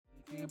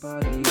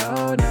party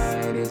all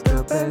night. It's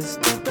the best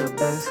of the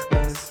best,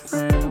 best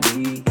friend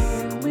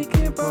weekend. We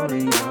can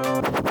party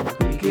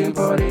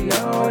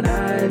all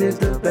night. It's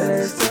the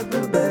best of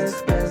the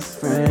best,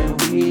 best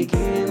friend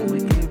weekend.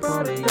 We can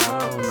party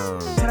all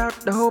night. Shout out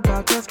the whole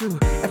podcast crew.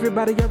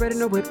 Everybody already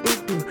know what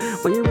it do.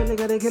 When you really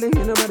gotta kill it,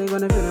 ain't nobody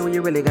gonna feel it. When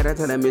you really gotta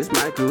tell them it's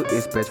my crew.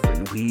 It's best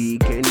friend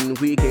weekend.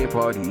 We can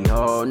party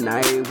all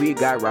night. We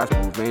got Ross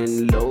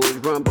moving, Lowe's,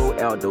 Rumble,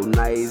 Aldo,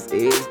 Nice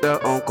is the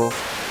uncle.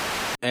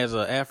 As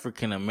an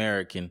African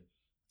American,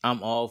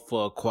 I'm all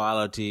for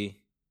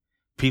equality,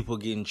 people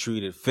getting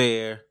treated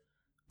fair,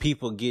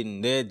 people getting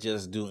their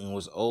just due and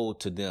what's owed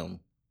to them.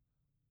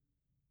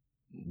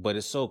 But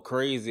it's so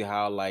crazy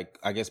how, like,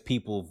 I guess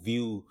people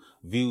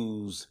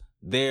views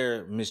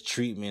their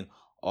mistreatment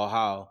or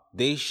how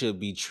they should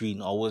be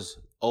treated or what's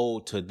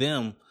owed to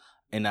them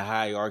in the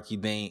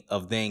hierarchy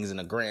of things in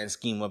the grand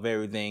scheme of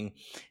everything.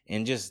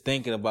 And just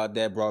thinking about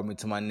that brought me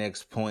to my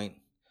next point.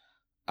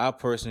 I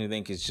personally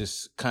think it's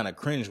just kind of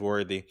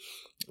cringeworthy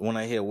when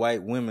I hear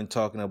white women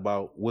talking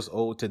about what's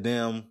owed to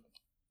them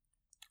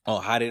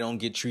or how they don't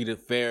get treated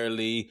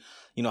fairly,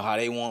 you know, how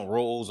they want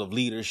roles of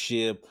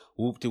leadership,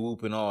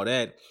 whoop-de-whoop and all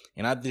that.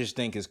 And I just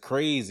think it's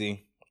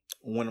crazy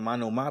when I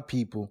know my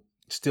people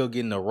still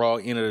getting the raw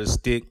end of the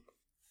stick.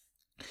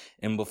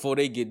 And before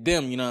they get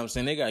them, you know what I'm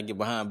saying, they got to get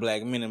behind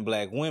black men and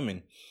black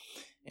women.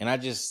 And I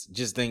just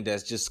think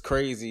that's just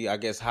crazy, I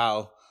guess,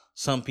 how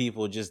some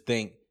people just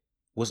think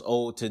what's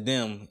owed to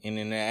them. And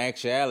in their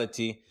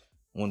actuality,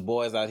 when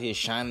boys out here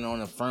shining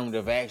on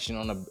affirmative action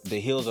on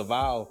the heels of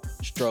our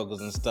struggles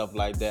and stuff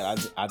like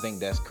that, I think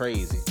that's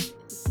crazy.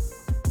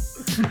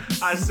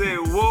 I said,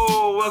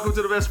 whoa, welcome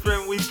to the Best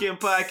Friend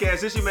Weekend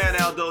Podcast. It's your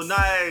man, Aldo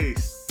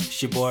Nice.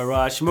 It's your boy,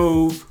 Rod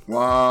Smooth.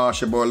 Wow,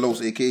 it's your boy, Los,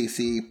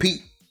 a.k.a.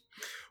 Pete.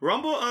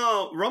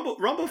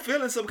 Rumble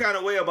feeling some kind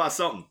of way about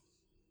something.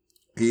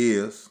 He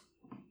is.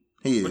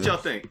 What y'all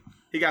think?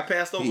 He got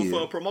passed over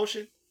for a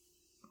promotion?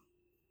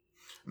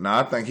 No,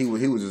 I think he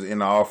was just in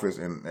the office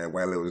and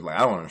while it was like, I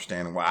don't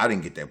understand why I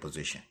didn't get that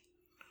position.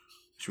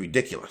 It's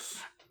ridiculous.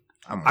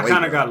 I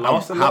kind of got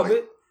lost a little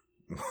bit.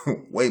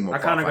 Way more. I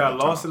kind of got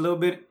lost a little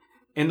bit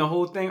in the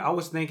whole thing. I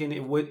was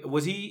thinking,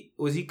 was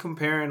he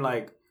comparing,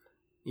 like,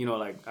 you know,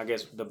 like, I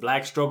guess the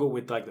black struggle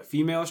with like the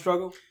female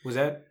struggle? Was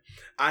that?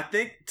 I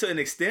think to an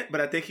extent,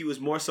 but I think he was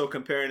more so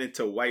comparing it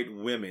to white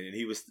women, and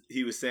he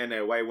was saying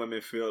that white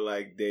women feel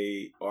like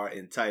they are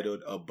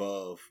entitled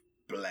above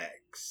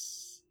blacks.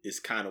 It's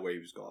kind of where he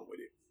was going with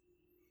it.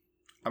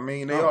 I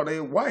mean,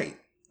 they're white.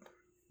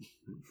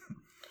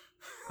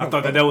 I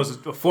thought that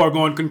was a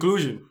foregone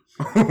conclusion.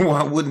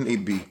 Why wouldn't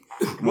it be?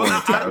 Well,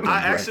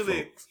 I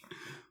actually. Folks?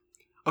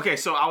 Okay,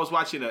 so I was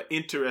watching an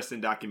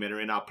interesting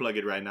documentary, and I'll plug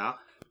it right now.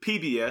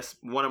 PBS,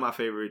 one of my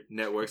favorite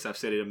networks. I've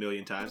said it a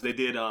million times. They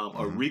did a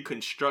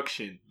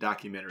Reconstruction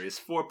documentary. It's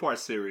a 4-part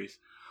series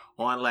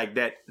on like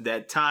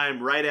that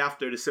time right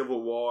after the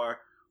Civil War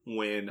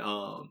when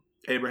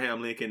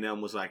Abraham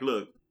Lincoln was like,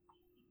 look,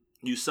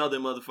 you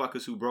Southern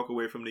motherfuckers who broke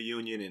away from the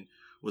Union and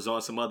was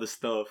on some other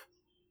stuff,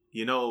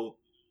 you know,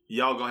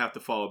 y'all gonna have to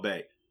fall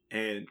back.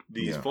 And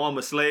these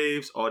former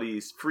slaves or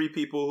these free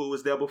people who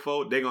was there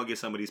before, they're gonna get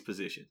some of these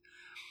positions.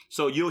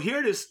 So you'll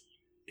hear this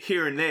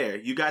here and there.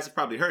 You guys have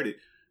probably heard it.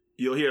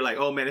 You'll hear like,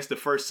 oh man, it's the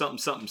first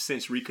something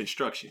since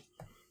Reconstruction.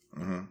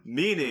 Mm-hmm.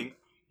 Meaning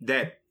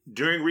that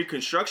during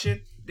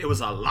Reconstruction, there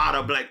was a lot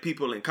of black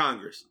people in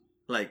Congress.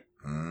 Like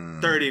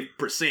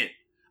 30%.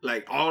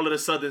 Like all of the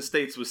southern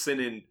states was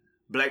sending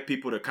black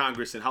people to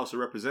Congress and House of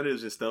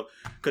Representatives and stuff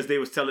because they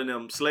was telling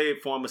them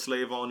former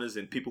slave owners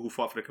and people who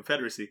fought for the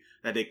Confederacy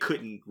that they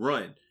couldn't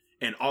run,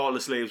 and all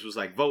the slaves was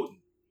like voting.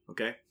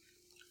 Okay,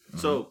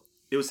 so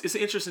it's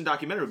an interesting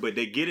documentary, but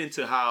they get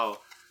into how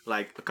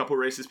like a couple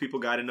racist people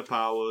got into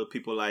power,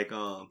 people like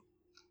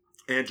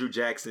Andrew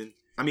Johnson,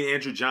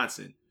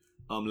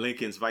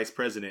 Lincoln's vice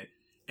president,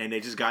 and they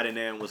just got in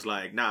there and was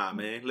like, nah,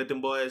 man, let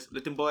them boys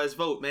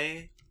vote,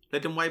 man,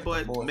 let them white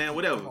boys, man,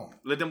 whatever,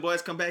 let them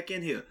boys come back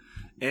in here.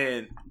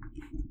 And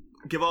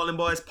give all them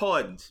boys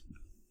pardons.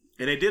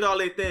 And they did all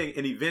their thing,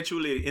 and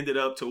eventually it ended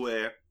up to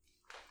where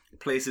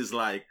places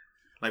like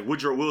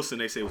Woodrow Wilson,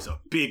 they say, was a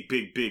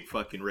big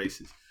fucking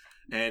racist.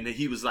 And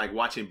he was like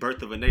watching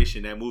Birth of a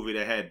Nation, that movie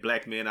that had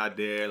black men out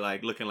there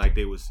like looking like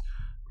they was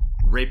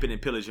raping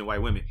and pillaging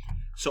white women.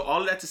 So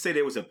all of that to say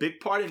there was a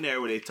big part in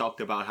there where they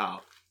talked about how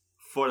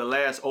for the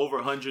last over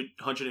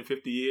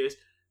 150 years,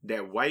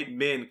 that white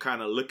men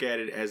kind of look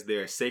at it as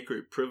their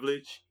sacred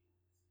privilege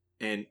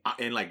and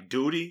like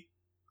duty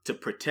to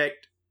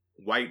protect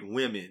white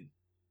women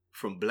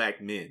from black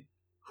men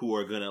who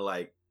are gonna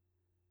like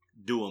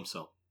do them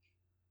something.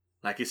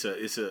 Like it's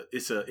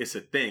a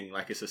thing.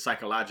 Like it's a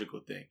psychological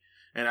thing.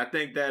 And I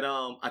think that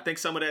I think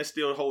some of that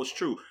still holds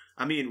true.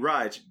 I mean,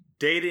 Raj,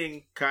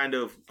 dating kind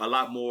of a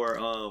lot more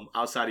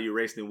outside of your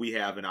race than we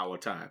have in our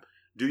time.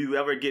 Do you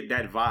ever get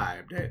that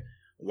vibe that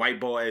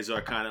white boys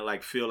are kind of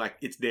like feel like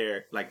it's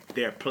their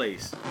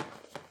place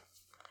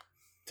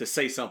to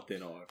say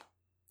something or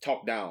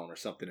talk down or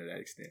something to that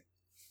extent?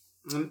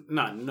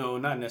 No,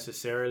 not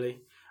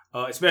necessarily.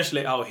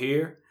 Especially out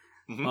here.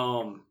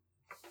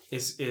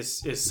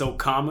 It's so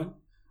common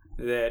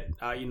that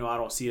I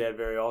don't see that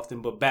very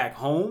often. But back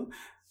home,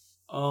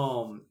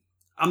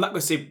 I'm not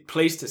gonna say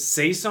place to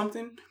say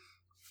something,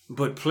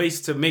 but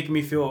place to make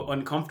me feel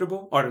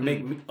uncomfortable or to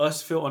make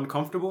us feel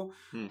uncomfortable.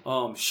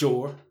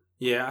 Sure,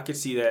 yeah, I could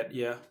see that.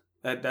 Yeah,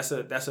 that's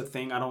a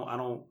thing. I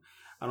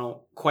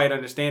don't quite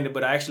understand it,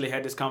 but I actually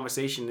had this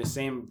conversation, the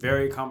same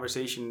very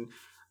conversation,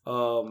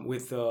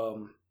 with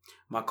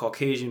my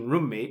Caucasian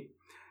roommate,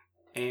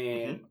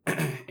 and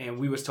and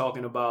we was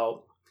talking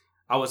about.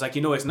 I was like,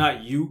 it's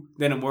not you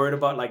that I'm worried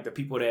about, like the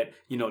people that,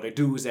 the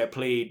dudes that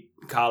played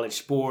college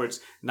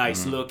sports,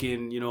 nice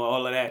looking,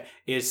 all of that.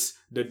 It's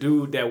the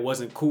dude that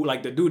wasn't cool,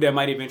 like the dude that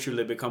might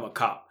eventually become a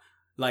cop.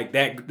 Like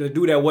that, the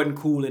dude that wasn't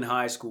cool in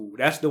high school.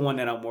 That's the one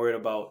that I'm worried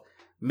about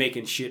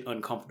making shit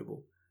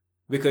uncomfortable.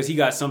 Because he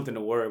got something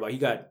to worry about. He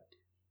got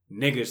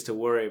niggas to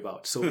worry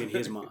about, so in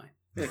his mind.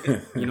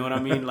 You know what I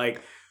mean? Like,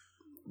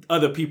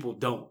 other people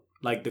don't.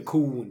 Like, the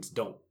cool ones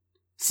don't.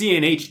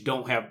 CNH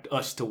don't have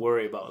us to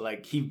worry about.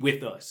 Like, he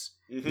with us.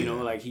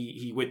 Like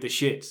he with the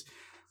shits.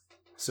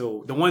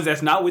 So the ones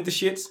that's not with the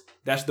shits,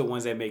 that's the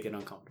ones that make it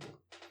uncomfortable.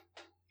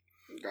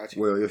 Gotcha.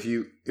 Well, if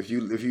you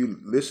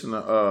listen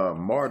to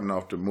Martin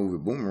off the movie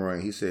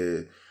Boomerang, he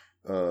said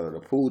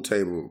the pool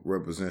table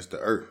represents the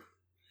earth.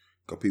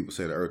 Because people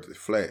say the earth is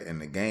flat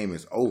and the game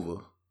is over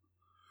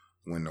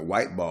when the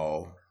white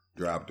ball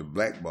dropped the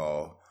black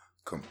ball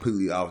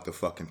completely off the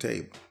fucking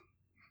table.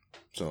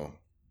 So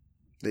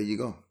there you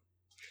go.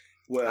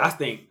 Well, I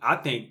think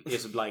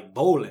it's like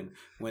bowling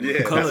when the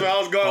that's color where I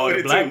was going or with the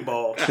it black too.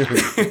 ball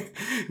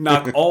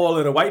knock all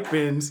of the white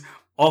pins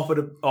off of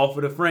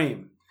the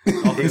frame,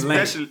 off of the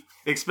lane.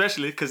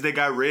 especially because they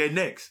got red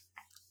necks.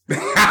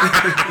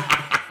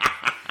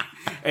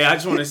 Hey, I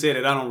just want to say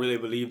that I don't really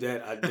believe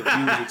that. The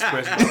views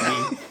expressed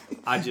by me,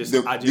 I just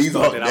these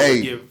thought are- that I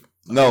would give.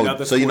 No,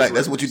 another so sports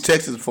that's what you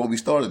texted before we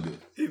started this.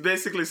 He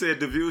basically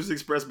said the views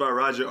expressed by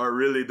Roger are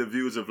really the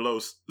views of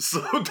Los.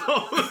 So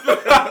don't.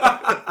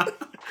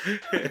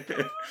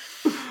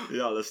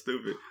 Y'all are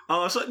stupid.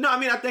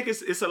 I think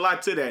it's a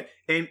lot to that.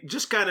 And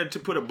just kind of to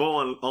put a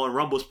bow on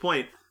Rumble's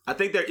point, I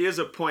think there is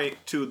a point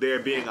to there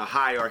being a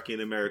hierarchy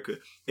in America.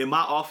 In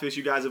my office,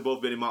 you guys have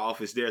both been in my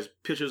office, there's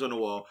pictures on the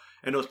wall,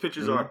 and those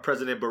pictures are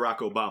President Barack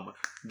Obama.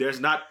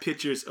 There's not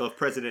pictures of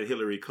President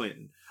Hillary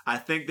Clinton. I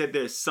think that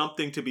there's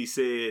something to be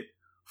said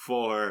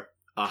for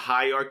a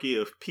hierarchy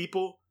of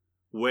people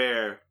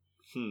where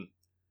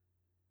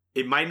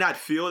it might not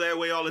feel that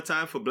way all the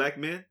time for black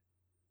men,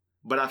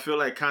 but I feel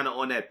like kind of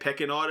on that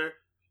pecking order,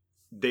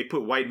 they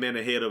put white men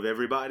ahead of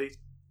everybody.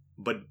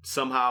 But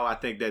somehow I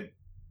think that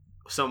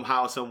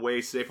somehow, some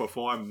way, shape, or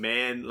form,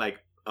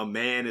 a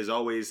man is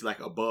always like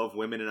above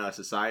women in our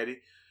society.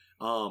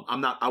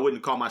 I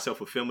wouldn't call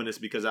myself a feminist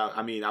because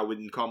I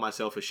wouldn't call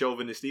myself a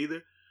chauvinist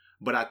either.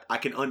 But I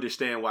can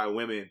understand why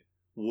women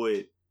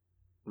would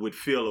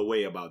feel a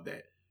way about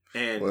that.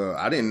 And Well,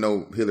 I didn't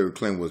know Hillary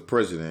Clinton was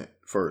president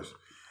first.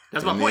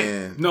 that's my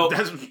point. No,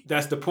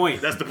 that's the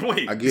point. That's the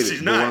point. I get it. She's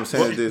But not. what I'm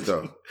saying is this,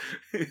 though.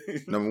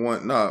 Number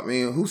one,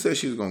 who said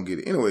she was gonna get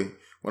it? Anyway,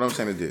 what I'm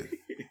saying is this: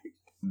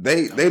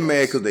 they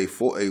mad because they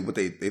fourth, with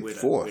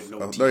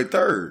no they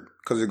third,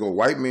 because they go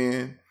white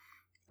men,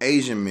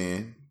 Asian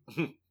men,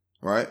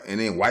 right,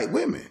 and then white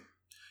women.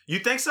 You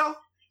think so?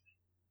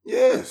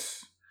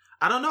 Yes.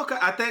 I don't know.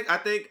 I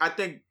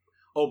think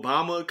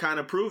Obama kind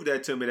of proved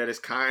that to me, that it's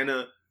kind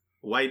of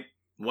white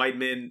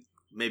men,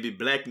 maybe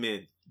black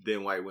men,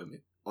 than white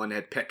women on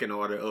that pecking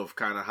order of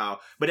kind of how.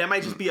 But that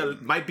might just be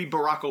might be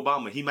Barack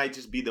Obama. He might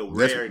just be the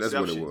rare That's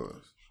exception. what it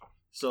was.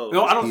 So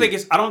No, I don't think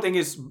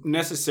it's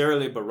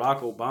necessarily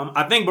Barack Obama.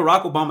 I think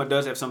Barack Obama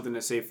does have something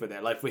to say for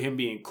that, like for him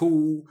being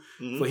cool,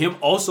 for him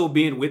also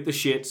being with the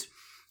shits,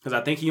 because I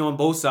think he on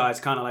both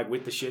sides, kind of like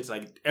with the shits,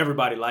 like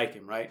everybody like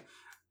him, right?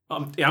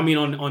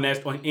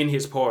 In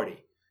his party.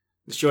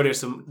 Sure, there's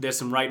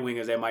some right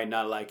wingers that might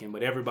not like him,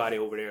 but everybody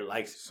over there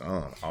likes him.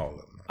 All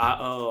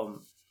of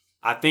them.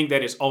 I think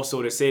that it's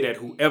also to say that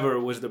whoever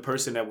was the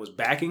person that was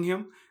backing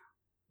him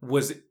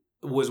was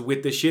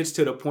with the shits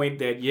to the point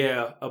that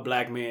a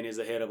black man is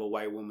ahead of a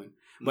white woman.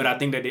 But I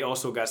think that they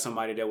also got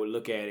somebody that would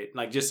look at it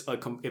like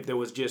if there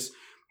was just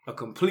a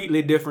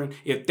completely different.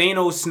 If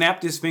Thanos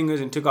snapped his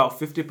fingers and took out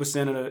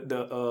 50% of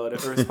the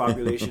Earth's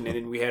population, and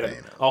then we had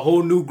a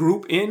whole new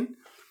group in.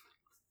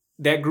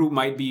 That group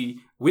might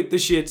be with the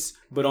shits,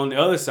 but on the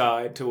other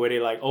side, to where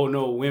they're like, "Oh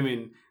no,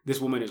 women! This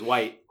woman is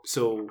white."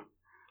 So,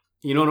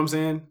 you know what I'm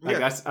saying?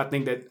 Like,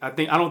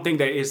 I don't think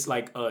that it's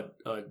like a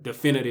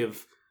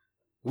definitive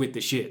with the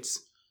shits.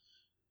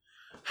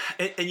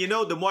 And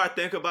the more I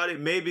think about it,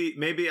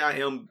 maybe I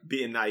am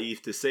being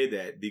naive to say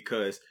that,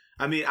 because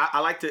I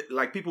like to,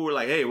 like, people were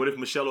like, "Hey, what if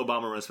Michelle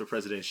Obama runs for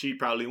president? She'd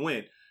probably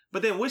win."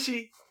 But then would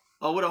she?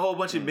 Or would a whole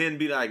bunch of men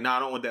be like, "Nah, I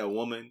don't want that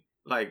woman"?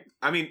 Like,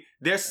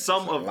 there's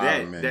some of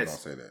that that's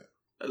say that.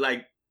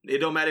 Like, it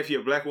don't matter if you're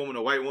a black woman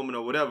or white woman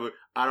or whatever.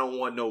 I don't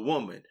want no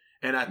woman.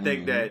 And I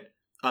think that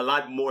a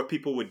lot more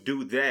people would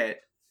do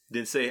that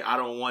than say, I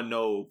don't want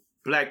no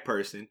black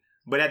person.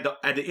 But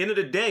at the end of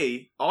the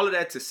day, all of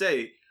that to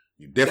say,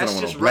 You definitely that's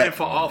want just a black running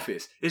for woman.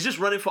 office. It's just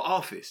running for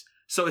office.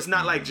 So it's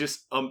not like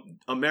just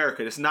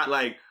America. It's not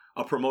like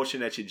a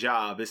promotion at your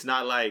job. It's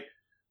not like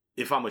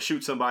if I'm gonna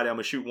shoot somebody, I'm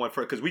gonna shoot one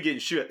first because we getting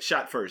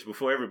shot first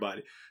before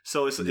everybody.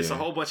 So it's a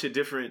whole bunch of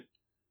different,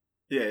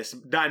 it's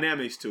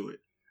dynamics to it.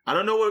 I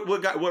don't know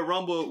what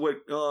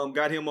Rumble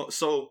got him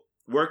so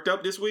worked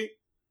up this week,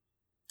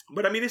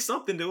 but I mean it's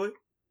something to it.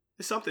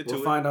 It's something to it.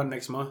 We'll find out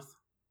next month.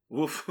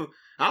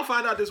 I'll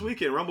find out this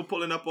weekend. Rumble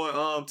pulling up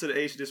on to the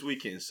H this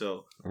weekend,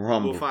 so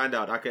Rumble. we'll find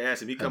out. I can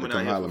ask him. He coming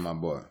out here. Holler, my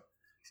boy.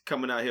 He's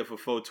coming out here for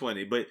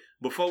 420. But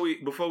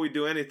before we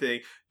do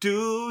anything,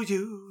 do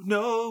you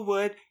know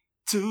what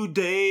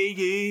today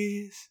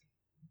is?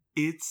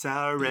 It's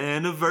our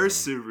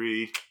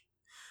anniversary.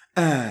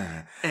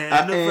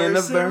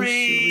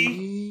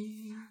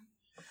 Anniversary.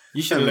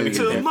 You should let me get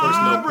that first little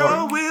Tomorrow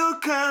part. we'll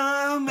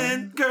come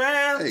and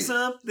grab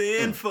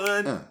something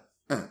fun.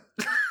 I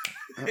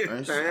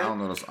don't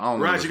know.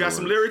 Raj, you got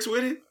some lyrics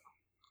with it?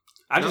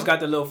 I just got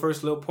the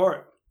first little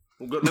part.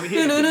 Let me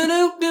hear it.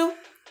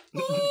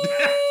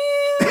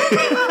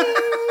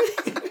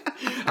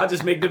 I'll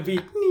just make the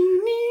beat.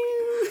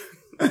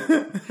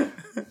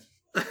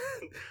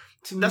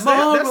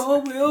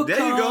 Tomorrow will there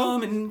you go.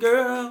 come and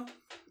girl.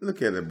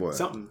 Look at that boy.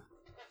 Something.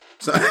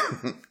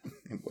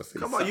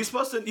 Come on, you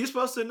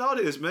supposed to know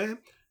this, man.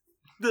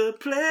 The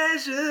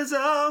pleasures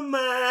are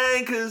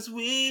mine, 'cause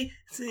we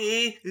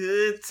see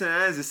good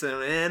times. It's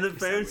our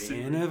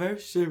anniversary.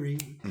 Anniversary.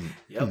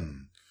 Yep.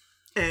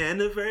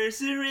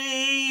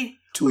 Anniversary.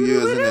 2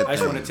 years in that I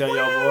just thing. want to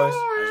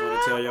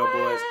tell y'all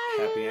boys,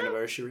 happy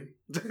anniversary.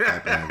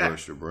 Happy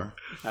anniversary, bro.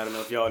 I don't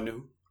know if y'all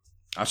knew.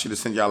 I should have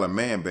sent y'all a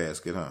man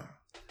basket, huh?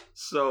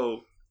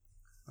 So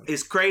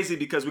it's crazy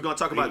because we're gonna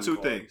talk about two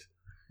things.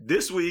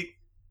 This week,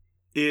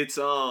 it's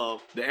the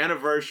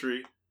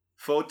anniversary.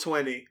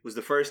 420 was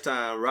the first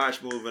time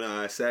Raj Move and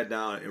I sat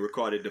down and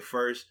recorded the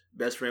first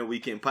Best Friend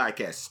Weekend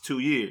podcast. It's 2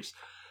 years.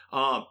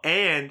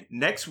 And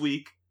next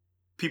week,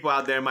 people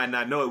out there might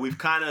not know it. We've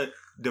kind of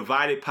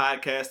divided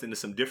podcast into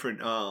some different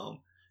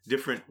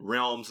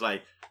realms.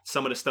 Like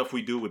some of the stuff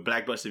we do with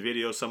Blackbuster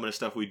Videos, some of the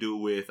stuff we do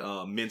with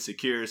Men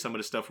Secure, some of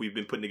the stuff we've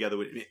been putting together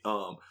with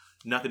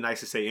Nothing Nice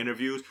to Say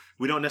interviews.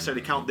 We don't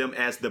necessarily count them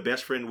as the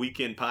Best Friend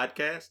Weekend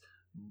podcast.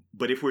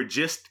 But if we're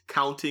just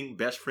counting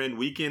Best Friend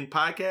Weekend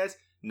podcast,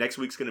 next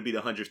week's going to be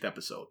the 100th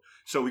episode.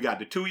 So we got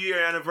the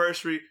 2-year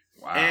anniversary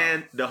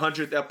and the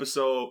 100th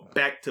episode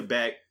back to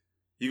back.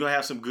 You're going to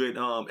have some good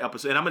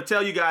episodes. And I'm going to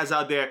tell you guys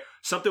out there,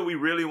 something we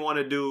really want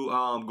to do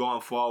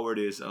going forward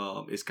is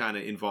kind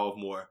of involve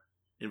more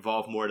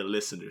of the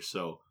listeners.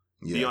 So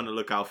be on the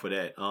lookout for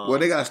that. Well,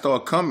 they got to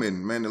start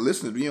coming, man. The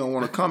listeners, if you don't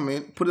want to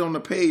comment, put it on the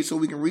page so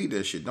we can read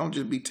that shit. Don't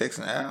just be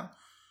texting Al.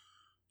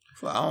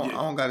 I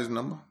don't got his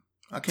number.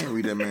 I can't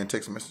read that man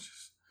text messages.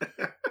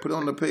 Put it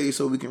on the page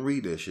so we can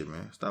read that shit,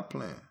 man. Stop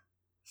playing.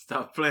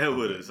 Stop playing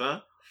with us,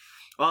 huh?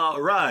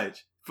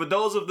 Raj, for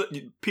those of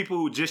the people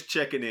who just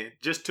checking in,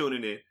 just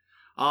tuning in,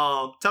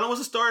 tell them what's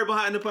the story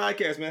behind the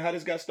podcast, man. How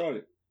this got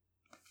started?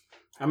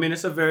 I mean,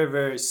 it's a very,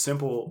 very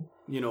simple,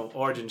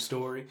 origin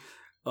story.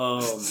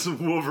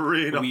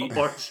 Wolverine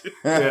origin.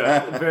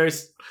 Yeah, very,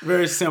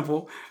 very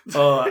simple.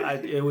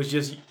 It was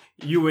just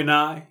you and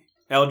I,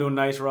 Aldo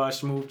Nice, Raj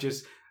Smooth,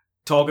 just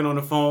talking on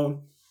the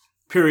phone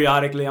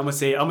periodically. I'm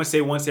gonna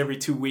say once every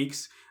 2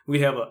 weeks.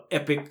 We'd have an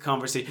epic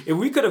conversation. If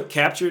we could have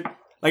captured,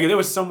 like if there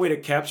was some way to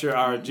capture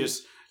our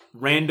just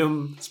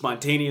random,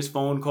 spontaneous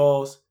phone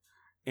calls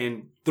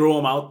and throw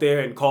them out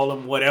there and call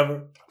them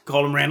whatever,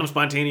 call them random,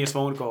 spontaneous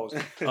phone calls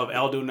of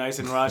Aldo Nice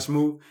and Raj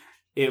Smooth,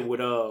 it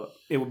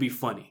would be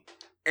funny.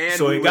 And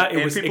so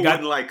people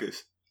wouldn't like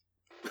us.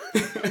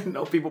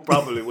 No, people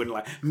probably wouldn't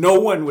like. No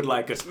one would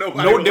like us. No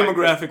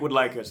demographic would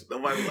like us.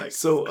 Nobody would like us.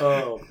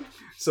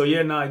 So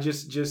yeah, no, it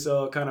just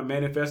kind of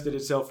manifested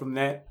itself from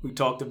that. We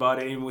talked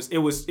about it, and it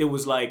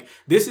was like,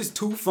 this is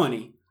too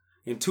funny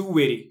and too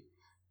witty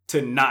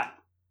to not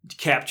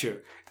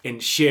capture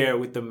and share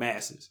with the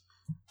masses.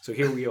 So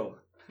here we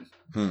are.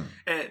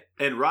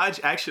 And Raj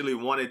actually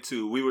wanted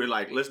to. We were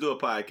like, let's do a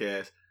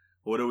podcast.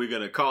 What are we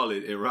gonna call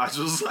it? And Raj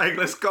was like,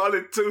 let's call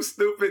it Two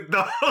Stupid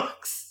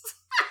Dogs.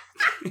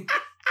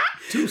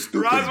 Two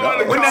stupid Raj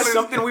wanted to dogs. Wasn't that call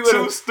something it we would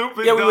Two have?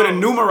 Stupid Yeah, we would have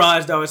Dogs.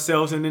 numerized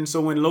ourselves, and then so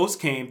when Los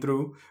came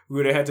through, we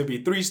would have had to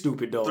be Three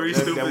Stupid Dogs. Three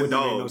that Stupid wouldn't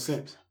have made no Dogs.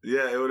 sense.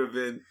 Yeah, it would have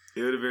been.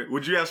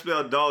 Would you have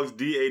spelled dogs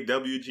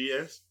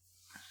DAWGS?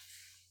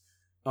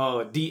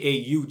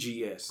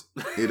 DAUGS.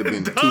 It'd have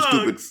been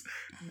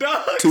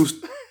Dogs.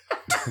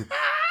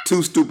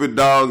 two stupid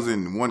dogs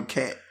and one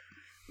cat.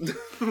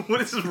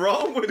 What is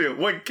wrong with it?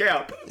 One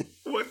cap.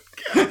 One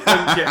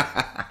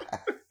cap.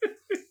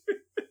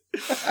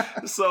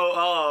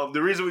 So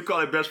the reason we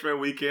call it Best Friend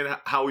Weekend,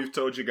 how we've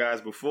told you guys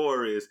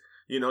before, is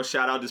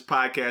shout out, this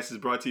podcast is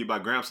brought to you by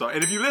Gramstar.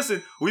 And if you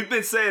listen, we've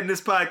been saying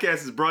this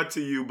podcast is brought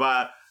to you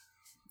by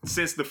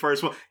since the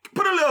first one.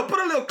 Put a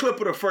little clip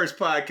of the first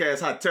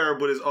podcast. How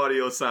terrible this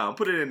audio sound.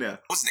 Put it in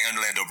there. What's the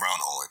Orlando Brown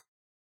on?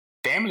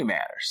 Family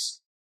Matters.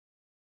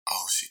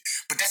 Oh shit!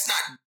 But that's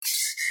not.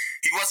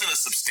 He wasn't a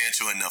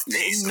substantial enough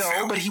piece.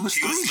 No, but he was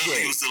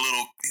 3J. He was the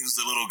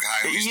little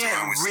guy. Who used to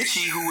run with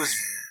Richie, who was,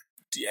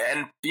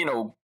 and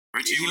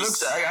Richie he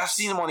looked. I've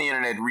seen him on the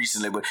internet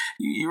recently, but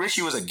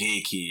Richie was a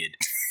gay kid.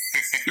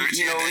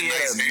 Richie had he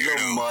had nice a hair,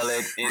 little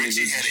mullet. And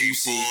Richie had a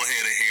full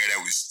head of hair that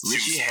was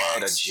Richie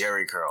had a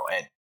Jerry curl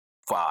at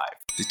 5.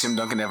 Did Tim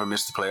Duncan ever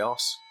miss the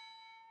playoffs?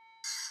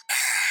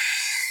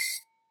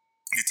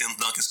 Did Tim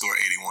Duncan score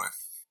 81?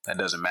 That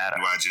doesn't matter.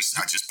 Well, I just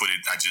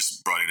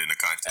brought it into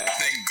context. I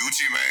think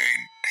Gucci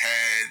Mane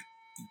had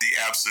the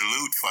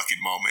absolute fucking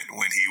moment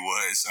when he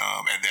was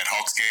at that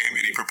Hawks game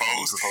and he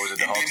proposed. At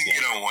the Hawks didn't game.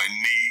 get on one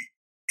knee.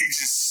 He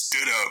just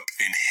stood up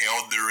and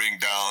held the ring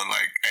down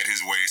like at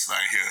his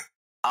waistline here.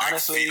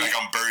 Honestly, like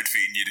I'm bird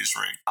feeding you this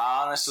ring.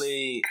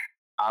 Honestly,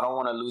 I don't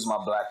want to lose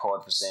my black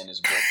card for saying this,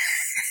 but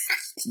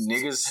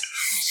niggas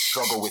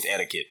struggle with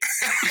etiquette.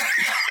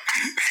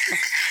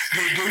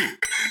 They do.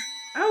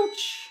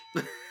 Ouch.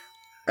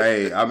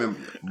 Hey, I mean,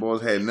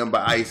 boys had nothing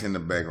but ice in the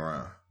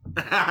background.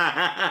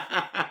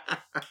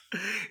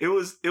 It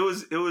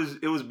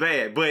was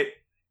bad, but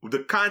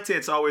the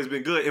content's always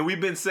been good, and we've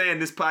been saying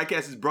this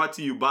podcast is brought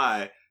to you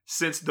by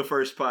since the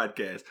first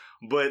podcast.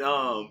 But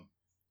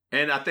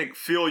and I think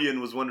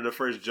Fillion was one of the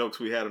first jokes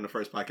we had on the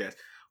first podcast.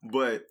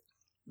 But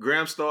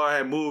Graham Starr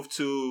had moved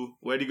to,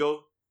 where'd he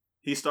go?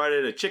 He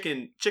started a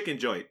chicken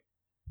joint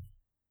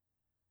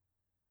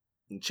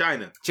in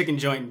China. Chicken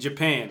joint in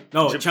Japan.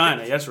 No,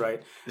 China. That's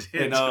right.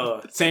 And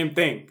same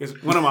thing.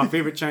 Because one of my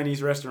favorite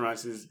Chinese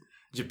restaurants is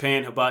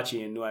Japan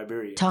Hibachi in New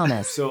Iberia.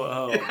 Thomas.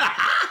 So,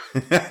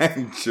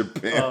 Japan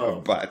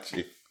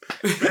Hibachi.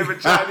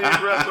 Favorite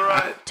Chinese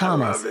restaurant?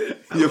 Thomas.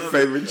 Your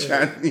favorite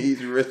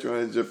Chinese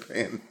restaurant in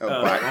Japan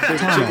Hibachi. My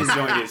favorite chicken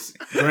joint is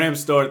Graham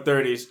Starr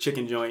 30's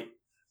chicken joint,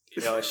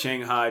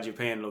 Shanghai,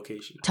 Japan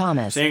location.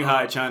 Thomas.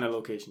 Shanghai, China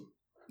location.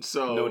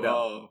 So No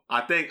doubt.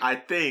 I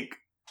think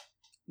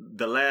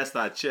the last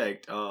I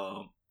checked,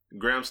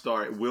 Graham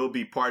Starr will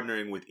be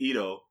partnering with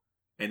Ito,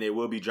 and they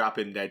will be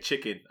dropping that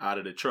chicken out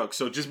of the truck.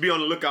 So just be on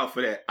the lookout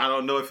for that. I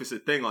don't know if it's a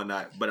thing or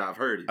not, but I've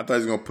heard it. I thought he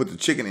was gonna put the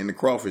chicken in the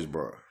crawfish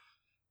bar.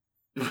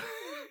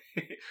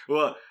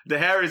 Well, the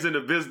Harry's in the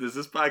business.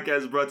 This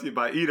podcast is brought to you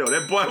by Ito.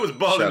 That boy was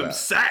balling Shout them out.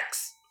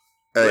 sacks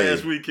Hey,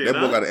 last weekend. that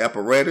boy got an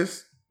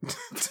apparatus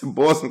to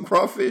boil some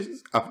crawfish.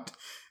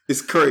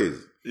 It's crazy.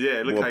 Yeah,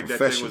 it looked Boy, like that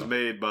thing was professional.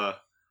 made by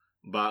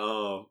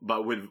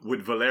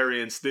with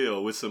Valerian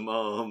steel with some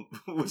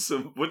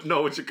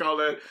what you call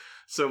that?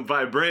 Some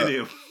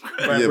vibranium.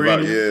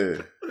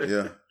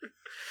 Yeah.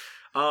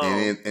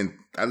 And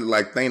I look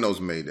like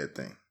Thanos made that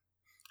thing.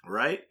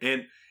 Right?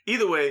 And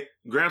either way,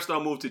 Graham Starr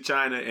moved to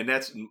China, and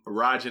that's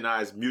Raj and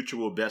I's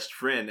mutual best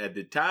friend at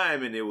the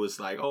time. And it was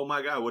like, oh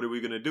my God, what are we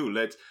going to do?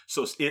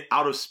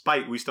 Out of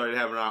spite, we started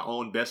having our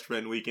own best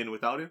friend weekend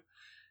without him,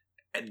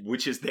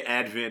 which is the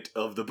advent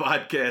of the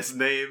podcast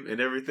name and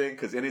everything.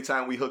 Because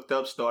anytime we hooked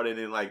up, started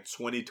in like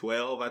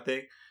 2012, I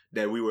think,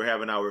 that we were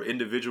having our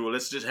individual,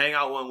 let's just hang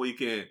out one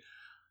weekend.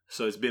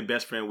 So it's been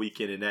best friend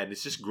weekend and that, and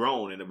it's just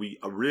grown. And we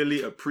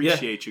really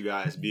appreciate you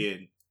guys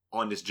being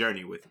on this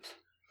journey with us.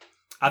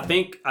 I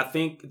think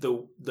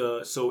so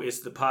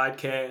it's the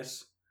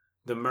podcast,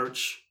 the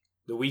merch,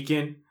 the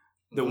weekend.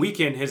 The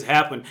weekend has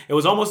happened. It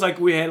was almost like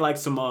we had like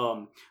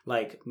some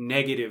like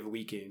negative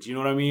weekends. You know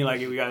what I mean? Like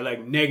we got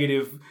like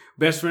negative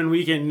best friend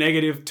weekend,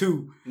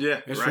 -2. Yeah.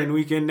 Best friend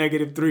weekend,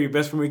 -3.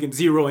 Best friend weekend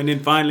 0. And then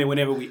finally,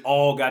 whenever we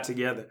all got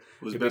together,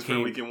 Was best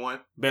friend weekend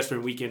 1? Best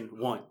friend weekend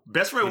 1.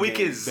 Best friend And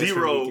weekend then Best Friend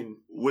 0 Weekend-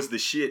 was the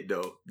shit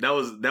though. That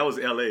was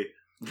LA.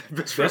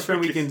 Best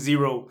friend weekend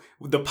 0.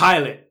 The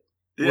pilot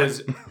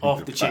was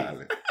off the chain.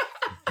 Pilot.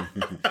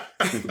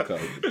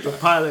 The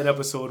pilot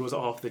episode was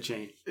off the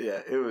chain. Yeah,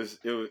 it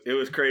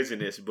was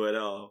craziness, but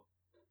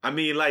I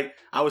mean, like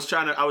I was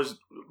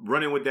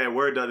running with that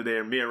word the other day,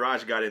 and me and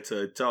Raj got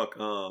into a talk.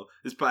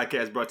 This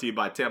podcast brought to you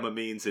by Tama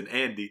Means and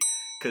Andy,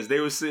 because they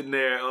were sitting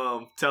there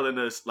telling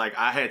us, like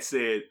I had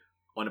said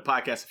on the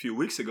podcast a few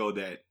weeks ago,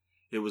 that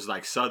it was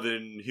like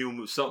Southern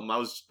humor something. I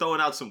was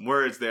throwing out some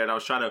words there, and I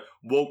was trying to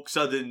woke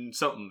Southern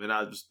something, and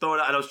I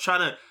was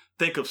trying to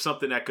think of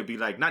something that could be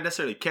like not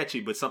necessarily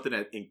catchy, but something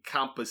that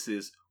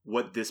encompasses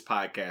what this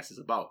podcast is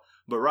about.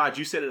 But Raj,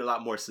 you said it a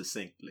lot more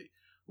succinctly.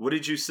 What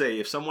did you say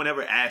if someone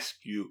ever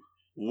asked you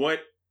what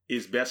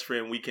is Best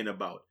Friend Weekend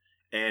about?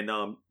 And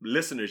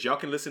listeners, y'all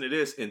can listen to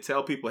this and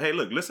tell people, hey,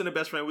 look, listen to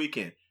Best Friend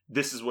Weekend.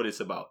 This is what it's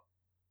about.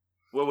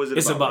 What was it?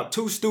 It's about about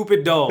 2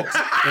 stupid dogs,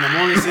 and I'm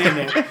only saying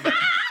that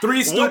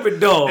 3 stupid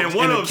dogs and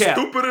one in of a them cap.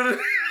 stupider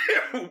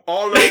than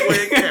all the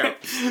way in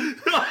caps.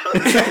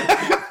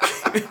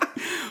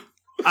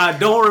 I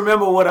don't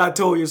remember what I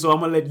told you, so I'm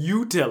gonna let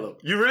you tell them.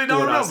 You really don't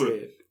what I remember?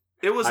 said.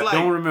 It was I like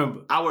don't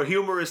remember. our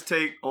humorous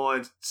take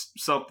on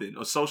something,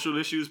 on social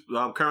issues,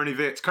 current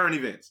events.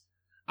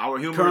 Our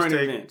humorous Current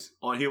take events.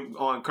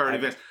 on current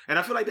events. And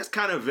I feel like that's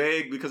kind of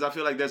vague because I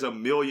feel like there's a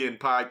million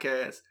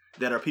podcasts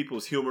that are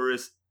people's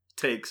humorous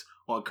takes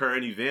on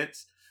current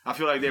events. I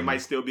feel like there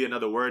might still be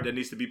another word that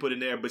needs to be put in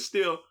there, but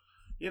still,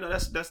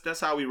 that's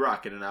how we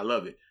rock it, and I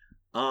love it.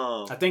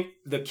 I think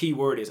the key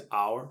word is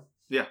our.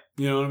 Yeah.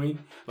 You know what I mean?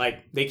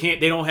 Like they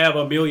don't have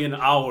a million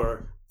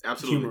hour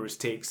Absolutely. humorous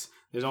takes.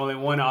 There's only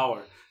 1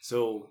 hour.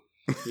 So,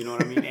 you know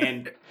what I mean?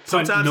 And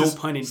Sometimes no it's-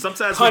 pun in,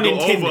 Sometimes pun we go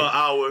intended. over an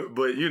hour,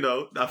 but you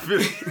know, I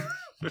feel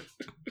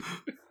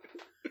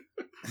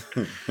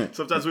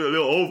sometimes we're a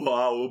little over an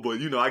hour, but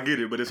you know, I get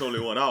it, but it's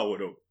only 1 hour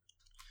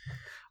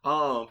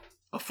though.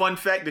 A fun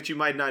fact that you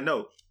might not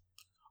know.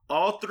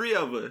 All three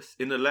of us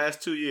in the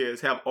last 2 years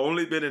have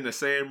only been in the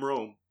same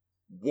room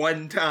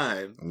one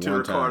time to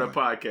record a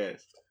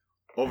podcast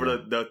over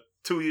the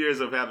 2 years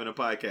of having a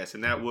podcast.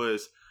 And that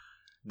was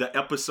the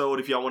episode,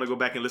 if y'all want to go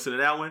back and listen to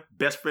that one,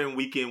 Best Friend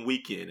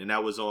Weekend. And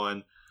that was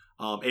on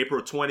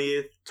April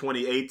 20th,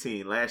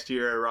 2018, last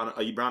year, around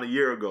a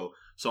year ago.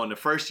 So on the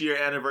first year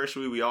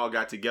anniversary, we all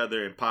got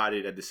together and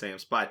potted at the same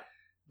spot.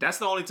 That's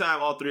the only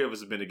time all three of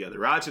us have been together.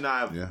 Raj and I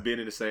have been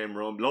in the same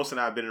room. Los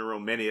and I have been in the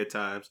room many a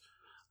times.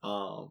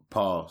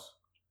 Pause.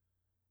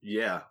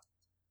 Yeah.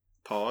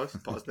 Pause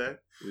that.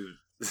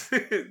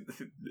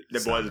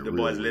 the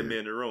boys let me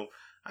in the room.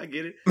 I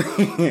get it.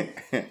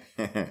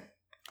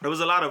 There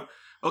was a lot of...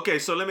 Okay,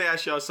 so let me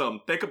ask y'all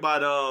something. Think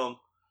about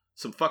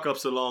some fuck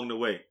ups along the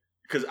way.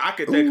 Because I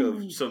could think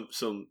of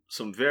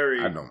some very...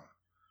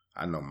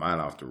 I know mine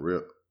off the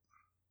rip.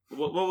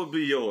 What would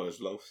be yours,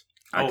 Los?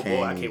 I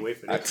can't wait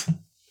for that.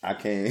 I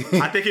can't.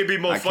 I think it'd be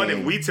more fun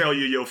if we tell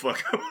you your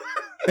fuck up.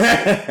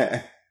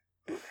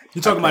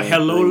 You talking about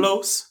Hello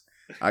Los?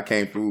 I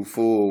came through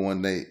full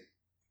one day.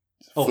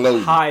 Oh,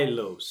 floating. High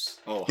Los.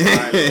 Oh,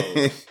 high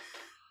Los.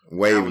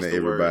 Waving at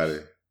everybody.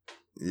 Worst.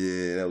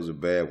 Yeah, that was a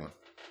bad one.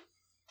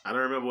 I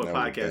don't remember what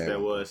podcast that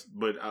was,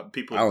 but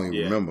people... I don't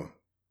even remember.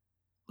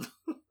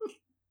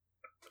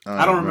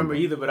 I don't remember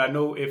either, but I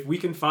know if we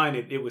can find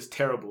it, it was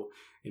terrible.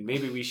 And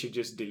maybe we should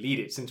just delete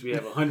it since we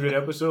have 100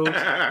 episodes.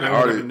 I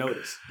don't even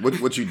notice.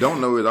 What you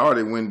don't know is I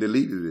already went and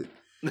deleted it.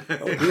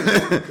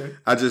 Okay.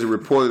 I just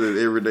reported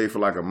it every day for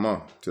like a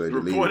month till they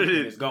deleted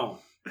it. It's gone.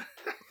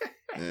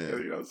 Yeah.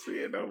 You don't see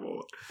it no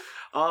more.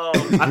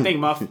 I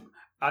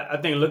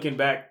think looking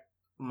back,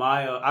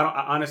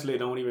 I honestly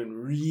don't even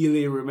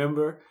really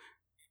remember,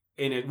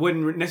 and it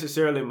wasn't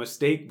necessarily a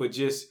mistake, but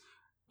just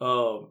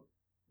the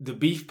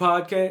Beef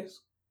podcast.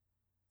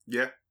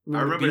 Yeah,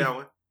 I remember that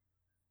one.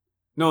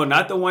 No,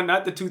 not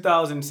the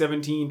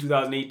 2017,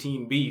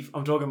 2018 Beef.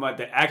 I'm talking about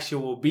the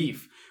actual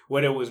Beef,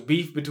 where there was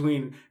beef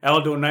between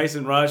Aldo Nice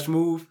and Raj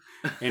Smooth,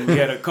 and we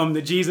had to come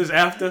to Jesus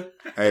after.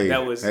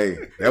 That was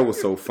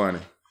so funny.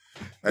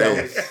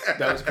 That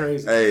was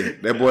crazy. Hey,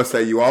 that boy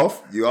say, you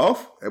off?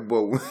 That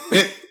boy,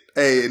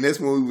 hey, and that's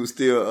when we was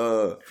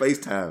still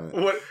FaceTiming.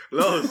 What,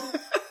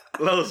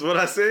 Los, what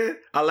I said?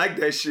 I like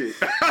that shit.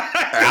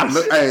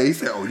 He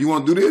said, oh, you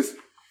want to do this?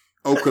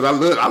 Oh, because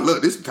I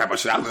love this type of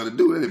shit. I love to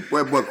do it.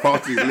 Boy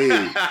crossed his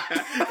legs.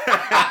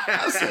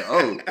 I said,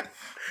 oh,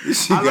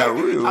 this shit got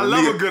real. I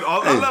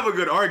love a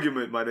good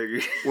argument, my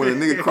nigga. When a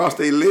nigga cross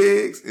their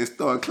legs and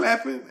start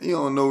clapping, you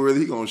don't know whether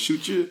he gonna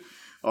shoot you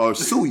or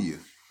sue you.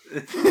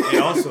 And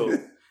also,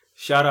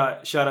 shout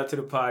out to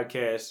the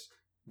podcast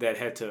that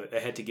had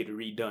to get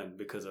redone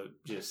because of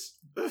just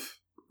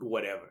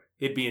whatever.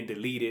 It being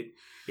deleted,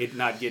 it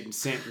not getting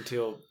sent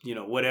until,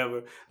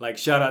 whatever. Like,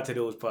 shout out to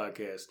those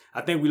podcasts.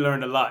 I think we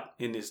learned a lot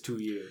in this 2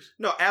 years.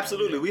 No,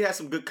 absolutely. We had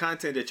some good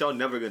content that y'all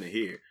never gonna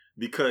hear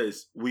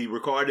because we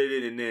recorded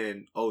it and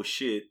then, oh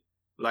shit,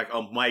 like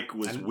a mic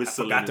was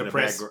whistling in the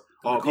background.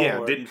 Oh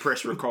yeah, didn't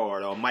press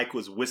record. Or Mike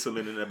was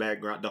whistling in the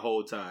background the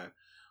whole time.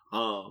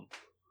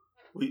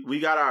 We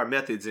got our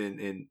methods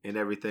and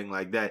everything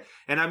like that.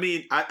 And I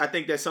mean, I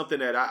think that's something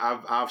that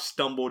I've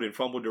stumbled and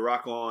fumbled the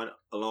rock on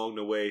along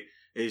the way.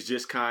 Is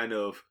just kind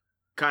of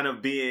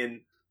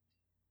being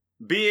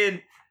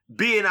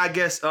I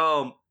guess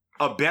a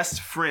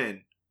best friend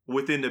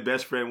within the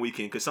Best Friend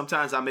Weekend, because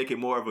sometimes I make it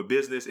more of a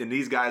business, and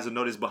these guys will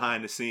notice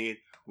behind the scene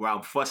where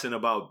I'm fussing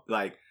about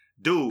like,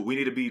 dude, we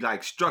need to be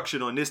like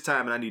structured on this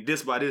time, and I need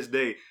this by this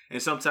day. And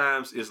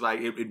sometimes it's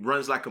like it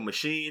runs like a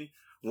machine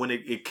when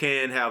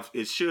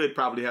it should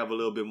probably have a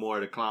little bit more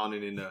of the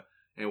clowning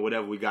and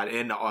whatever we got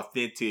and the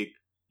authentic,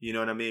 you know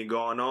what I mean,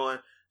 going on.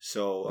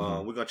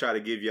 So we're gonna try to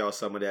give y'all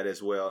some of that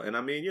as well. And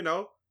I mean,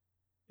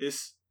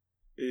 it's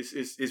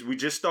we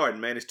just starting,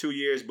 man. It's 2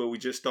 years, but we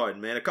just starting,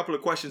 man. A couple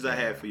of questions I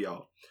had for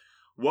y'all.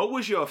 Who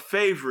was your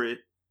favorite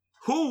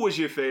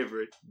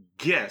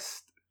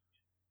guest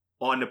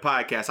on the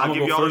podcast? I'll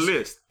give y'all a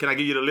list. Can I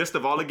give you the list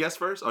of all the guests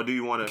first, or do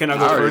you want to? Can I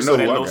go first so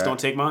that Los don't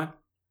take mine?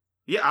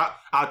 Yeah,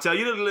 I'll tell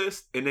you the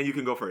list, and then you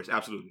can go first.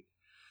 Absolutely.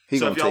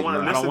 So if y'all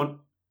want to listen,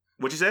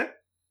 what you said?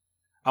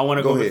 I want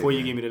to go before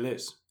you give me the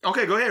list.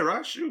 Okay, go ahead,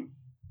 Raj. Shoot.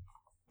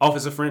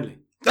 Officer Friendly.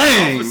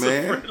 Dang,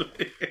 man.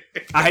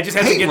 I just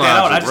had to get that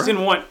out. I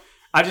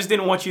just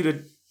didn't want you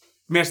to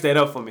mess that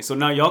up for me. So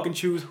now y'all can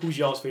choose who's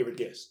y'all's favorite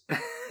guest.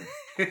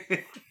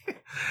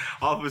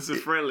 Officer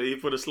Friendly. He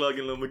put a slug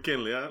in Lil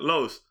McKinley. Huh?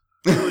 Los,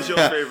 who was your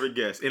favorite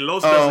guest? And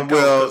Los doesn't count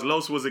because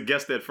Los was a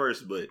guest at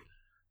first, but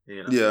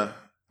yeah,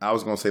 I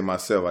was gonna say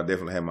myself. I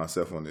definitely had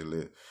myself on the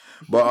list,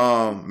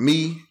 but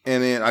me,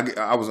 and then I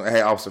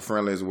had Officer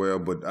Friendly as well.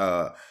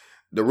 But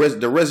The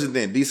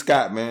resident D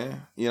Scott,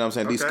 man. You know what I'm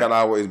saying? Okay. D Scott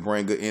always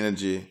bring good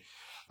energy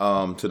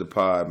to the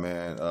pod,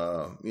 man.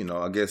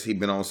 I guess he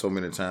been on so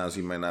many times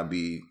he may not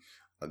be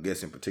a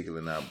guest in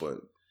particular now, but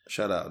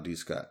shout out D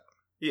Scott.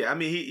 Yeah, I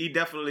mean he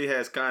definitely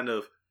has kind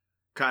of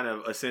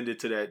ascended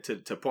to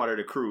that to part of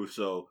the crew.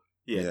 So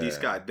yeah. D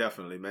Scott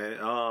definitely, man.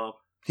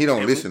 He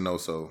don't listen though,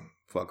 so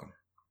fuck him.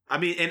 I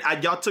mean,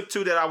 and y'all took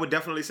two that I would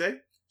definitely say,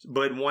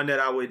 but one that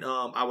I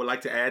would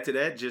like to add to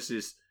that just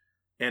as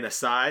an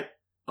aside.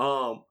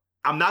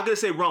 I'm not gonna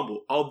say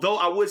Rumble, although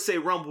I would say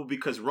Rumble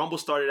because Rumble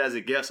started as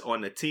a guest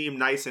on the Team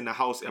Nice in the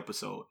House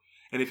episode.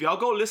 And if y'all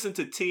go listen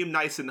to Team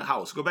Nice in the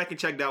House, go back and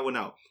check that one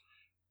out.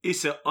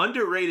 It's an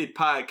underrated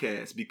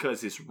podcast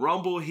because it's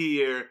Rumble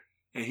here,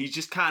 and he's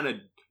just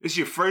it's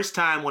your first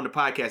time on the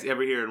podcast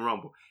ever hearing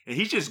Rumble, and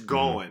he's just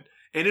going,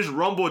 and it's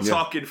Rumble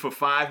talking for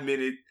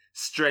 5-minute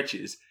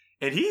stretches,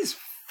 and he's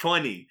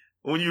funny.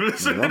 When you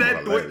listen to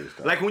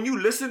that, when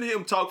you listen to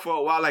him talk for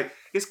a while,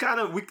 it's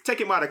we take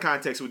him out of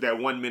context with that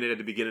 1 minute at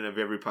the beginning of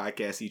every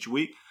podcast each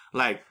week.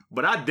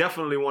 But I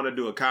definitely want to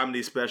do a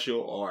comedy special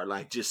or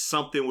just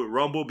something with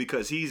Rumble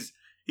because he's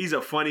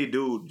a funny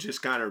dude.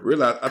 Just kind of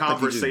really, I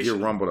think you just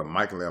give Rumble the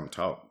mic and let him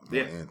talk.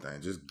 Yeah,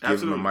 anything. Just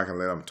give him the mic and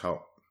let him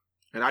talk.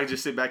 And I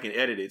just sit back and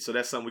edit it. So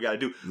that's something we got to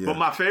do. Yeah. But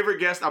my favorite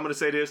guest, I'm going to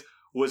say this,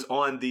 was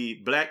on the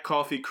Black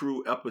Coffee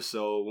Crew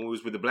episode when we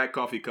was with the Black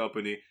Coffee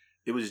Company.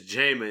 It was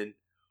Jamin,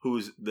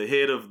 who's the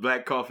head of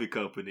Black Coffee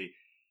Company.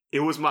 It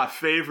was my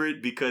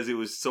favorite because it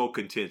was so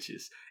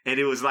contentious. And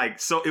it was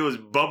it was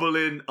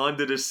bubbling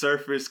under the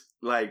surface,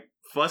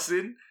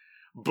 fussing.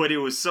 But it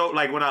was so,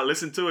 when I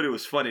listened to it, it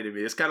was funny to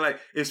me. It's kind of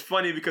it's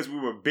funny because we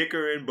were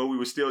bickering, but we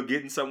were still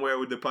getting somewhere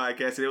with the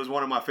podcast. And it was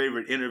one of my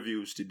favorite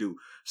interviews to do.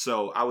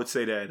 So I would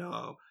say that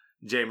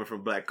Jamin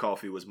from Black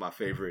Coffee was my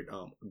favorite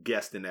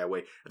guest in that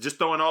way. Just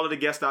throwing all of the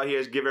guests out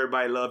here to give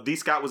everybody love. D.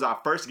 Scott was our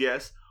first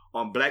guest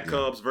on Black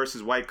Cubs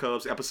versus White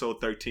Cubs, episode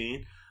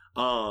 13.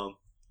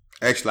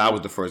 Actually, I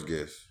was the first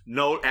guest.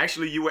 No,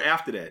 actually, you were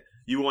after that.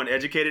 You were on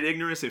Educated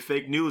Ignorance and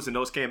Fake News, and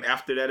those came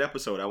after that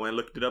episode. I went and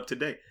looked it up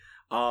today.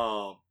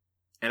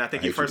 And I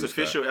think your first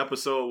official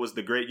episode was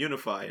The Great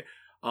Unifier.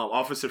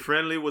 Officer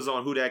Friendly was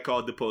on Who That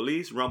Called the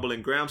Police. Rumble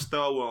and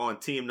Gramstar were on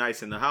Team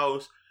Nice in the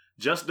House.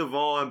 Just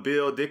Devon,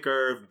 Bill, Dick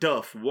Irv,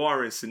 Duff,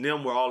 Warren,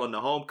 Sanim were all on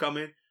the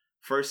Homecoming.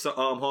 First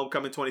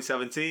Homecoming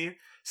 2017.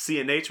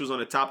 CNH was on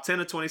the top 10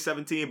 of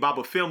 2017.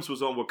 Baba Films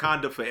was on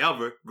Wakanda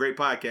Forever. Great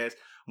podcast.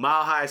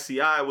 Mile High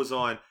CI was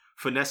on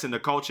Finessing the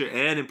Culture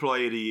and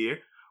Employee of the Year.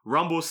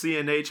 Rumble,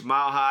 CNH,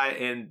 Mile High,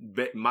 and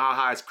Mile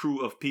High's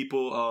crew of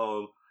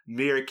people,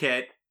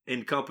 Meerkat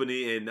and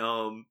company, and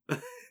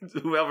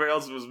whoever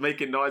else was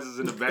making noises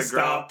in the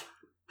background. Stop.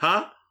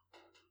 Huh?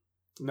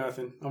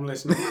 Nothing. I'm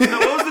listening. No,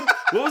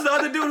 what was the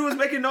other dude who was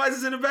making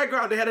noises in the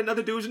background? They had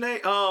another dude's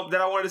name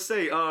that I wanted to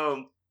say.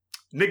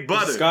 Nick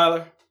Butter.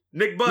 Skyler.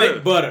 Nick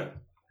Butter.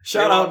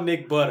 Shout out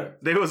Nick Butter.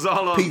 They was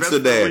all on Pizza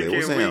Daddy.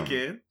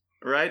 Weekend.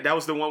 Right? That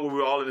was the one where we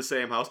were all in the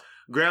same house.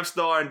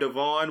 Gramstar and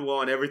Devon were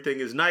on Everything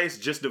Is Nice.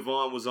 Just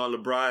Devon was on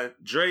LeBron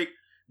Drake.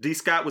 D.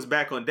 Scott was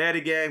back on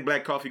Daddy Gang.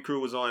 Black Coffee Crew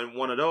was on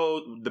one of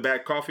those. The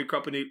Black Coffee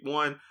Company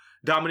one.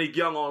 Dominique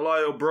Young on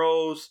Loyal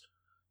Bros.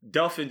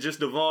 Duff and Just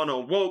Devon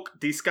on Woke.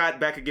 D. Scott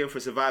back again for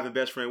Surviving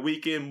Best Friend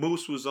Weekend.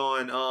 Moose was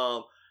on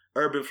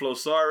Urban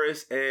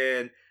Flowsaurus.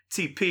 And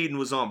T. Peden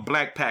was on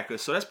Black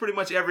Packers. So that's pretty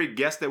much every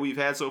guest that we've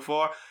had so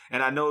far.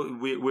 And I know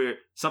we're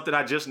something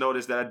I just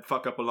noticed that I'd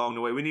fuck up along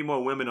the way. We need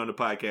more women on the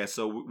podcast.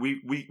 So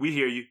we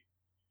hear you.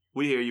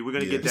 We hear you. We're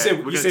going to get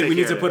that. You said we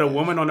need to put a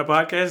woman on the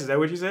podcast? Is that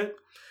what you said?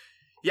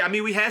 Yeah, I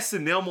mean, we had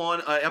Sanim on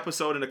an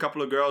episode and a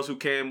couple of girls who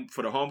came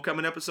for the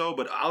Homecoming episode.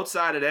 But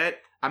outside of that,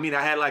 I mean,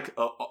 I had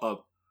a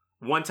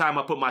one time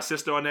I put my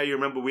sister on there. You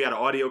remember we had an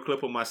audio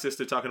clip of my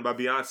sister talking about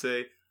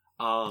Beyonce.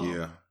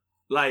 Yeah.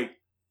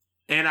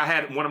 And I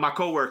had one of my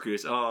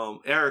coworkers,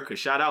 Erica,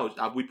 shout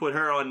out. We put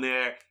her on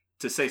there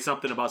to say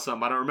something about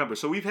something. I don't remember.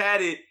 So we've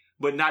had it,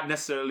 but not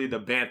necessarily the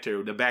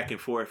banter, the back and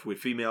forth with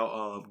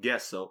female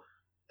guests. So,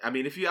 I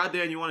mean, if you're out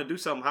there and you want to do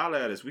something, holler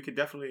at us. We could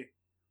definitely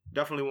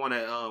want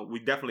to, we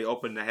definitely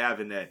open to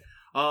having that.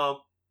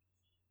 What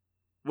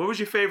was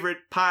your favorite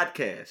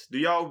podcast? Do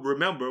y'all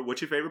remember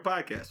what your favorite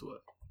podcast was?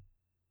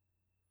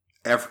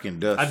 African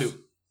Dust. I do.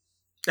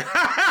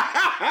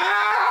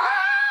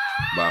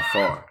 By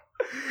far.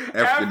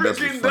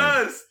 African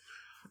Dust.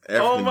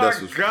 Oh my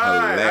Dust was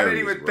God. I didn't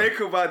even bro. think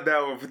about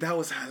that one, but that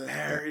was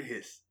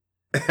hilarious.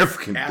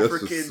 African Dust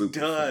was super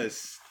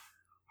Dust.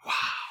 Wow.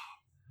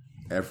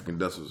 African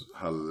Dust was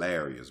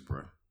hilarious,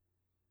 bro.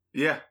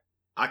 Yeah.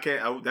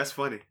 That's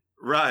funny.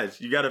 Raj,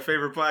 you got a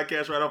favorite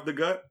podcast right off the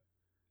gut?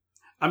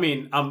 I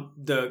mean,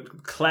 the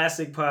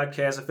classic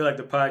podcast. I feel like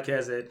the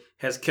podcast that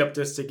has kept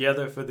us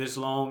together for this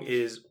long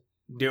is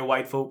Dear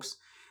White Folks.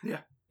 Yeah.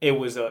 It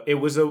was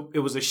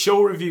a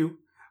show review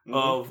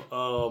of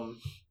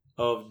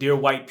Dear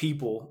White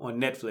People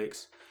on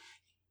Netflix,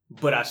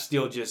 but I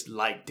still just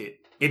liked it.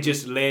 It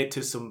just led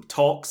to some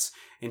talks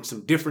and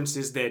some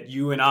differences that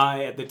you and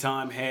I at the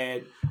time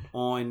had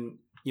on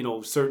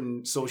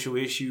certain social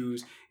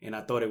issues, and I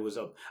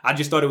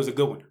just thought it was a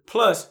good one.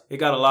 Plus, it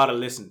got a lot of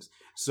listens.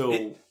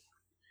 So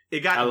it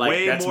got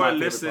way that's more my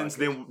favorite listens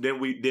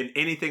than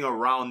anything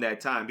around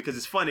that time, because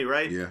it's funny,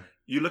 right? Yeah.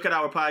 You look at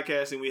our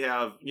podcast and we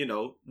have,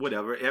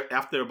 whatever.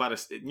 After about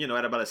at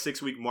about a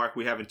 6-week mark,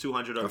 we having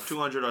 200 or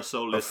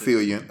so listens. A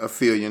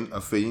billion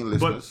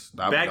listeners.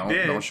 But back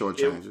then, don't short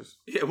changes.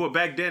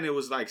 Back then it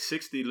was like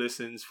 60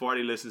 listens,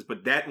 40 listens.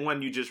 But that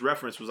one you just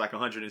referenced was like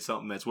 100 and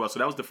something as well. So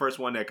that was the first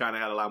one that kind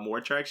of had a lot more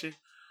traction.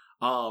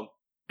 And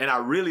I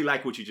really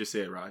like what you just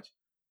said, Raj,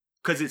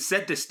 because it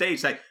set the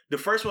stage. Like the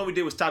first one we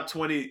did was top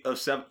 20 of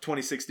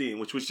 2016,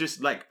 which was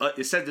just like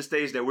it set the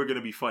stage that we're gonna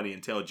be funny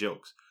and tell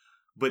jokes.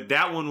 But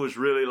that one was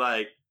really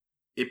like,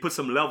 it put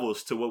some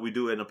levels to what we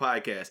do in the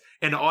podcast.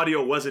 And the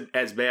audio wasn't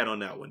as bad on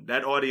that one.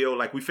 That audio,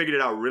 like, we figured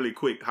it out really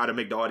quick how to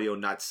make the audio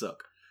not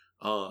suck.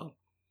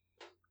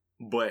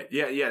 But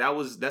yeah,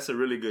 that's a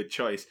really good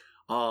choice.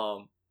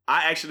 I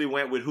actually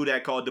went with Who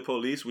Dat Called the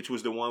Police, which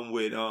was the one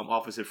with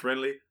Officer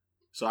Friendly.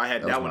 So I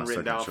had that one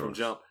written down from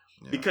jump.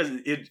 Yeah. Because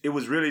it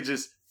was really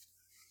just,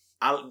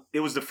 it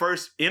was the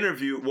first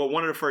interview,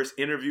 one of the first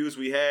interviews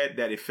we had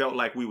that it felt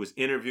like we was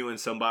interviewing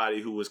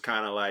somebody who was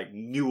kind of like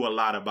knew a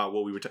lot about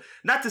what we were talking.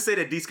 Not to say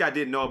that D. Scott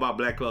didn't know about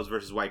black clubs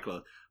versus white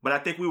clubs, but I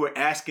think we were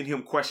asking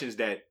him questions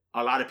that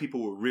a lot of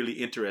people were really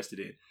interested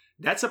in.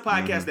 That's a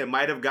podcast that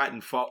might have gotten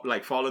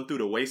fallen through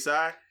the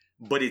wayside,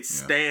 but it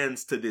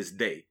stands to this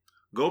day.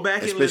 Go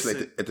back and listen.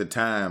 Especially at the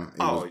time,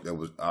 all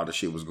the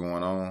shit was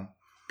going on.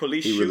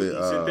 Police shootings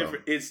and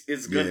different.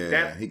 It's good.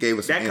 Yeah, he gave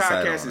us some insight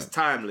on it. That podcast is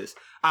timeless.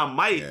 I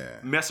might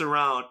mess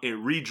around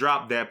and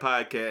re-drop that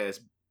podcast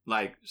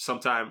like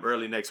sometime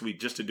early next week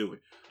just to do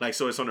it. Like,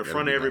 so it's on the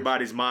front of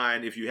everybody's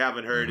mind. If you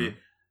haven't heard it,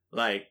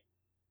 like,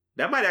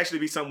 that might actually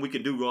be something we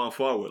can do going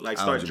forward. Like,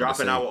 start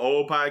dropping our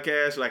old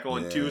podcast like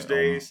on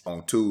Tuesdays.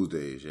 On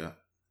Tuesdays, yeah.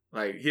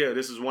 Like, here,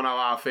 this is one of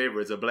our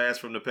favorites, a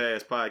Blast from the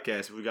Past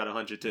podcast. If we got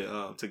 100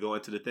 to go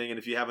into the thing, and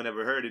if you haven't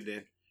ever heard it,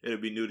 then it'll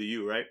be new to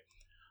you, right?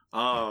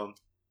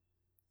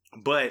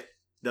 But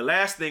the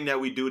last thing that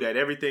we do, that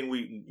everything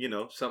we,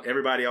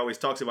 everybody always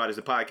talks about, is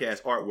the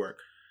podcast artwork.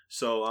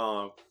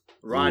 So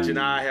Raj and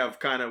I have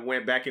kind of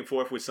went back and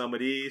forth with some of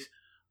these.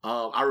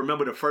 I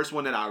remember the first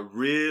one that I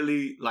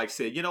really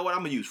said, you know what,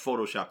 I'm gonna use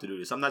Photoshop to do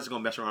this. I'm not just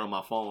gonna mess around on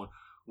my phone.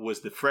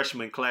 Was the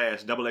freshman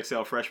class,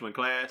 XXL freshman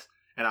class,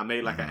 and I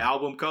made an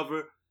album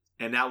cover,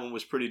 and that one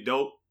was pretty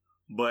dope.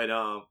 But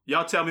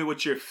y'all tell me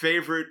what your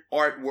favorite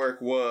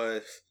artwork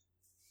was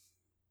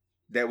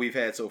that we've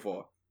had so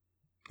far.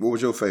 What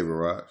was your favorite,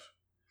 Raj?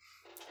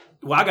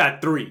 Well, I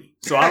got 3,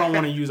 so I don't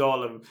want to use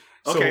all of them.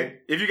 Okay,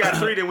 so, if you got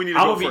 3, then we need to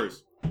go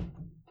first.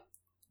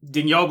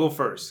 Then y'all go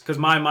first, because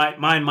mine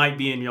might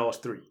be in y'all's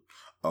 3.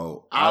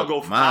 Oh, I'll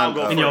go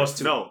first. Y'all's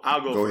 2. No,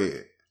 I'll go first.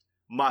 Ahead.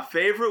 My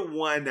favorite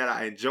one that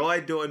I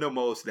enjoyed doing the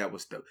most,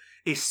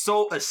 it's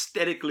so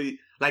aesthetically,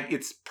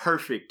 it's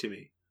perfect to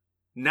me.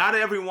 Not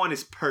everyone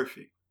is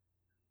perfect.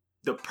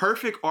 The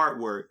perfect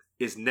artwork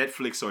is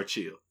Netflix or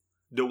Chill.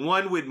 The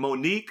one with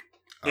Monique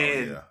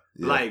and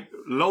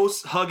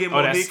Los hugging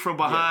Monique from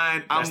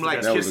behind.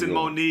 I'm kissing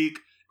Monique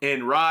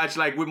and Raj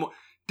with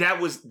that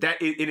was that.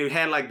 It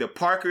had the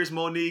Parker's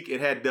Monique. It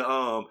had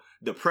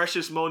the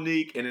Precious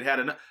Monique, and it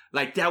had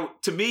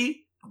that to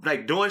me.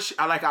 Doing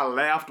I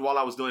laughed while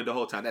I was doing it the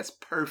whole time. That's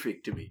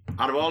perfect to me.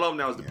 Out of all of them,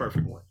 that was the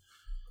perfect one.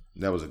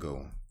 That was a good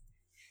one.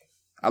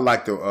 I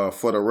like the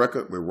For the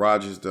Record with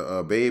Rogers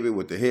the baby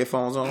with the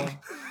headphones on.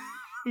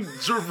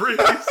 Drew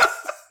Brees.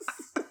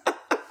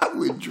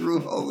 With Drew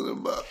holding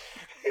him up.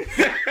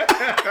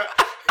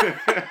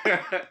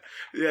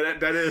 Yeah,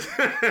 that is.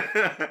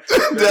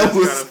 That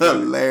was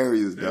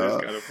hilarious,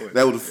 dog.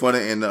 That was funny.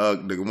 And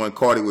the one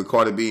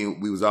Cardi B,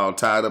 we was all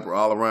tied up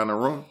all around the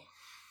room.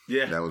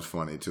 Yeah, that was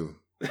funny too.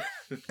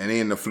 And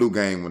then the flu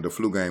game one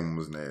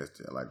was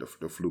nasty. I like the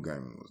flu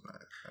game one was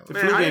nice. The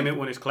flu game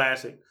one is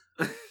classic.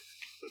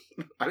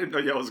 I didn't know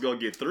y'all was gonna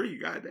get 3.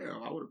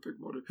 Goddamn, I would have picked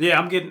more. Yeah,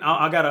 I'm getting.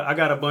 I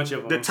got a bunch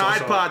of them. The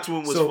Tide Pods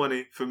one was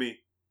funny for me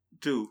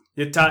too.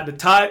 The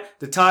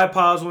Tide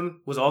Pods one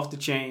was off the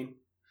chain.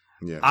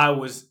 Yeah, I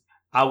was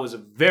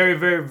very,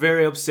 very,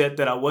 very upset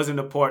that I wasn't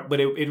a part,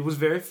 but it was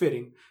very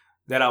fitting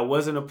that I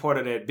wasn't a part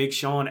of that Big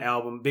Sean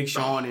album. Big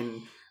Sean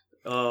and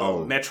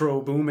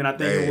Metro Boomin, I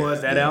think it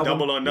was that album.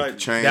 Double or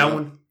Nothing. That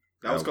one.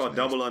 That was called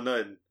Double or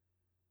Nothing.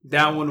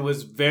 That one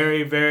was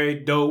very, very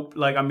dope.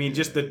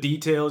 Just the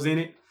details in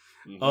it.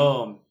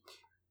 Mm-hmm.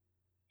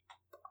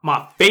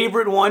 My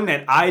favorite one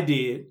that I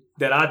did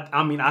that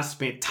I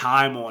spent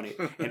time on it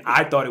and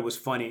I thought it was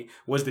funny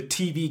was the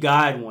TV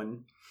Guide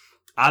one.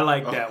 I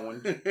like that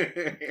one.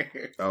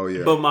 Oh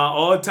yeah. But my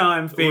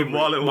all-time favorite,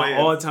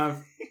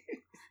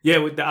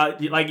 with the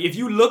if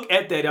you look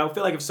at that, I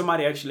feel like if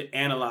somebody actually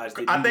analyzed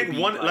it, I think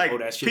one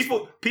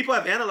people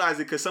have analyzed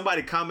it because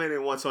somebody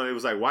commented once on it. It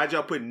was like, why'd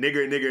y'all put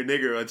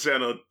nigger on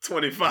channel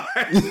 25?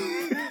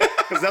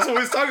 Because that's what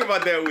we was talking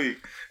about that week.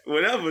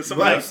 Whatever,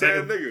 somebody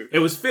said nigger. It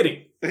was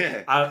fitting.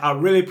 Yeah. I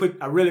really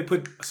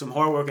put some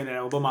hard work in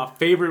that. But my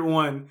favorite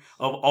one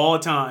of all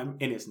time,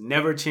 and it's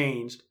never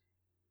changed,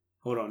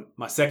 hold on.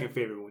 My second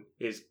favorite one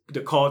is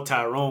the Call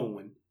Tyrone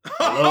one.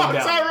 I love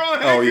that one.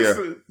 Tyrone Oh yeah,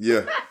 Hankerson.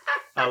 yeah.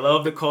 I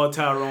love the Call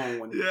Tyrone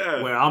one.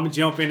 Yeah. Where I'm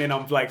jumping and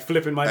I'm like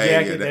flipping my Hey,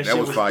 jacket. yeah, that that shit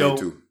was was fire dope.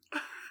 too.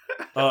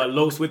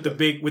 Los with the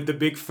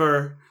big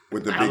fur.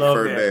 With the I big love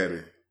fur that.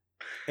 daddy.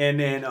 And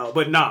then,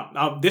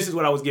 this is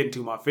what I was getting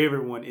to. My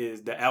favorite one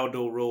is the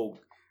Aldo Rogue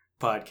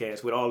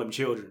podcast with all them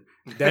children.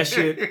 That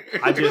shit,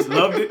 I just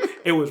loved it.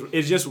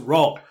 It's just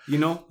raw, you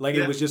know, like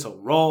Yeah. it was just a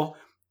raw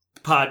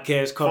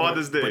podcast cover,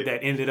 Father's Day. but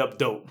that ended up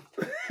dope.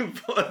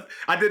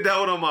 I did that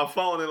one on my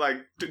phone, and like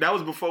that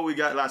was before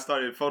I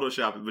started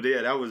photoshopping. But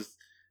yeah, that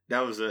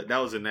was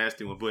a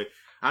nasty one. But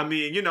I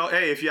mean, you know,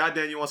 hey, if you're out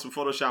there and you want some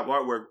Photoshop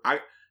artwork,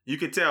 you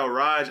can tell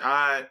Raj,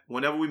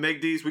 whenever we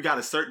make these, we got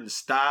a certain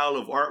style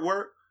of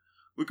artwork.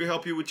 We can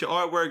help you with your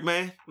artwork,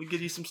 man. We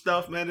get you some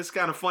stuff, man. It's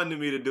kind of fun to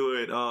me to do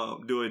it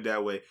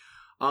that way.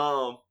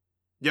 Y'all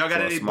got For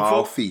a any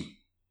small before? fee.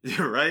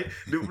 You're right.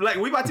 Like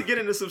we about to get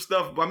into some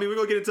stuff. I mean, we're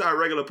gonna get into our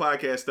regular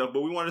podcast stuff,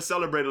 but we want to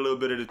celebrate a little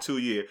bit of the 2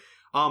 year.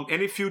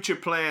 Any future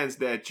plans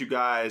that you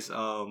guys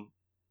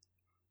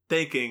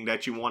thinking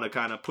that you want to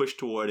kind of push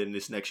toward in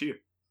this next year?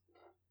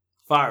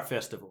 Fire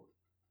Festival.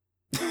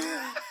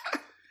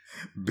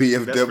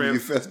 BFW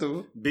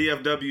Festival.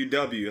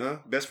 BFWW, huh?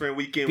 Best Friend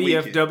Weekend.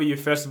 Weekend. BFW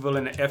Festival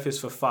and the F is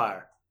for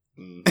fire.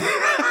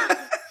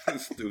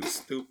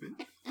 Stupid.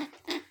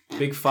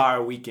 Big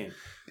Fire Weekend.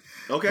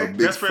 Okay, A big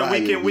Best Friend fire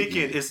Weekend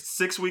weekend. is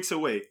 6 weeks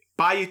away.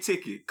 Buy your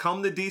ticket.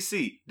 Come to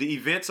DC. The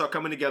events are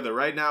coming together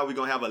right now. We're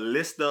gonna have a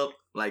list up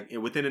like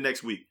within the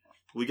next week.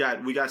 We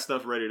got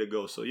stuff ready to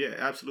go. So yeah,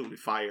 absolutely,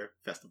 Fire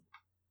Festival.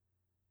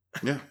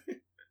 Yeah.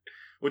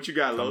 What you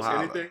got, Come Los? holla.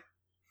 Anything?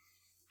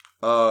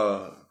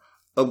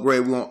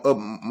 Upgrade. We want up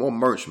more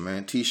merch,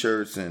 man.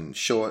 T-shirts and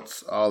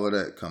shorts, all of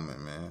that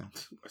coming, man.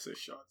 I said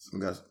shots. We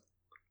got.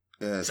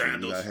 Yeah,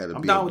 Sandals. I had a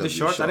I'm down with the BFW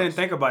shorts. I didn't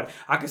think about it.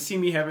 I could see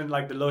me having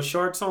like the little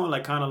shorts on,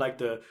 like kind of like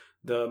the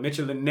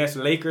Mitchell and Ness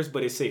Lakers,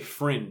 but it say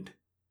friend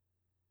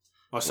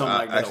or something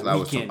like that. Actually, a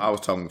weekend. I was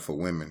talking for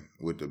women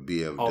with the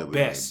BFW. Oh,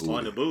 best. booty.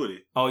 On the booty.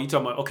 Oh, you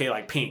talking about okay,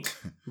 like pink,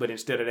 but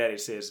instead of that,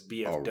 it says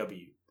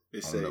BFW.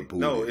 It On say the booty,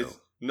 no. though. It's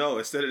no.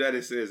 Instead of that,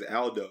 it says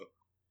Aldo.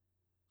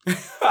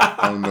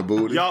 On the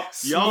booty. Y'all's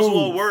Smooth.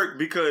 won't work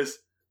because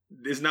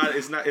it's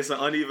an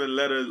uneven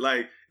letter.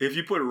 Like if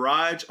you put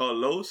Raj or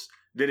Los,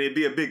 then it'd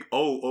be a big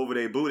O over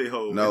their booty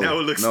hole. No, and that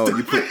would look no,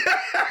 stupid. you put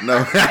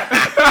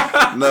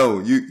no.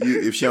 You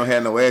if she don't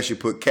have no ass, you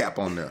put cap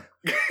on there.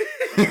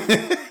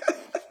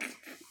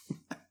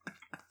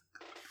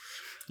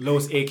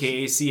 Los,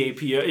 aka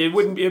CAP.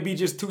 It'd be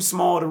just too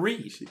small to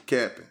read. She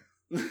capping.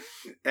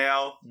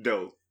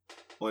 Aldo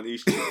on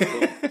each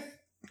cheek.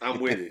 I'm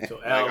with it. So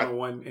L Like, on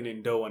one and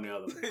then Doe on the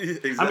other.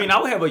 exactly. I mean, I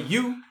would have a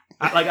U.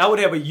 I would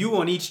have a U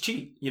on each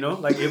cheek. You know,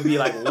 like it'd be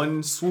like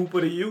one swoop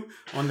of the U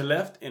on the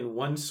left and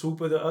one swoop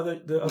of the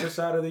other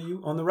side of the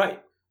U on the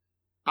right.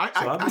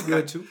 So I'd be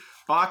good too.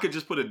 Or I could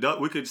just put a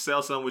W. We could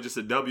sell something with just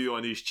a W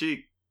on each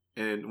cheek,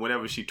 and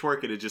whenever she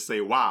twerk it just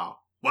say "Wow,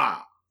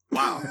 wow,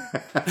 wow."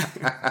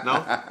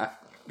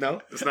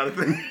 No, it's not a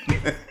thing.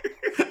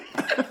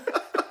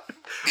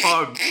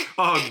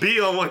 or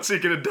B on one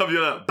cheek and a W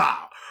on the other.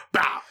 Bow,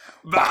 bow,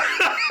 bow.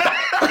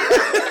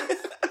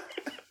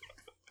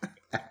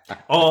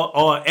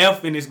 Or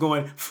F and it's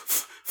going.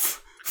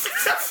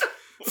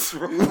 What's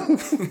wrong?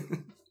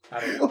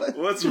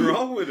 What's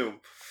wrong with him?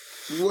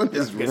 What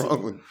is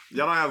wrong with?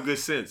 Y'all don't have good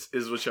sense,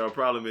 is what y'all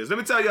problem is. Let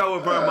me tell y'all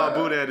what burned my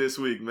boot at this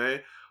week,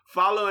 man.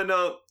 Following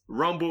up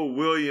Rumble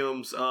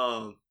Williams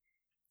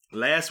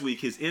last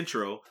week, his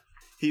intro,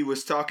 he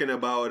was talking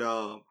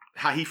about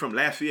how he from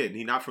Lafayette and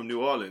he not from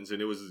New Orleans,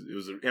 and it was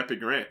an epic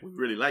rant. We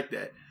really liked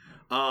that.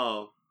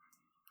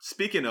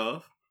 Speaking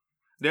of,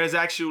 there's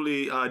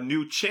actually a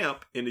new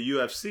champ in the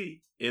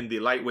UFC in the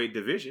lightweight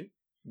division.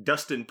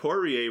 Dustin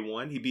Poirier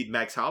won. He beat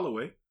Max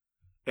Holloway,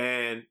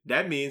 and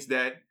that means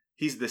that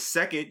he's the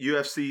second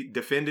UFC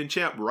defending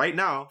champ right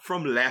now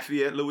from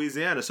Lafayette,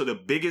 Louisiana. So the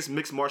biggest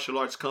mixed martial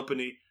arts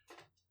company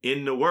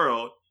in the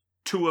world,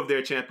 2 of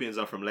their champions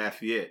are from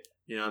Lafayette.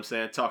 You know what I'm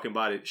saying? Talking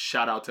about it.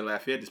 Shout out to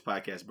Lafayette. This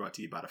podcast brought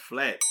to you by the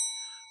Flats.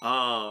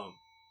 But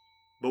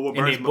what And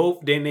burns they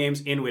both their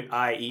names end with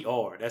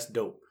IER. That's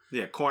dope.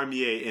 yeah,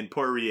 Cormier and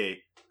Poirier.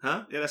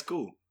 Huh? Yeah, that's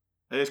cool.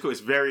 That's cool. It's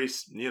very,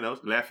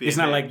 Lafayette. It's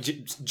not man. like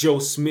Joe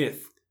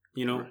Smith,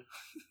 you know,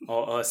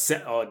 or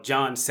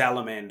John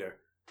Salamander.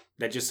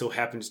 That just so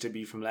happens to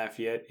be from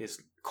Lafayette. It's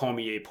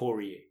Cormier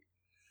Poirier.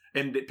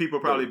 And people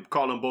probably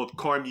call them both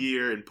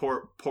Cormier and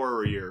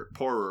Poirier.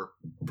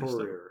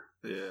 Poirier.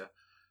 Yeah.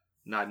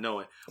 Not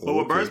knowing. But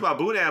what burns my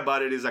boot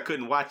about it is I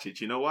couldn't watch it.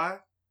 You know why?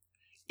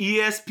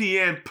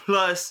 ESPN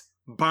Plus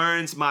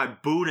burns my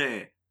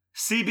boot.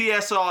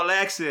 CBS All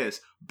Access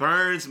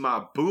burns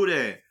my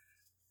boot.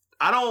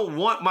 I don't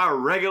want my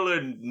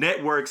regular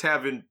networks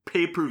having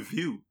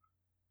pay-per-view.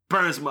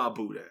 Burns my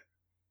boot.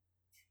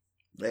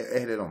 They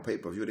had it on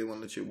pay-per-view. They want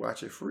to let you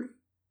watch it free.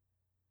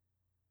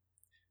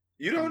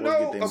 You don't Them boys know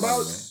get their about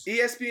money,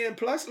 ESPN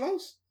Plus,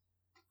 Los?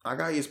 I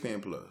got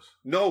ESPN Plus.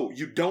 No,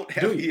 you don't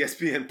have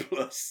ESPN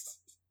Plus.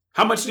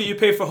 How much do you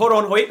pay for? Hold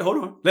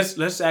on.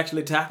 Let's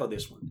actually tackle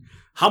this one.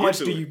 How much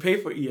to do it. you pay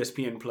for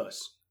ESPN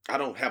Plus? I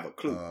don't have a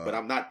clue, but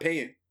I'm not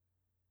paying.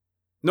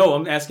 No,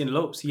 I'm asking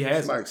Los. He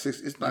has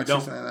It's like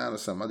 $6.99 or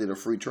something. I did a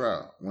free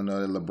trial when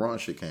the LeBron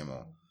shit came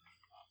on.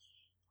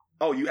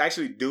 Oh, you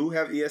actually do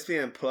have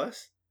ESPN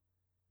Plus?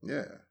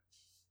 Yeah,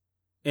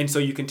 and so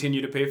you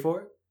continue to pay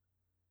for it?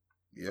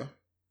 yeah.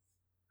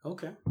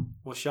 Okay.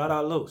 Well, shout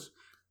out Los.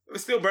 It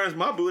still burns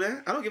my boot.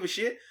 I don't give a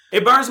shit.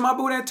 It burns my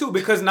boot at too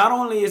because not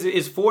only is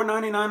it's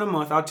 $4.99 a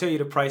month. I'll tell you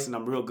the price, and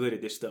I'm real good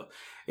at this stuff.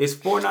 It's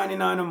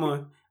 $4.99 a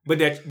month,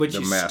 but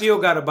you still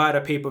got to buy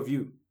the pay per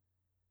view.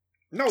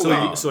 No so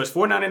way. So it's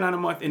 $4.99 a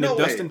month, and No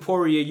the way. Dustin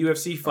Poirier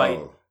UFC fight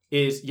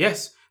is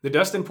the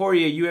Dustin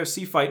Poirier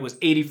UFC fight was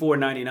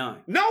 $84.99.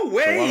 No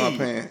way. So why am I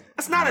paying?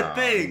 That's not a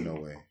thing. No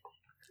way.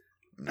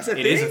 That's a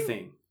It thing. is a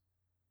thing.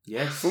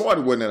 Yes. Floyd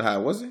wasn't that high,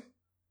 was he?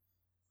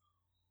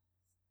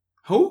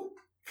 Who?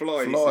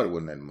 Floyd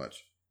wasn't that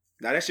much.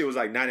 Now that shit was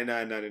like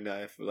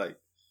 $99.99 for like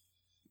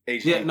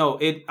HD. Yeah, no.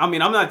 I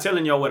mean, I'm not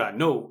telling y'all what I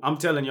know. I'm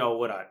telling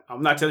y'all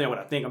I'm not telling y'all what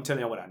I think. I'm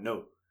telling y'all what I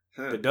know.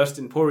 Huh. The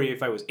Dustin Poirier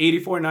fight was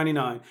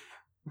 $84.99,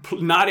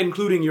 not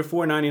including your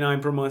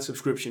 $4.99 per month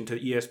subscription to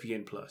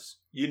ESPN Plus.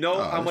 You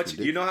know how that's much?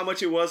 ridiculous. You know how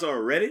much it was on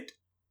Reddit?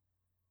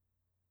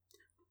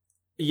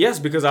 Yes,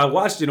 because I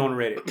watched it on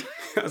Reddit.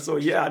 So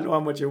yeah, I know how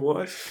much it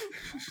was.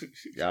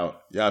 Y'all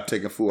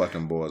taking fool out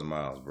them boys'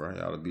 mouths, bro.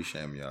 Y'all be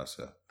shaming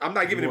yourself. I'm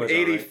not giving him was all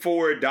right.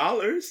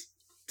 $84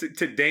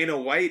 to Dana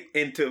White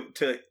and to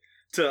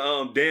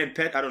Dan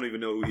Pett. I don't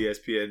even know who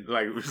ESPN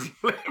like.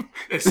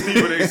 And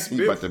Stephen A.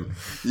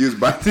 Smith. You was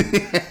about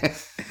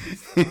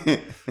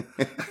to.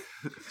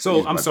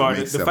 So I'm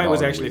sorry, the fight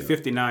was actually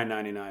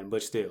 $59.99,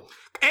 but still,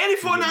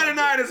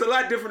 $84.99 is a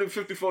lot different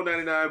than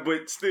 $54.99,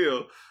 but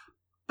still.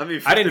 I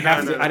mean, I didn't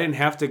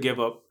have to give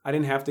up. I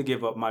didn't have to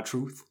give up my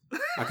truth.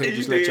 I could have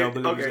just let y'all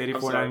believe it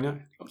was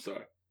 $84.99. I'm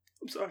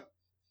sorry.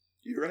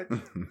 You're right.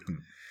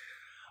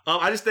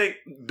 I just think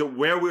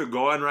where we're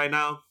going right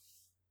now,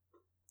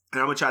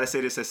 and I'm gonna try to say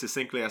this as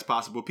succinctly as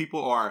possible.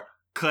 People are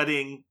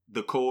cutting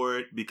the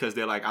cord because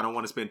they're like, I don't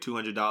want to spend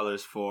 $200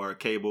 for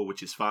cable,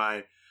 which is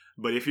fine.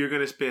 But if you're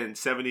gonna spend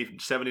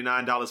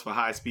 $79 for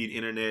high speed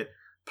internet,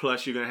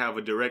 plus you're gonna have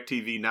a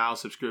DirecTV Now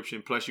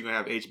subscription, plus you're gonna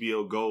have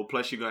HBO Go,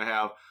 plus you're gonna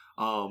have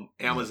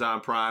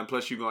Amazon Prime,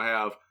 plus you're gonna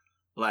have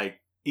like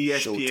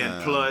ESPN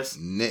Showtime, Plus,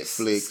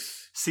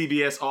 Netflix,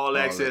 CBS All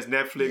Access,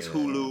 Netflix, yeah.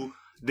 Hulu.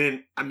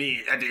 Then I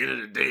mean, at the end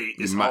of the day,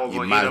 it's You all might-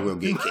 going you might to as well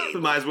get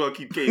cable. might as well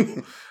keep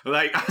cable.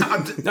 Like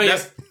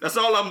that's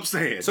all I'm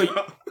saying. So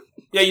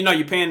yeah,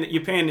 you're paying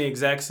the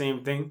exact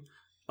same thing.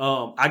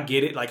 I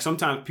get it. Like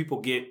sometimes people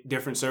get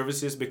different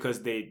services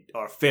because they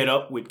are fed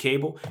up with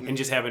cable and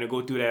just having to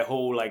go through that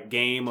whole like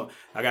game of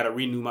I got to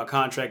renew my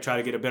contract, try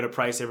to get a better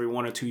price every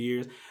 1 or 2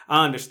 years.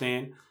 I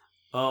understand.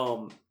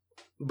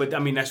 But I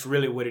mean, that's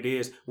really what it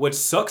is. What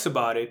sucks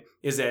about it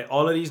is that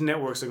all of these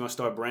networks are going to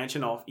start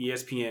branching off.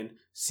 ESPN,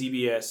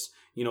 CBS,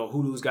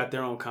 Hulu's got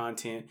their own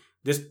content.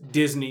 This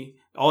Disney,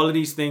 all of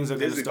these things are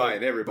going to start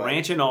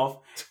branching off.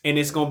 And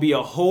it's going to be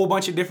a whole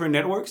bunch of different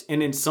networks.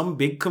 And then some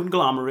big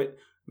conglomerate,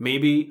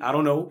 maybe, I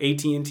don't know,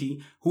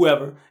 AT&T,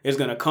 whoever, is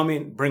going to come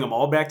in, bring them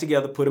all back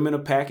together, put them in a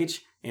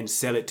package, and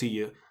sell it to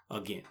you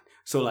again.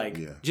 So,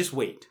 just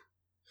wait.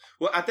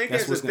 Well, I think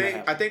That's there's a what's gonna thing.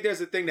 happen. I think there's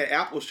a thing that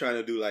Apple's trying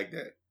to do like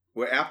that,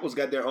 where Apple's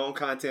got their own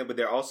content, but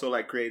they're also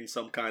like creating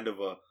some kind of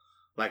a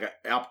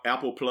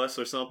Apple Plus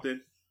or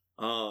something,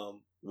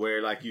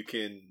 where like you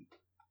can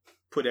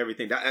put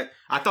everything.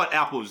 I thought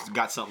Apple's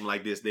got something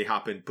like this. They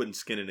hop in, putting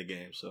skin in the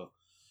game. So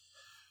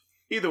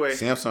either way,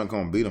 Samsung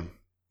gonna beat them.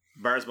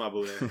 burns my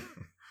boot.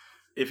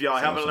 If y'all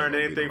haven't learned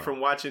anything from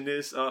watching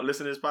this,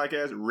 listening to this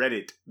podcast,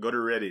 Reddit. Go to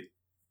Reddit.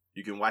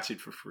 You can watch it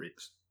for free,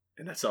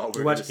 and that's all.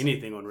 You watch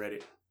anything on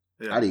Reddit.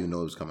 I didn't even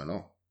know it was coming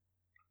on.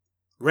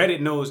 Reddit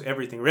knows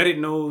everything. Reddit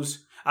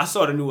knows. I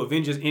saw the new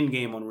Avengers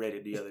Endgame on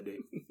Reddit the other day.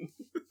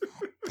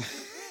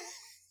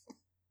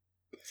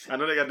 I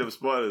know they got them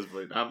spoilers,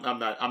 but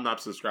I'm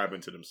not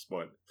subscribing to them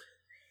spoilers.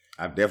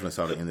 I definitely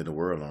saw the end of the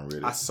world on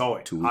Reddit. I saw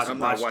it. 2 weeks I'm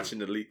ago. not watching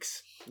the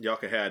leaks. Y'all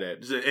can have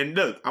that. And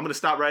look, I'm going to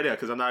stop right there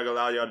because I'm not going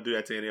to allow y'all to do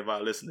that to any of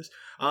our listeners.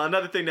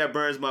 Another thing that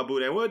burns my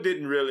boot, and well, it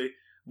didn't really,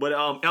 but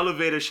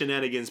elevator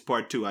shenanigans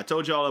part 2. I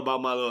told y'all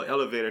about my little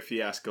elevator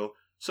fiasco.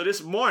 So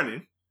this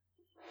morning,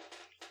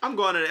 I'm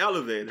going in the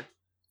elevator.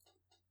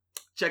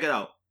 Check it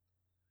out.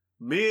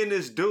 Me and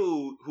this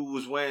dude who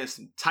was wearing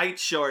some tight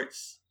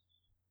shorts,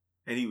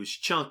 and he was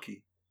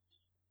chunky.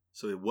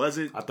 So it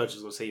wasn't... I thought you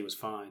was going to say he was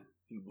fine.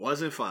 He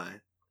wasn't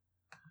fine.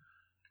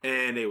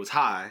 And it was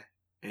high.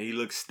 And he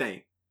looked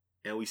stank.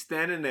 And we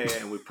standing there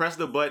and we press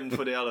the button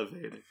for the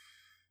elevator.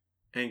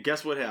 And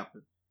guess what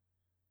happened?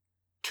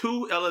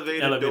 Two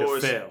elevator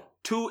doors fell.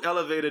 2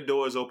 elevator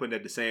doors opened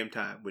at the same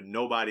time with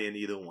nobody in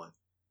either one.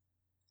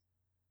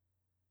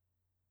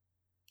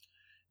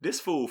 This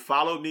fool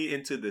followed me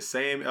into the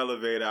same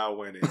elevator I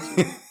went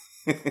into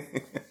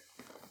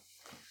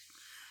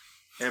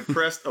and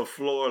pressed a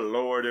floor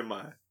lower than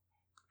mine.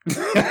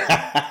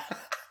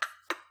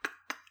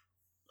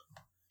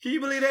 Can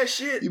you believe that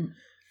shit?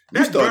 You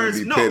That started to burns.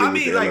 be No, petty I with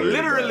mean the like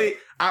elevator literally,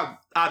 guy.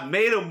 I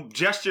made him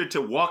gesture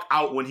to walk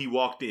out when he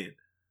walked in.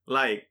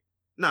 Like,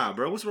 nah,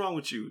 bro, what's wrong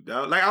with you,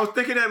 dog? Like I was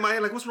thinking that in my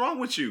head, like, what's wrong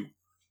with you?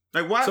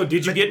 Like, why? So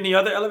did you get in the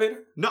other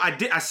elevator? No, I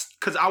did.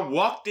 Because I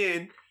walked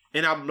in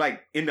and I'm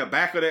like in the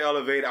back of the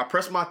elevator. I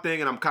press my thing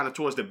and I'm kind of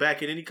towards the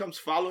back, and then he comes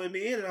following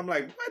me in, and I'm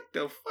like, what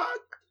the fuck?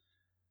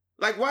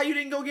 Like, why you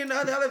didn't go get in the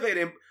other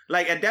elevator? And,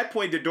 like at that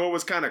point, the door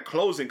was kind of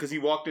closing because he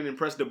walked in and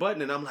pressed the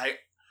button, and I'm like,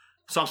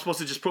 so I'm supposed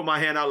to just put my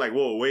hand out, like,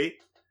 whoa, wait.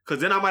 Because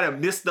then I might have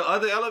missed the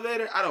other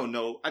elevator. I don't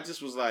know. I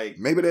just was like...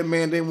 Maybe that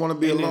man didn't want to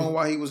be And alone then-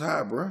 while he was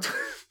high, bro.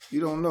 You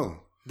don't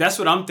know. That's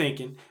what I'm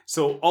thinking.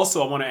 So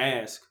also I want to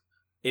ask,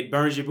 it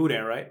burns your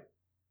boudin, right?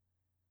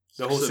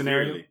 The whole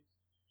scenario? severely.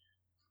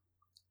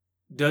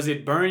 Does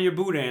it burn your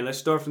boudin? Let's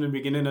start from the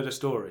beginning of the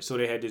story. So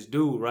they had this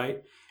dude,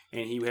 right?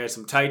 And he had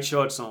some tight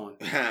shorts on,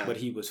 but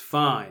he was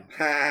fine.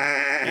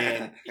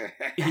 And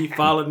he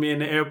followed me in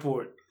the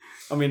airport.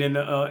 I mean, in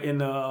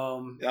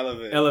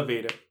the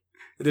elevator.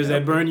 Does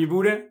that burn your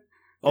boudin?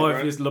 Or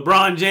if it's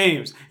LeBron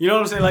James, you know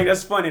what I'm saying? Like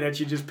that's funny that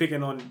you're just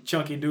picking on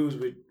chunky dudes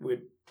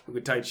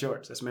with tight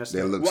shorts. That's messed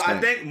That up. looks Well, I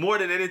stank. think more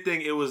than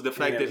anything, it was the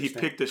fact Yeah, that he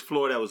understand. picked this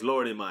floor that was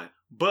lower than mine.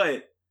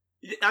 But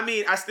I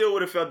mean, I still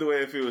would have felt the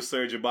way if it was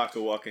Serge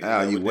Ibaka walking.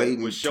 Al, you with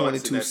waiting with shorts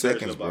and 22 that Serge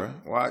seconds,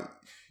 Ibaka. bro. Why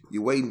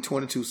you waiting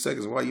 22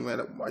 seconds? Why you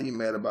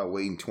mad about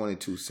waiting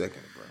 22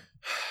 seconds, bro?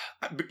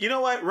 You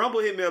know what? Rumble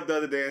hit me up the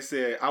other day and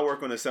said, I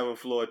work on the 7th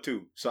floor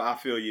too, so I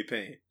feel your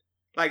pain.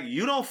 Like,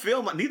 you don't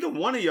feel neither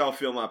one of y'all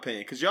feel my pain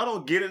because y'all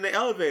don't get in the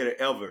elevator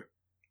ever.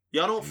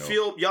 Y'all don't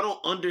y'all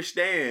don't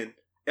understand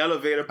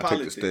elevator I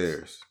politics. take the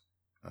stairs.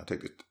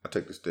 I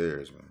take the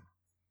stairs, man.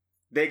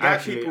 They got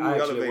Actually, people who I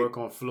elevate. work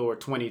on floor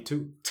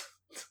 22.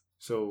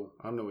 So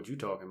I don't know what you're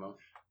talking about.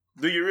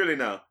 Do you really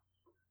know?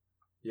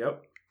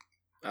 Yep.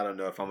 I don't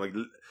know if I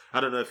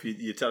don't know if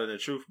you're telling the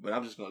truth, but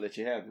I'm just gonna let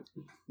you have it.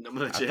 I'm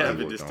gonna let you I have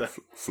thought it he this worked on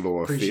time.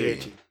 floor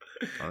Appreciate 50.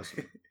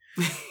 Honestly.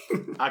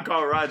 I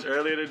called Raj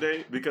earlier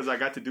today because I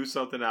got to do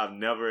something I've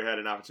never had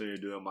an opportunity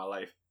to do in my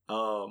life.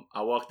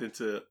 I walked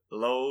into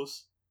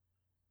Lowe's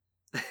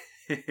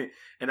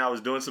and I was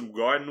doing some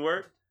garden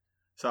work.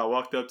 So I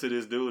walked up to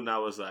this dude and I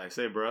was like,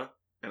 "Say, bro,"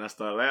 and I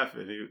started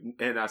laughing.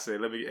 And I said,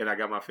 "Let me," and I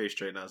got my face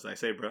straight and I was like,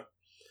 "Say, bro,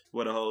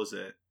 where the hoes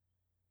at?"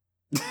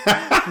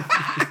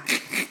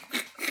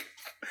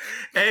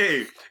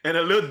 Hey, and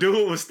a little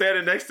dude was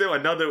standing next to him.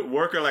 Another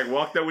worker like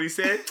walked up when he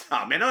said,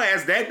 "Oh man, don't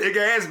ask that nigga,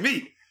 ask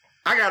me.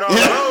 I got all the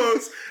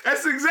hoes."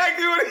 That's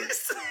exactly what he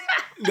said.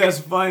 That's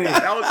funny.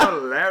 That was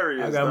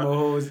hilarious. I got dog. more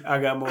hoes.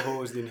 I got more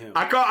hoes than him.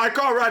 I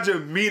called Roger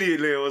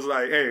immediately and was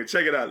like, "Hey,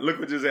 check it out. Look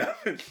what just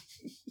happened."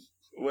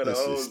 Where the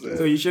That's hoes just at?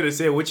 So you should have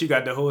said what you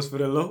got the hoes for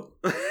the low.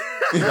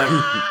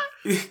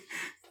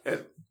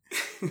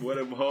 Where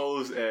them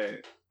hoes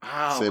at?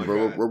 Oh, Say, my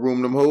bro, God. what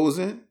room them hoes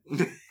in?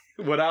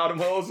 With all them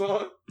hoes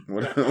on?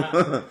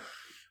 What-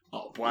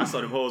 Oh boy, I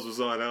saw them hoes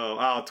was on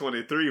aisle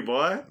 23,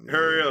 boy.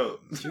 Hurry up.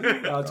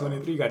 All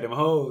 23 got them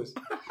hoes.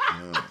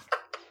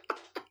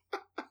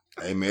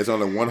 Hey man, it's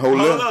only one hole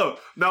Hold left. up.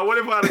 Now, what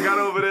if I'd have got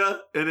over there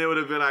and it would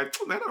have been like,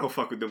 man, I don't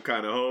fuck with them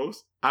kind of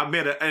hoes. I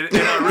meant it,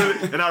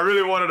 and I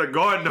really wanted a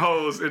garden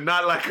hose and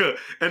not like a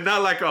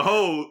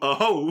hoe.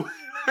 Oh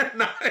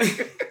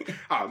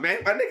man,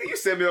 my nigga, you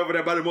sent me over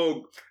there by them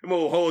old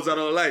hoes I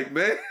don't like,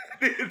 man.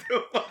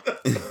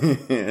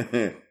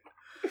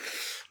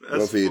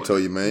 What if he had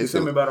told you, man?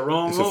 Tell me about the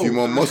wrong It's a few hole.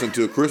 more months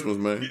until Christmas,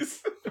 man.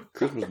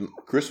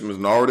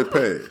 Christmas already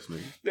passed,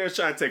 nigga. They're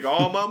trying to take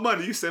all my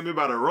money. You sent me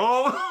by the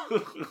wrong.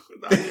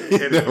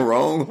 The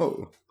wrong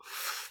hole.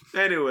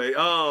 Anyway,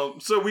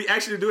 so we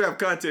actually do have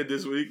content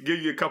this week. Give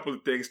you a couple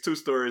of things, 2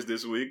 stories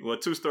this week. Well,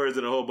 2 stories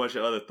and a whole bunch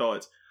of other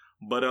thoughts.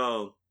 But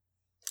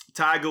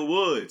Tiger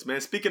Woods, man.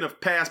 Speaking of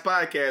past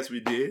podcasts we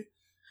did,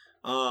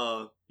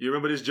 you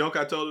remember this joke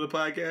I told in the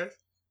podcast?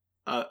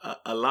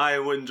 A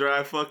lion wouldn't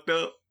drive fucked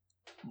up,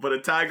 but a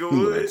tiger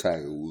would.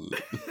 Tiger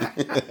Woods.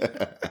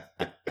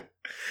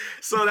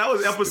 So that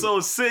was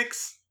episode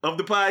 6 of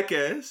the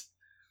podcast.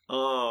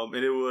 And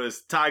it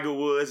was Tiger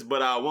Woods,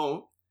 but I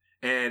won't.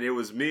 And it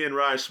was me and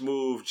Raj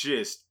Smooth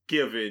just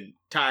giving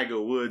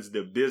Tiger Woods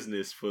the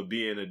business for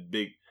being a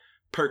big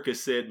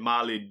Percocet,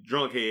 Molly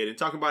drunkhead and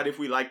talking about if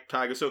we like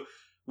Tiger. So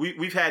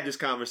we've had this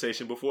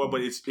conversation before,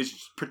 but it's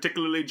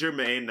particularly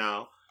germane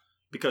now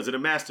because of the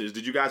Masters.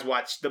 Did you guys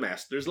watch the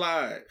Masters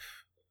live?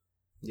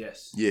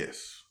 Yes.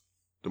 Yes,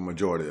 the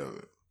majority of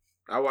it.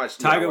 I watched.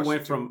 Tiger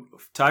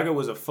Tiger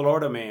was a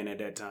Florida man at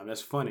that time.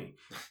 That's funny.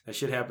 That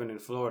shit happened in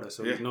Florida,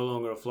 so he's no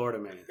longer a Florida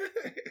man.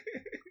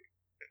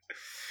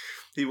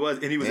 He was,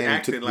 and he was And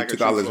acting like he a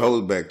took all true his Florida-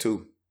 hoes back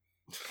too.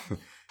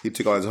 He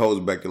took all his hoes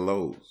back to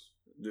Lowe's.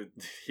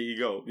 Here you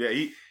go. Yeah,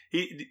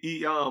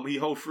 he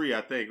hold free.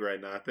 I think right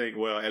now. I think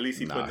at least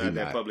he Nah, putting he out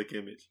that not. public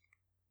image.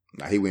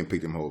 Nah, he went and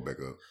picked them hoes back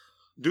up.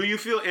 Do you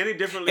feel any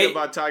differently Hey.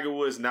 about Tiger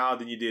Woods now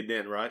than you did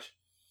then, Raj?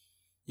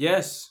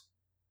 Yes,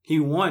 he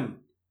won.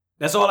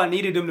 That's all I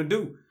needed him to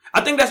do.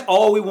 I think that's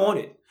all we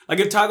wanted. Like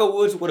if Tiger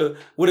Woods would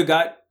have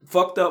got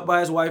fucked up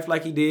by his wife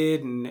like he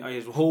did, and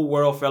his whole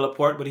world fell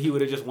apart, but he would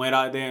have just went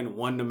out there and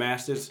won the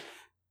Masters.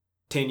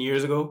 10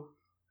 years ago,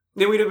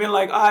 then we'd have been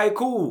like, all right,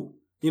 cool.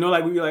 You know,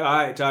 like we'd be like, all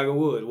right, Tiger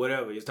Woods,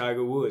 whatever, it's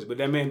Tiger Woods. But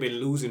that man been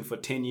losing for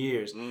 10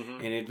 years,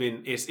 and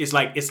it's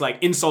like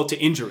insult to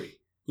injury.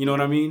 You know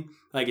what I mean?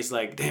 Like it's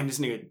like, damn, this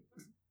nigga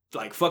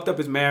like fucked up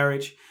his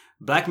marriage.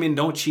 Black men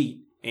don't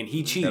cheat, and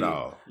he cheated At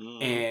all.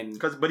 and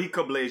but he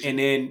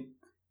Kablazian.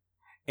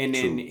 and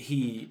then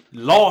he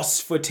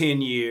lost for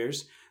 10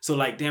 years. So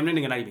like, damn, that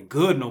nigga not even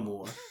good no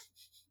more.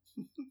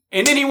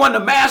 And then he won the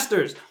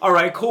Masters. All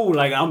right, cool.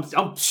 Like I'm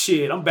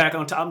back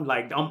on top. I'm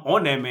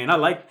on that, man.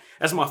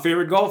 That's my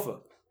favorite golfer.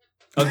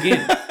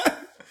 Again.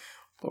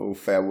 Oh,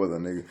 fat weather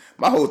nigga.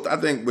 I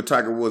think with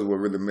Tiger Woods, what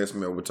really messed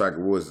me up with Tiger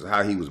Woods is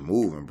how he was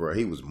moving, bro.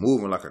 He was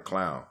moving like a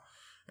clown.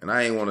 And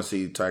I ain't want to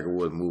see Tiger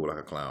Woods move like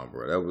a clown,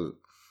 bro. That was,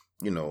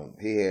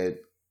 he had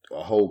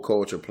a whole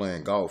culture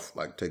playing golf,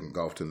 like taking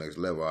golf to the next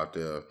level out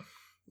there.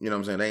 You know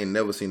what I'm saying? They ain't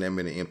never seen that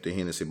many empty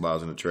Hennessy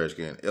bottles in the trash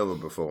can ever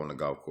before on the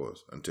golf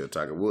course until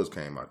Tiger Woods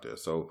came out there.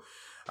 So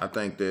I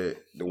think that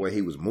the way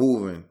he was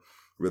moving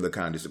really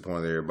kind of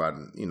disappointed everybody,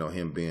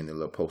 him being the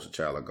little poster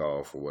child of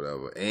golf or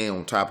whatever. And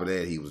on top of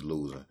that, he was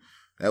losing.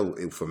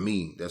 For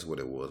me, that's what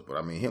it was. But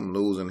I mean, him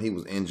losing, he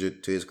was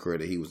injured. To his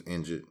credit, he was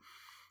injured.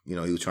 He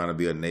was trying to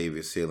be a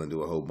Navy SEAL and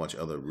do a whole bunch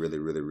of other really,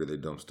 really, really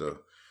dumb stuff.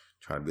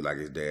 Trying to be like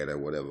his dad or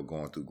whatever,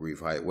 going through grief,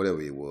 height,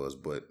 whatever it was.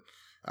 But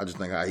I just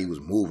think how he was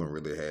moving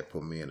really had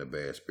put me in a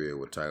bad spirit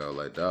with Tiger. I was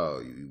like,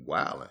 dog, you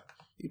wildin'.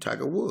 You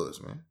Tiger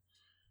Woods, man.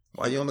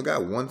 Why you only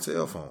got one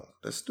cell phone?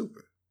 That's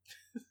stupid.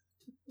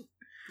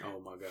 Oh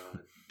my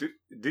God.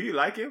 Do you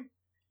like him?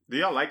 Do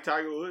y'all like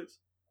Tiger Woods?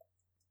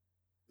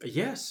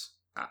 Yes.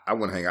 I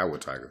wouldn't hang out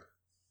with Tiger.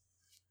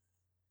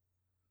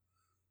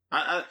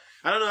 I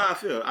don't know how I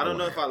feel. I don't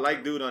know if I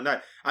like dude or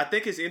not. I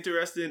think it's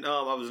interesting.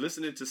 I was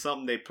listening to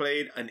something. They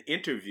played an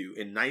interview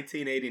in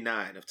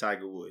 1989 of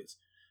Tiger Woods.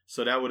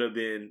 So that would have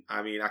been,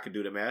 I could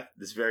do the math.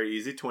 It's very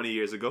easy, 20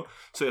 years ago.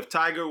 So if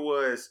Tiger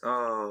was,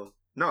 no,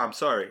 I'm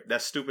sorry.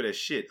 That's stupid as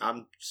shit.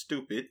 I'm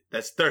stupid.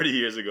 That's 30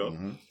 years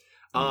ago.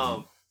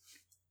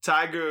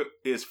 Tiger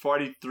is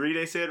 43,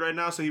 they said right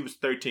now. So he was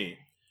 13.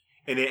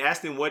 And they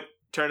asked him what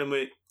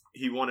tournament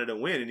he wanted to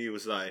win. And he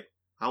was like,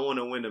 I want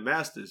to win the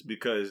Masters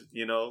because,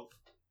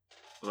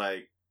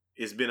 like,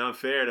 it's been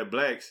unfair to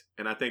blacks.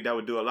 And I think that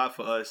would do a lot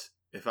for us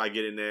if I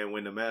get in there and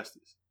win the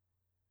Masters.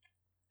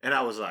 And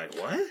I was like,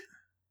 what?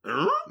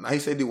 Now, he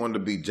said he wanted to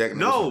beat Jack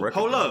Nicklaus's No, record.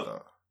 hold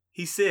up.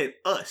 He said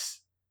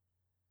us.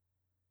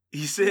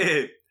 He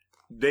said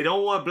they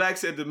don't want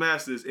blacks at the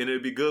Masters, and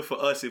it'd be good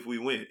for us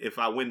if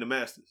I win the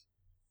Masters.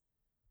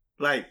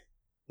 Like,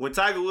 when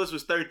Tiger Woods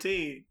was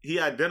 13, he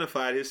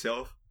identified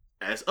himself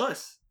as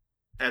us,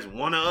 as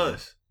one of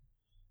us.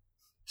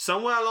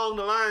 Somewhere along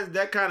the lines,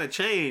 that kind of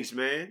changed,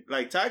 man.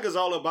 Like, Tiger's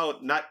all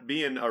about not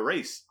being a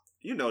race.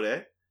 You know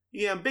that.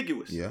 He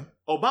ambiguous. Yeah.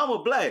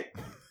 Obama black.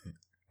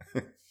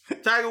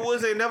 Tiger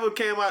Woods ain't never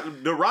came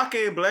out. The Rock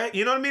ain't black.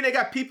 You know what I mean? They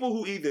got people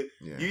who you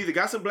either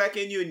got some black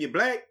in you and you're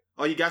black,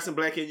 or you got some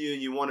black in you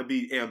and you want to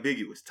be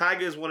ambiguous.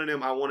 Tiger is one of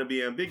them I want to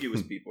be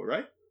ambiguous people,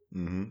 right?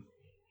 Mm-hmm.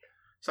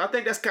 So I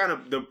think that's kind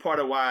of the part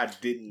of why I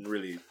didn't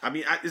really.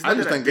 It's not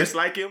that I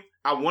dislike him.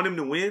 I want him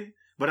to win,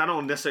 but I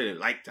don't necessarily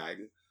like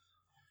Tiger.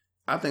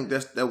 I think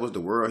that was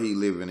the world he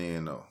living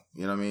in, though.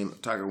 You know what I mean?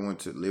 Tiger went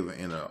to living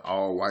in an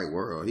all-white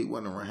world. He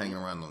wasn't hanging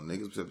around no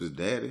niggas except his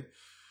daddy.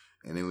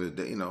 And it was,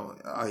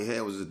 all he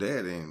had was his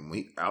dad. And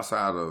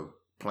outside of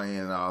playing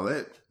and all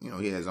that, he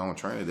had his own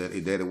trainer. That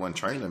his daddy wasn't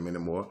training him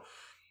anymore.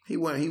 He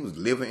was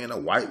living in a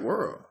white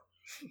world.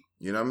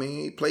 You know what I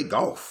mean? He played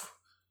golf.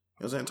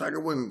 You know what I'm saying?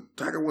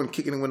 Tiger wasn't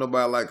kicking it with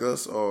nobody like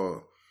us,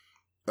 or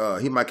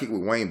he might kick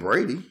with Wayne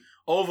Brady.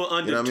 Over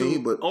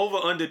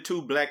under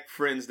two black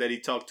friends that he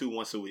talked to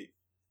once a week.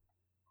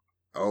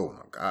 Oh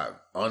my God,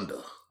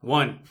 under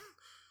one.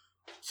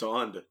 So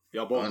under.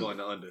 Y'all both going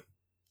to under.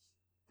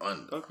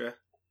 Under. Okay.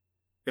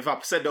 If I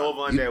said the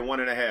over under at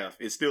 1.5,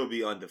 it'd still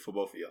be under for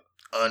both of y'all.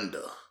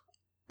 Under.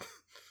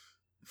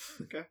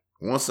 Okay.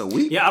 Once a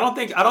week. Yeah, I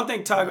don't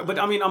think Tiger. But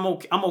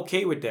I'm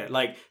okay with that.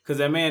 Like, because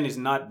that man is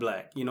not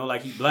black.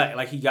 Like he black.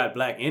 Like he got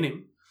black in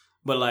him.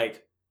 But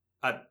like,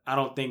 I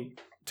don't think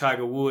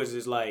Tiger Woods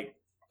is like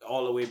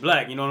all the way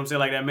black. You know what I'm saying?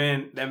 Like that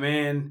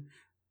man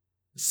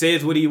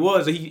says what he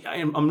was.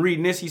 I'm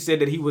reading this. He said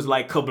that he was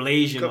like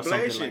Kablazian or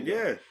something like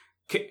that.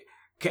 Yeah.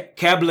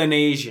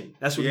 Cablinasian.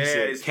 That's what he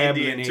said. Yeah, it's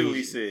Indian too,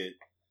 he said.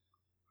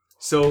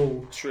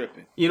 So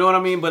tripping. You know what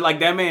I mean? But like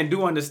that man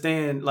do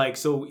understand, like,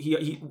 so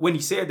he when he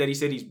said that, he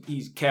said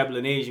he's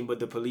Cablinasian, but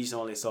the police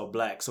only saw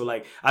black. So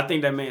like I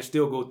think that man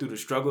still go through the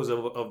struggles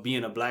of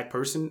being a black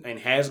person and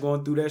has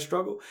gone through that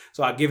struggle.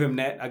 So I give him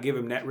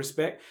that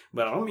respect.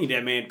 But I don't need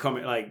that man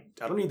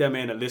I don't need that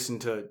man to listen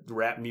to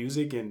rap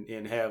music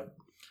and have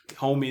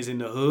homies in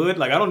the hood.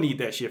 Like I don't need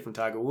that shit from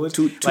Tiger Woods.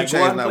 Two chains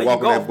not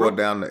walking that boy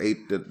down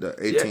the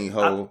 18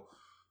 hole.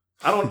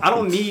 I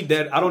don't need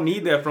that. I don't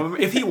need that from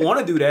him. If he want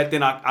to do that,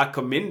 then I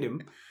commend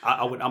him.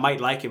 I might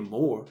like him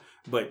more,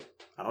 but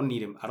I don't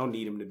need him. I don't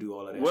need him to do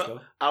all of that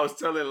stuff. I was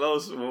telling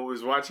Los when we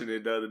was watching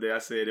it the other day. I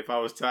said if I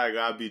was Tiger,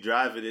 I'd be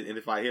driving it, and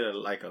if I hit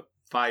a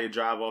fire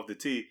drive off the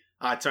tee,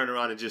 I'd turn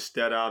around and just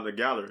stare down the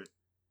gallery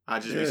I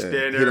just be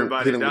staring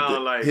everybody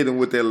down like hit him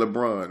with that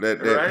LeBron.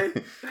 Right?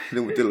 Hit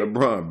him with the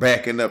LeBron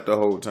backing up the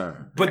whole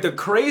time. But the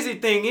crazy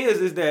thing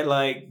is that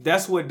like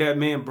that's what that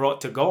man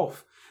brought to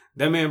golf.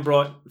 That man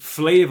brought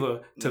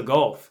flavor to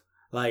golf.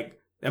 Like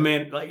that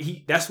man,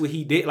 like that's what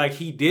he did. Like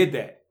he did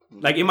that.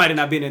 Like it might have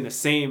not been in the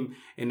same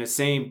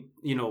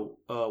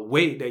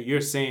way that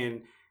you're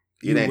saying.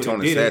 It ain't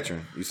Tony Satcher.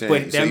 You saying?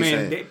 But that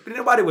man,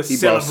 nobody was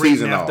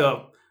celebrating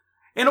after.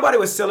 Ain't nobody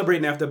was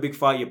celebrating after a big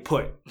fire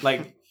putt.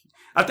 Like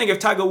I think if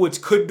Tiger Woods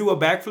could do a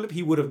backflip,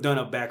 he would have done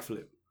a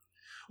backflip.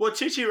 Well,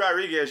 Chichi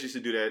Rodriguez used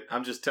to do that.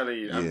 I'm just telling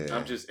you.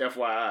 I'm just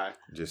FYI.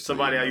 Just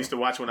somebody I used to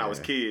watch when I was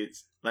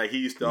kids. Like he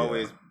used to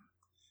always.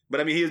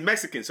 But I mean, he was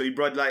Mexican, so he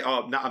brought like.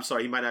 Oh, no, I'm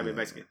sorry, he might not be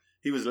Mexican.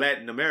 He was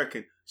Latin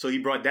American, so he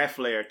brought that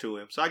flair to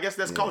him. So I guess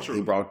that's cultural.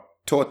 He brought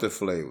torta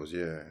flavors.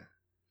 Yeah.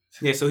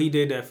 Yeah, so he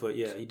did that for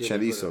he did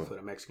Chorizo. that for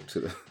the Mexicans.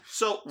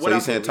 So you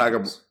saying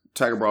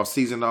Tiger brought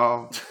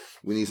seasonal?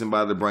 We need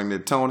somebody to bring their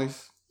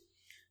Tonys.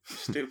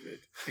 Stupid.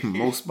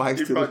 Most spice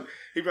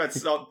he brought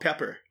salt and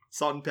pepper.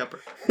 Salt and pepper.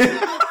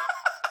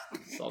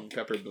 Salt and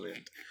pepper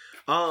blend.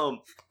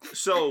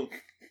 So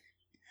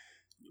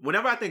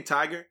whenever I think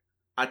Tiger,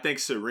 I think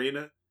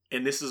Serena,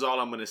 and this is all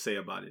I'm gonna say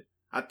about it.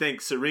 I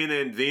think Serena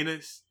and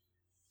Venus,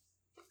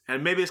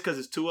 and maybe it's because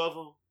it's two of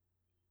them,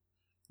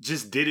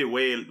 just did it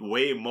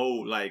way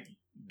more like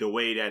the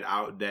way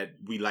that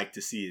we like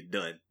to see it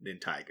done than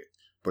Tiger.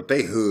 But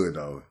they hood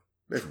though.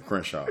 They from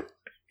Crenshaw.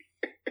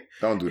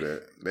 Don't do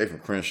that. They from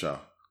Crenshaw.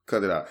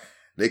 Cut it out.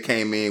 They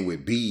came in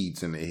with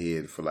beads in their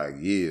head for like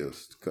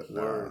years.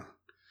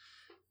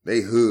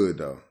 They hood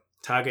though.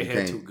 Tiger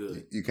had too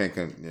good. You can't.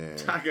 Yeah.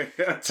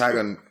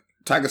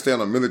 Tiger stay on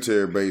a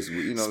military base.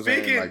 You know what I'm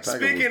saying? Like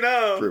Tiger speaking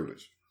of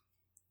privilege.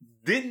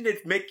 Didn't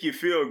it make you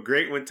feel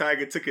great when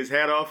Tiger took his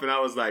hat off? And I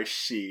was like,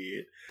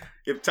 shit.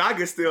 If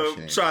Tiger still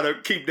try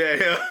to keep that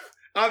hair,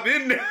 I'm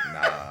in there.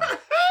 Nah.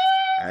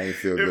 I ain't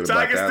feel good if about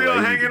Tiger's that. still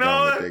like, hanging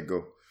on, let that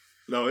go.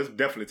 No, it's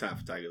definitely time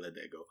for Tiger to let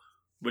that go.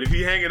 But if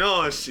he hanging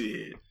on,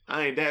 shit,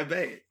 I ain't that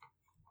bad.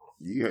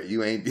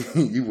 You ain't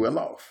you well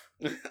off.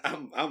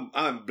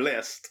 I'm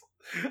blessed.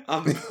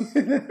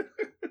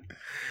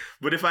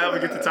 But if I ever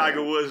get to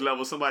Tiger Woods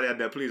level, somebody out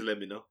there, please let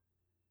me know.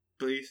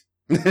 Please.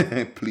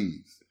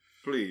 Please.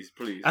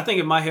 I think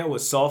if my hair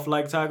was soft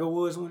like Tiger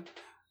Woods one,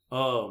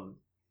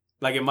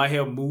 like if my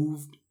hair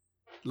moved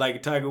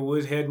like Tiger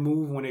Woods' head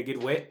moved when it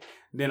get wet,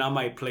 then I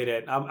might play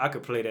that. I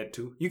could play that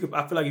too.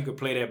 I feel like you could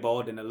play that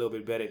ball then a little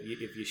bit better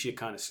if your shit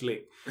kind of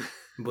slick.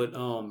 But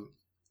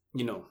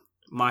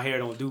my hair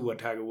don't do what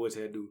Tiger Woods'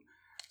 hair do.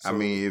 So I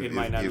mean,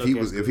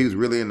 if he was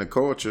really in the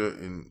culture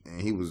and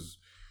he was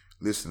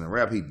listening to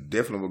rap, he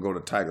definitely would go to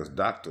Tiger's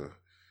doctor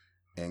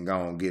and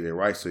go and get it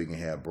right so he can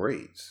have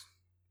braids.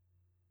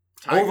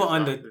 Over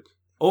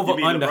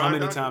under how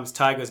many times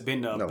Tiger's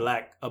been to a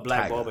black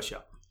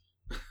barbershop?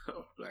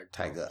 Black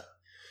Tiger.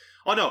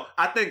 Oh no,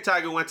 I think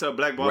Tiger went to a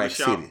black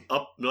barbershop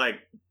up like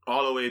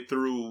all the way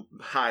through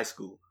high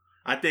school.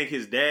 I think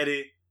his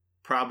daddy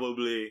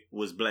probably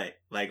was black.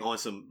 Like on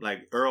some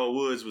like Earl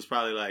Woods was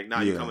probably like,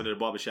 nah, you're coming to the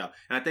barbershop.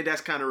 And I think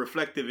that's kind of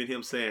reflective in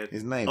him saying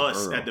his name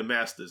us Earl. At the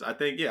Masters. I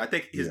think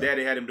his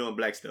daddy had him doing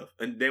black stuff.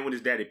 And then when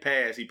his daddy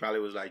passed, he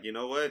probably was like, you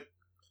know what?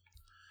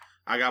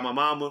 I got my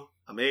mama.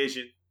 I'm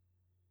Asian.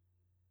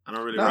 I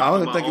don't really. No, I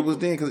don't think it was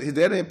then because his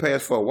daddy didn't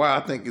pass for a while.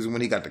 I think it's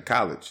when he got to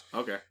college.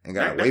 Okay. And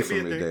got away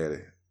from his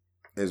daddy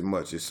as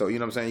much. So, you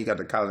know what I'm saying? He got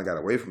to college and got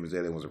away from his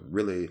daddy and was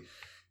really,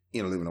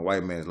 living a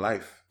white man's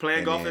life.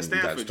 Playing golf at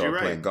Stanford, you're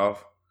right. Playing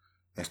golf.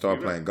 And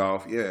started playing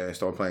golf. Yeah, and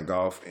started playing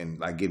golf. And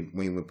like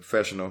when he went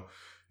professional,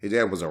 his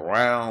dad was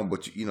around,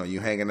 but you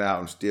hanging out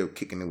and still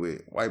kicking it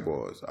with white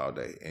boys all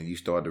day. And you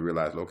started to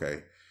realize,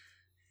 okay,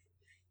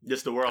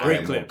 just the world. I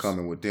ain't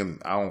coming with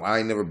them. I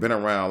ain't never been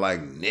around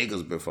like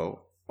niggas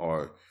before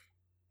or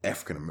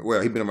African American.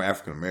 Well, he been around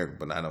African American,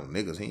 but not no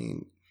niggas. He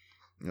ain't.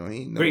 He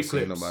ain't never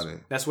seen nobody.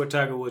 That's where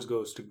Tiger Woods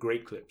goes to.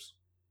 Great clips.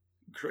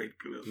 Great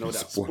clips. No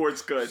doubt.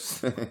 Sports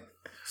cuts.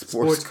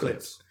 Sports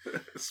clips.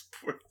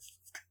 Sports.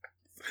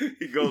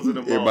 He goes in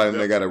the mall. Everybody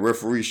that got a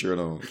referee shirt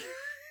on.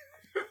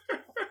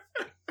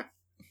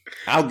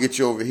 I'll get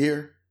you over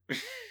here.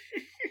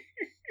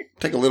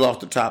 Take a little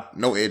off the top,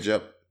 no edge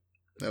up.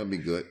 That'll be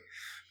good.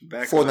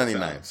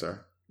 $4.99,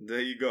 sir. There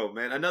you go,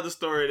 man. Another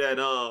story that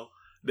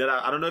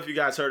I don't know if you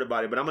guys heard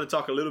about it, but I'm going to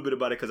talk a little bit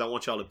about it because I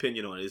want y'all's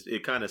opinion on it.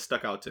 It kind of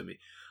stuck out to me.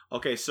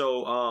 Okay,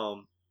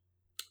 so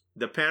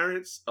the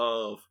parents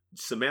of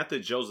Samantha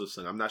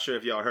Josephson, I'm not sure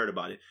if y'all heard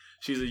about it.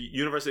 She's a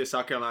University of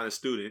South Carolina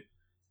student,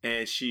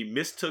 and she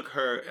mistook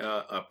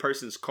a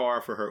person's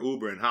car for her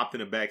Uber and hopped in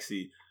the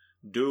backseat.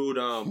 Dude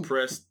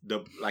pressed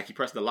the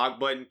lock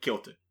button,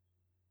 killed her.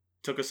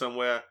 Took her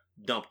somewhere,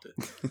 dumped her.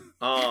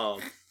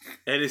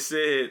 And it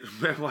said,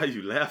 man, why are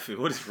you laughing?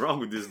 What is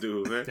wrong with this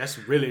dude, man? That's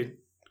really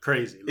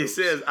crazy. It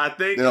says, I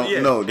think they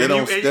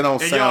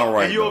don't sound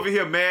right. And you over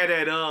here mad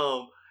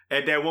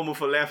at that woman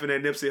for laughing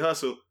at Nipsey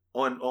Hussle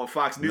on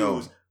Fox News.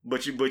 No.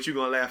 But you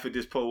gonna laugh at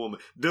this poor woman.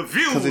 The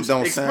views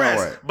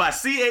expressed by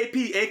CAP,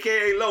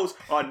 aka Los,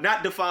 are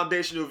not the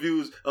foundational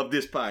views of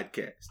this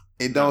podcast.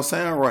 It don't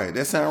sound right.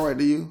 That sound right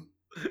to you?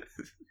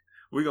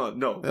 We're not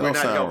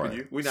sound helping right.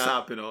 you. We're not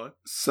hopping on.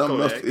 Something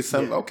else. Kodak. It's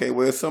something. Okay,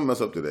 well, it's something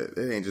else up to that.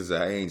 It ain't just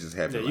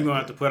happening. Yeah, you're gonna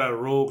have to put out a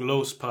Rogue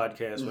Los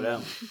podcast for that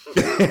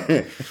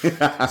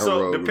one.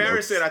 So the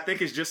parents said, I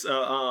think it's just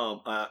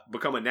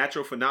become a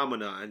natural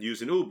phenomenon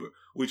using Uber.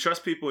 We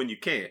trust people and you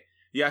can't.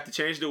 You have to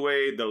change the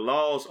way the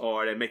laws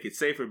are that make it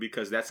safer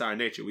because that's our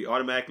nature. We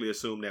automatically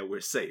assume that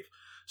we're safe.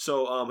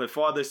 So her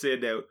father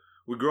said that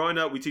we're growing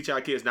up, we teach our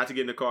kids not to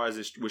get in the cars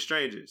with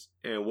strangers.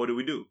 And what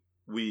do?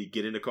 We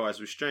get in the cars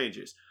with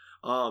strangers.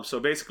 So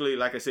basically,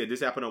 like I said,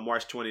 this happened on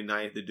March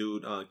 29th. The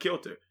dude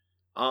killed her.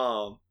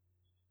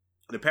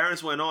 The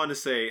parents went on to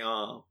say,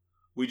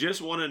 we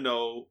just want to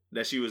know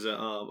that she was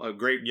a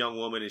great young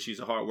woman and she's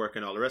a hard worker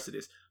and all the rest of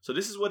this. So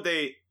this is what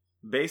they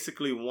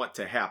basically want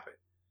to happen.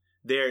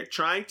 They're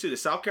trying to, the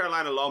South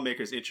Carolina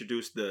lawmakers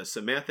introduced the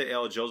Samantha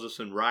L.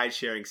 Josephson Ride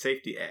Sharing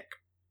Safety Act,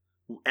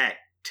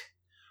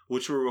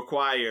 which will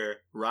require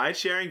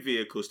ride-sharing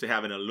vehicles to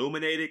have an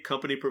illuminated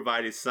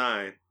company-provided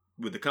sign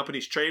with the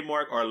company's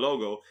trademark or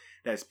logo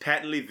that's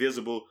patently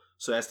visible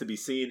so as to be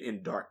seen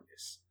in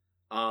darkness.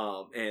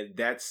 And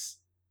that's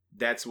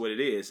what it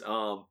is.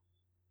 So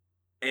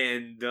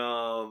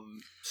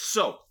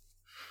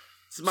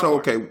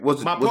okay,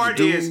 my part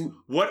is,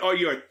 what are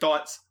your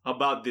thoughts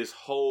about this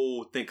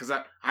whole thing? Because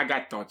I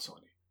got thoughts on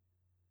it.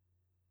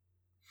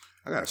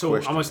 I got a So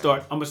question.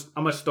 I'm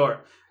gonna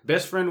start.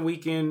 Best friend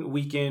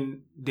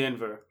weekend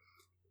Denver.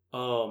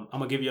 I'm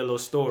gonna give you a little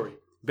story.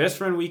 Best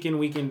friend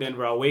weekend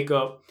Denver. I wake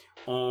up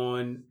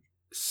on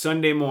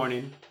Sunday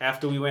morning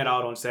after we went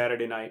out on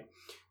Saturday night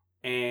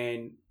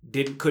and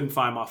couldn't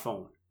find my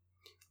phone.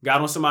 Got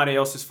on somebody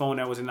else's phone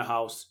that was in the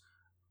house.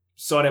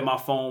 Saw that my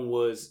phone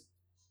was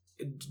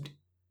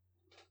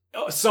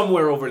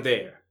somewhere over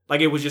there.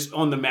 Like it was just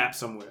on the map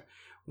somewhere.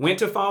 Went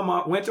to find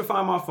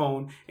my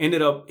phone.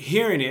 Ended up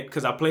hearing it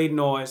because I played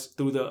noise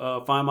through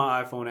the Find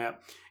My iPhone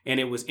app, and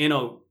it was in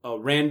a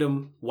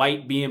random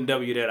white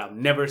BMW that I've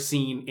never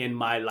seen in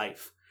my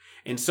life.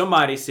 And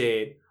somebody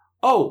said,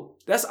 "Oh,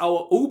 that's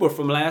our Uber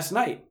from last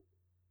night."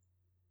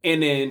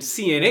 And then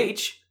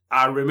CNH,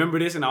 I remember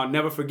this and I'll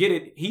never forget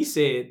it. He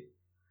said,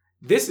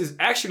 "This is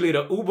actually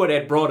the Uber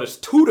that brought us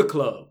to the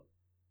club.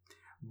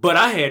 But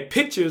I had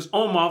pictures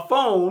on my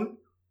phone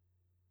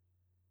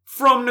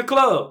from the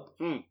club."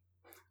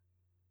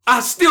 I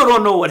still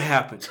don't know what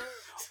happened.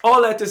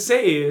 All that to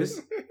say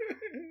is,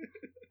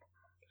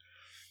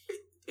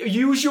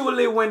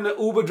 usually when the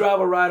Uber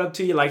driver ride up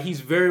to you, like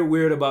he's very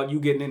weird about you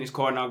getting in his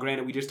car. Now,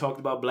 granted, we just talked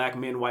about black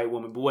men, white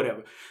women, but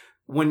whatever.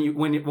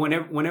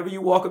 Whenever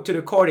you walk up to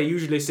the car, they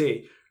usually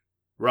say,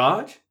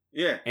 "Raj?"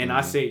 Yeah. And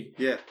I say,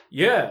 Yeah.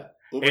 "Yeah."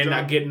 Uber And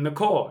driver. I get in the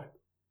car.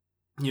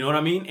 You know what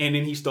I mean? And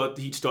then he'd start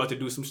to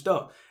do some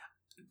stuff.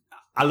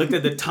 I looked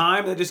at the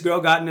time that this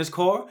girl got in this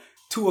car,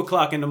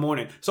 2:00 in the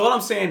morning. So all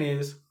I'm saying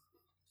is,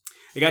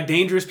 they got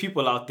dangerous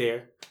people out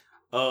there.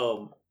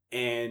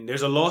 And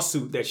there's a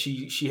lawsuit that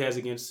she has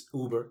against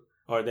Uber,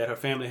 or that her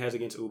family has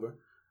against Uber.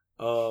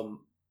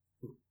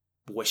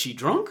 Was she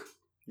drunk?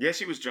 Yeah,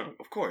 she was drunk.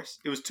 Of course.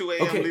 It was 2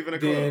 a.m. leaving the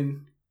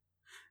club.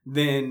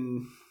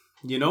 Then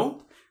you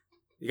know,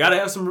 you gotta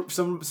have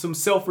some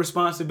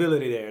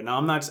self-responsibility there. Now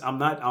I'm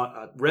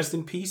not rest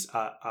in peace.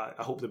 I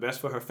hope the best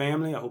for her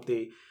family. I hope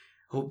they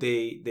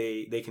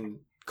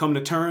can come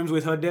to terms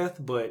with her death,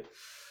 but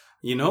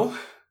you know,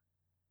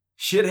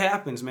 shit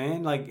happens,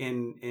 man. Like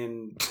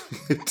and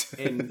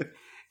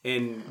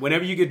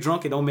whenever you get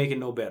drunk, it don't make it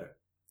no better.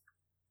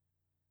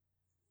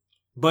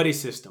 Buddy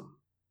system.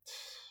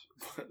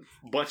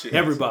 Bunch of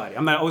Everybody.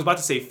 I was about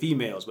to say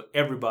females, but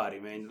everybody,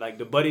 man. Like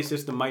the buddy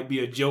system might be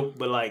a joke,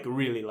 but like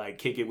really, like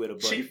kick it with a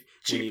buddy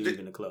when you leave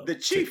in the club. The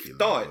chief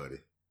thought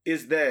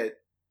is that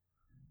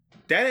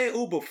ain't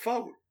Uber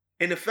fault,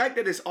 and the fact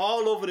that it's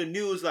all over the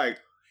news, like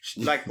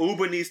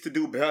Uber needs to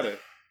do better.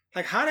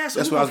 Like how that's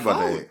what Uber I was about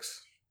fault? to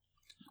ask.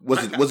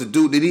 Was it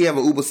dude? Did he have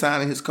an Uber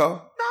sign in his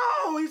car?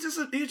 No, he's just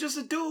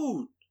a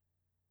dude.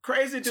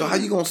 Crazy dude. So how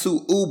you gonna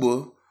sue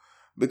Uber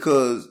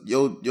because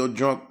your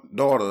drunk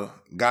daughter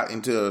got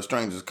into a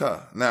stranger's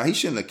car? Now he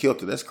shouldn't have killed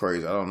her. That's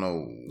crazy. I don't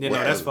know. Yeah, no,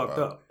 that's fucked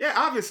up. Yeah,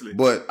 obviously.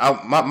 But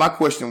my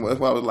question was,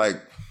 I was like,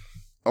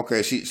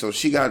 okay,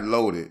 she got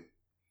loaded,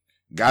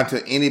 got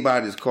to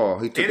anybody's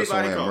car. He took her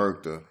somewhere and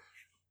murked her,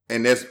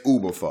 and that's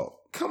Uber fault.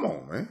 Come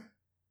on, man.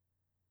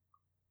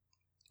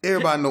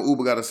 Everybody know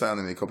Uber got a sign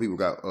in their car. People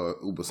got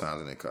Uber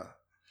signs in their car.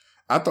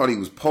 I thought he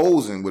was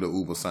posing with an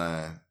Uber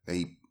sign that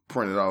he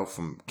printed off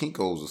from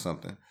Kinko's or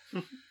something.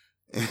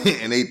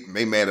 And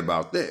they mad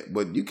about that.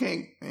 But you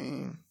can't,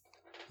 man.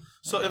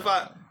 So if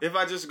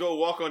I just go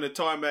walk on the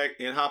tarmac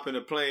and hop in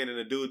a plane and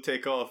the dude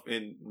take off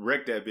and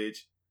wreck that bitch,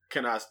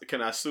 can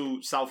I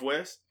sue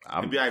Southwest?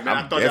 And be like, man,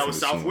 I thought that was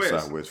Southwest.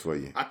 Southwest for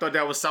you. I thought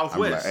that was Southwest.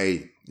 I'm like,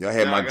 hey, y'all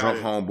had my drunk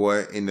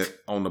homeboy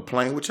on the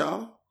plane with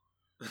y'all?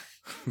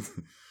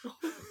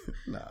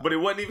 Nah. But it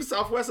wasn't even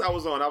Southwest I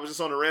was on. I was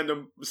just on a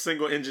random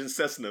single engine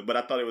Cessna, but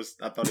I thought it was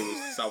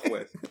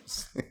Southwest.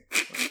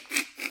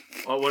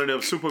 Or one of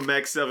them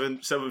Supermax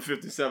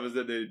 757s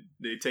that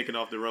they taking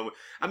off the runway.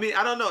 I mean,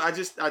 I don't know.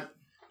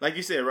 like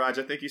you said, Raj,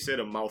 I think you said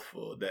a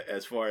mouthful. That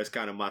as far as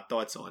kind of my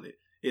thoughts on it,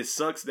 it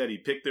sucks that he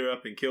picked her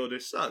up and killed her.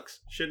 Sucks.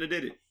 Shouldn't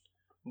have did it.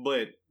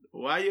 But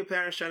why are your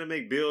parents trying to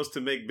make bills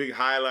to make big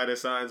highlighter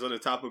signs on the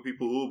top of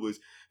people's Ubers?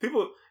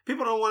 People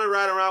don't want to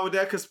ride around with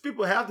that because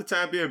people half the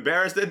time be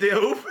embarrassed that they're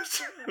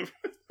Ubers.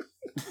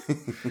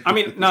 I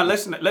mean, now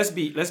let's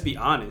be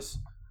honest.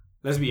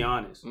 Let's be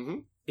honest. Mm-hmm.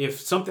 If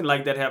something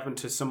like that happened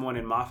to someone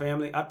in my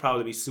family, I'd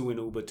probably be suing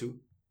Uber too.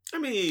 I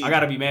mean, I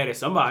gotta be mad at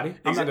somebody.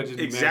 I'm not gonna just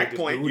be exact mad at this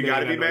point. dude You that got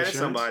to ain't be got no mad at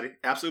insurance. somebody.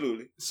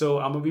 Absolutely. So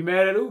I'm gonna be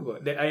mad at Uber.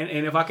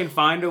 And if I can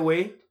find a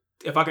way,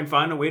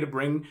 to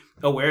bring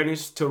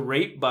awareness to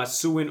rape by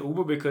suing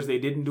Uber because they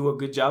didn't do a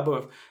good job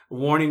of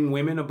warning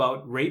women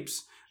about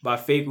rapes by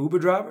fake Uber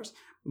drivers,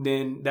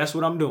 then that's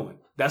what I'm doing.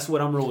 That's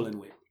what I'm rolling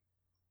with.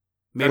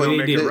 Maybe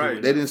they did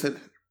right. They didn't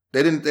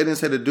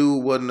say the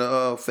dude wasn't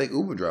a fake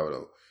Uber driver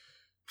though.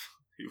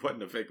 He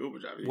wasn't a fake Uber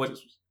driver.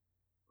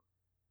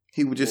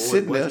 He was just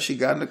sitting there. She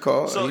got in the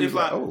car. So and he if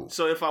was I like,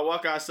 so if I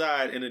walk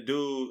outside and a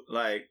dude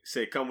like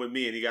say come with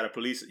me and he got a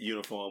police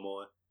uniform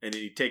on and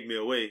then he take me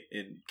away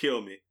and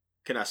kill me,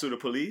 can I sue the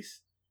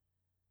police?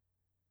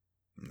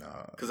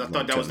 nah. Because I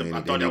thought that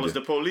was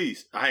the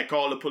police. I had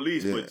called the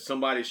police, Yeah. but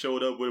somebody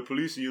showed up with a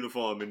police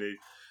uniform and they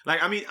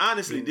like. I mean,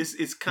 honestly, this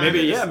is kind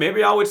of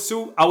maybe I would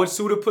sue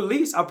the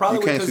police. I probably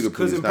You can't would sue the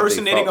because police.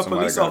 impersonating a Somebody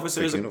police got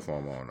officer fake is a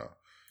uniform on though.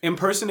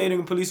 impersonating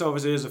a police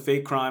officer is a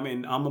fake crime,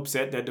 and I'm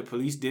upset that the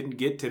police didn't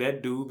get to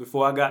that dude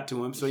before I got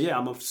to him. So yeah,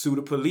 I'm gonna sue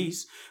the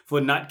police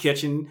for not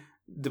catching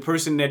the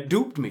person that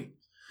duped me.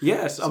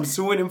 Yes, I'm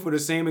suing him for the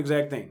same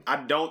exact thing. I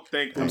don't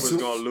think Uber's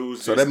gonna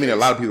lose. So this that means a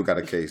case. lot of people got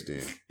a case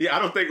then. Yeah, I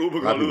don't think Uber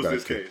lot gonna of people lose got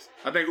this a case. case.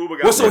 I think Uber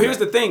got. Well, so here's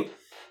the thing.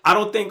 I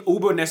don't think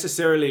Uber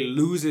necessarily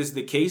loses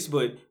the case,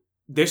 but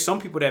there's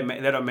some people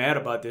that are mad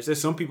about this.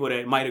 There's some people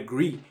that might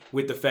agree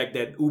with the fact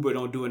that Uber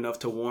don't do enough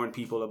to warn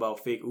people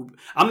about fake Uber.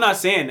 I'm not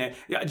saying that.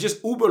 Yeah,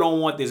 just Uber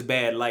don't want this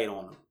bad light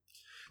on them,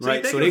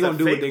 right? So they're gonna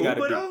do what they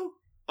gotta do.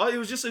 Oh, it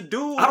was just a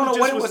dude. I don't know who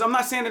what just it was. I'm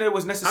not saying that it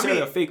was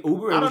necessarily a fake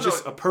Uber. It was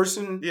just a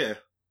person Yeah.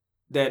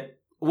 that.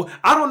 Well,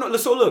 I don't know.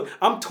 So look,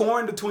 I'm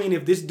torn between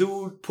if this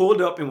dude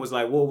pulled up and was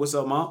like, "Whoa, what's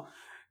up, mom?"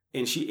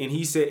 and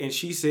she said,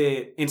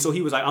 and so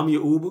he was like, "I'm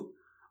your Uber,"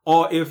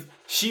 or if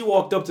she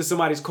walked up to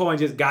somebody's car and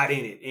just got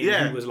in it,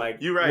 and he was like,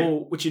 "You're right.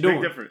 Whoa, what you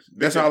doing?" Big difference.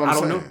 That's all I'm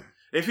saying. know.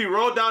 If he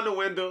rolled down the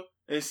window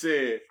and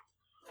said,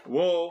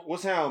 "Whoa,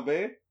 what's happening,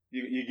 babe?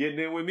 You getting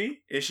in with me?"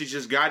 and she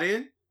just got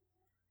in,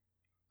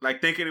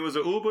 like thinking it was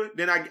an Uber,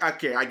 then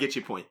I get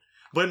your point.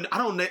 But I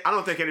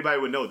don't think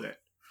anybody would know that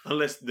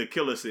unless the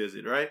killer says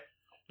it, right?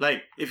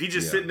 Like if he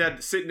just sitting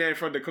there in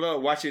front of the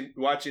club watching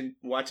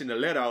the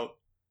let out,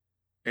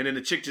 and then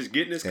the chick just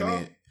get in his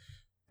car.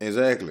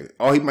 Exactly.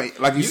 Or he might,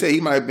 like you said,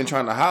 he might have been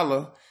trying to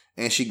holler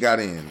and she got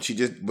in. She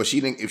didn't.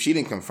 If she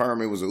didn't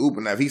confirm it was an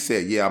Uber. Now if he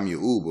said, "Yeah, I'm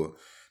your Uber,"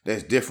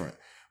 that's different.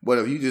 But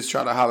if you just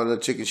try to holler at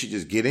the chick and she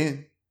just get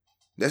in,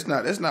 that's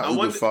not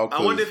Uber's fault.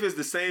 I wonder if it's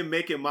the same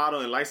make and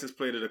model and license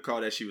plate of the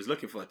car that she was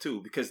looking for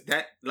too. Because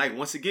that, like,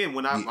 once again,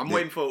 when I'm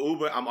waiting for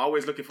Uber, I'm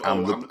always looking for.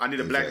 I need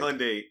a black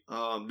Hyundai.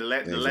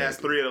 The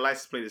last three of the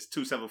license plate is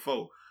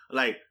 274.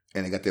 Like,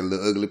 and they got that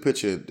little ugly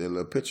picture.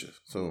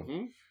 So,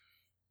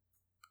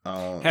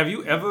 have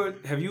you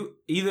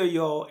either of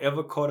y'all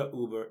ever caught an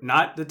Uber?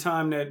 Not the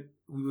time that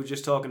we were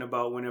just talking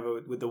about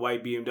whenever with the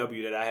white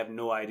BMW that I have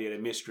no idea, the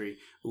mystery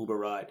Uber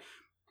ride.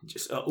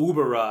 Just an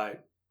Uber ride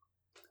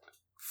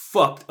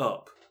fucked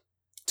up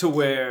to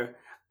where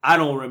I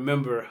don't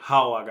remember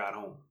how I got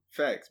home.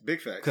 Facts,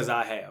 big facts. Because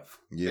I have.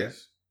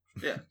 Yes.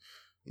 Yeah.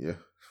 Yeah.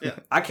 Yeah.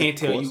 I can't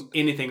tell you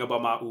anything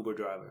about my Uber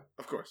driver.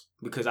 Of course.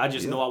 Because I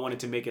just know I wanted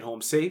to make it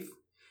home safe.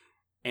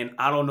 And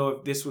I don't know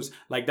if this was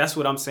like, that's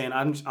what I'm saying.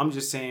 I'm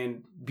just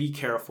saying, be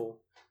careful.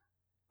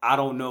 I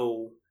don't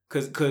know.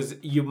 Because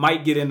you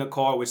might get in the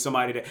car with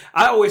somebody that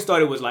I always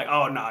thought it was like,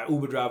 oh, nah,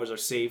 Uber drivers are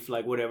safe.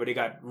 Like, whatever. They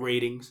got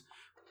ratings.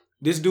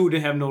 This dude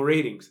didn't have no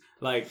ratings.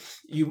 Like,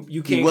 you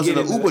can't he wasn't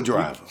get an Uber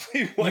driver.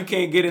 You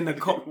can't get in the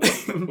car.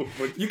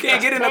 You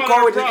can't get in the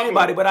car with just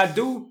anybody. But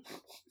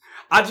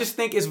I just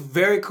think it's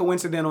very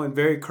coincidental and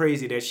very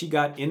crazy that she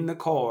got in the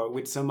car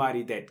with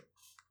somebody that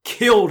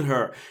killed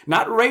her.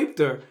 Not raped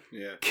her.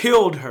 Yeah.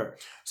 Killed her.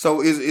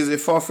 So is it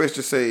far-fetched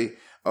to say,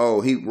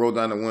 oh, he rolled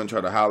down the window,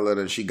 tried to holler at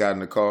her, and she got in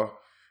the car?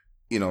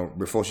 You know,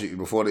 before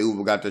the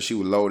Uber got there, she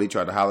was low. He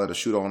tried to holler at her,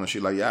 shoot on her. She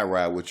like, yeah, I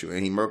ride with you.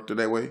 And he murked her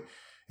that way?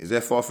 Is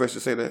that far-fetched to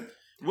say that?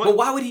 But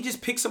why would he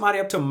just pick somebody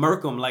up to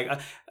murk him? Like,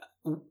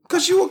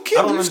 because you a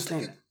killer. I don't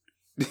understand.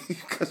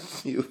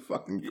 Because you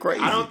fucking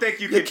crazy. I don't think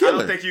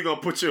you're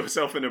gonna put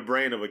yourself in the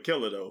brain of a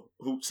killer though.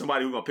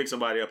 Somebody who's gonna pick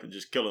somebody up and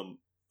just kill him.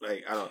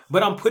 Like I don't.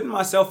 But I'm putting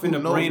myself in the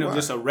brain of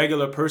just a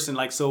regular person.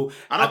 Like so.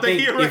 I don't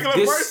think you're a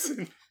regular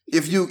person.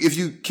 If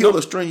you kill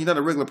a stranger, you're not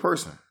a regular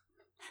person.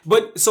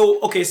 But so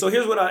okay. So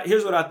here's what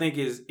I think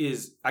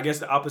is I guess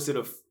the opposite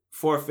of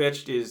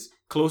far-fetched is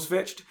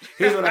close-fetched.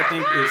 Here's what I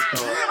think is.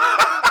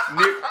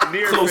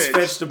 Near close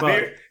fetched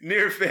about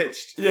near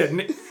fetched. Yeah,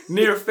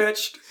 near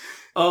fetched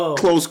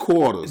Close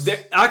quarters.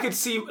 I could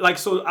see like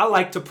so. I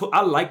like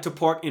to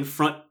park in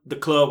front the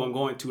club I'm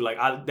going to. Like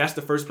that's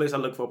the first place I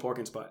look for a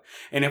parking spot.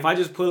 And if I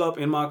just pull up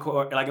in my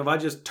car, like if I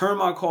just turn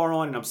my car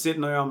on and I'm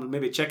sitting there, I'm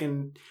maybe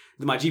checking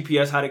my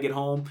GPS how to get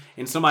home,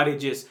 and somebody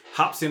just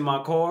hops in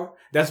my car,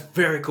 that's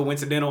very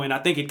coincidental, and I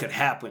think it could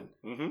happen.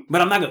 Mm-hmm. But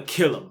I'm not gonna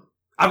kill them.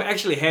 I've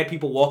actually had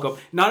people walk up.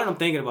 Now that I'm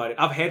thinking about it,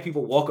 I've had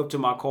people walk up to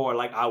my car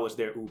like I was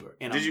their Uber,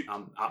 and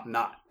I'm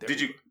not. Their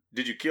Uber.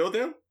 Did you kill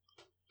them?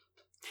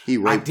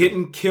 I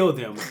didn't kill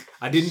them.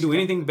 I didn't do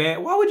anything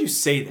bad. Why would you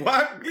say that?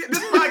 Why? This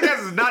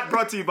podcast is not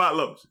brought to you by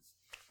Lowe's.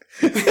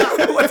 What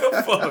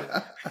the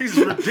fuck? He's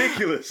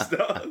ridiculous,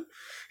 dog.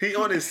 He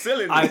on his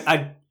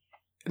cylinder.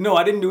 No,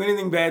 I didn't do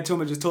anything bad to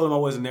him. I just told him I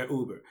wasn't their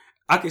Uber.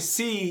 I could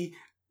see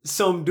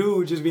some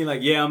dude just being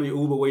like, "Yeah, I'm your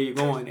Uber. Where you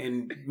going?"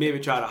 And maybe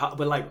try to,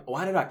 but like,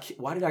 why did I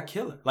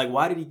kill her? Like,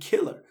 why did he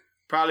kill her?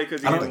 Probably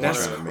because he didn't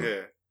want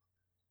her.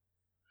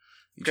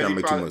 You trying to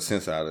make too much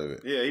sense out of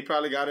it. Yeah, he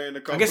probably got her in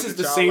the car. I guess it's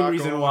the same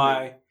reason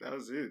why that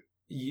was it.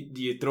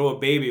 You throw a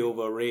baby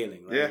over a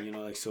railing, right? Yeah. You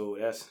know, like so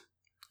that's.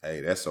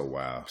 Hey, that's so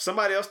wild.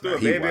 Somebody else threw a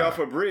baby off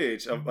a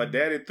bridge. A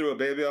daddy threw a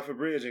baby off a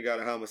bridge and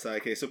got a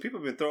homicide case. So people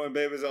have been throwing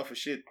babies off of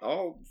shit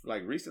all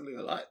like recently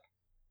a lot.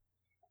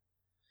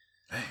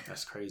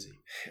 That's crazy.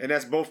 And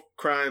that's both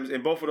crimes.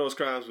 And both of those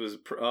crimes was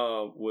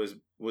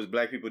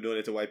black people doing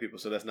it to white people.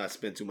 So let's not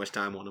spend too much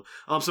time on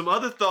them. Some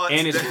other thoughts.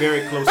 And it's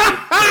very close to Florida.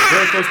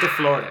 Very close to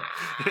Florida.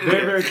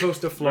 Very close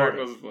to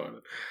Florida.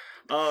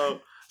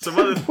 Some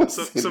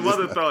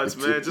other thoughts,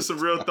 man. Just some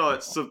real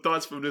thoughts. Some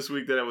thoughts from this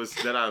week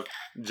that I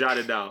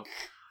jotted down.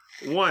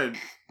 One,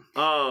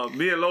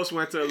 me and Los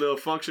went to a little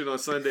function on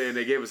Sunday and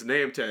they gave us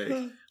name tags.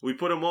 We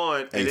put them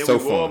on and then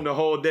we wore them the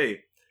whole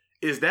day.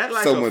 Is that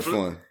like so much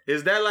fun?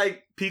 Is that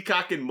like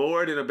Peacock and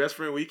Mord in a Best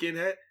Friend Weekend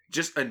hat?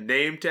 Just a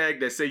name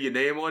tag that say your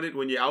name on it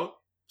when you're out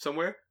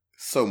somewhere?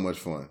 So much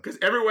fun. Because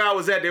everywhere I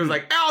was at, they was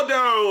like,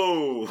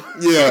 Aldo!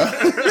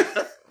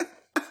 Yeah.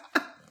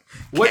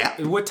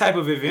 What type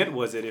of event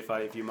was it? If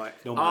you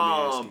might don't mind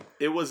me asking.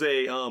 It was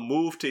a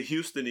move to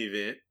Houston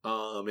event,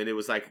 and it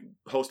was like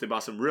hosted by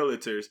some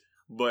realtors.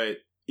 But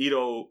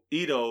Ito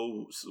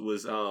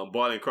was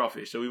boiling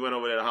crawfish, so we went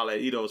over there to holler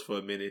at Ito's for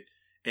a minute,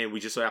 and we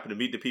just so happened to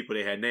meet the people.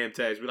 They had name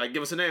tags. We're like,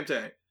 give us a name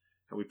tag,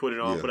 and we put it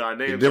on, put our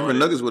names. The different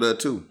nuggets were there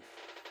too.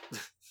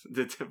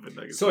 The different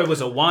nuggets. So it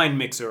was a wine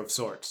mixer of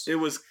sorts. It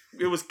was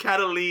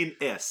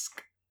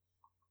Cataline-esque.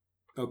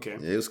 Okay,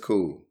 yeah, it was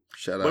cool.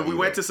 Shout out. But we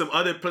went to some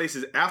other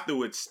places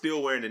afterwards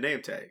still wearing the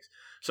name tags.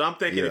 So I'm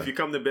thinking if you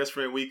come to Best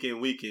Friend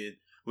Weekend, we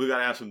got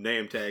to have some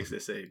name tags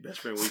that say Best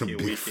Friend Weekend,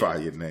 some big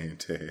fire name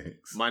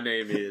tags. My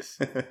name is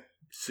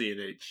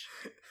CNH.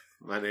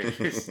 My name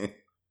is...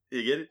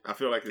 You get it? I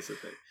feel like it's a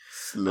thing.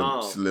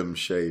 Slim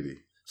Shady.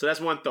 So that's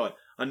one thought.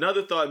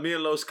 Another thought, me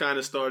and Los kind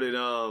of started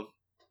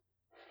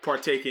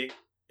partaking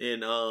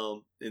in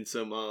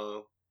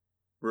some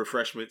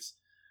refreshments.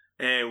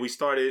 And we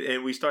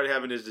started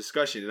having this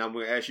discussion, and I'm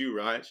going to ask you,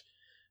 Raj,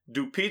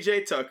 do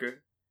PJ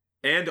Tucker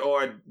and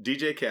or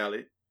DJ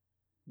Khaled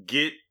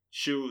get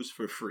shoes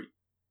for free?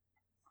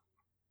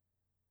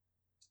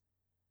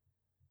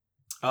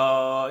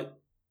 No.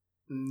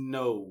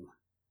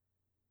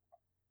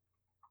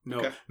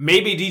 Okay.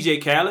 Maybe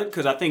DJ Khaled,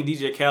 because I think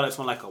DJ Khaled's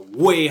on like a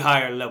way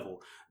higher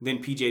level than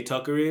PJ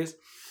Tucker is.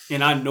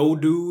 And I know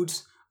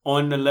dudes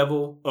on the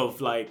level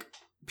of like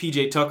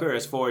PJ Tucker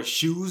as far as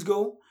shoes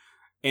go.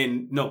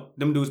 And no,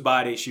 them dudes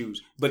buy their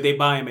shoes, but they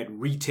buy them at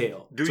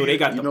retail. They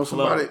got the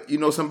plug. You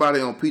know somebody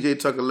on PJ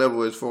Tucker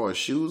level as far as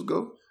shoes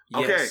go?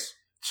 Yes. Okay,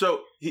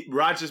 so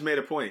Raj just made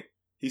a point.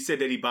 He said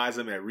that he buys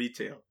them at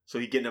retail, so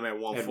he getting them at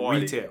 $140.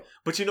 At retail.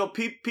 But you know,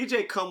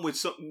 PJ come with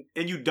something,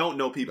 and you don't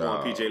know people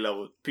on PJ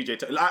level. PJ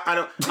Tucker.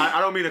 I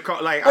don't mean to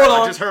call. Like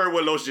I just heard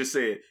what Los just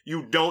said.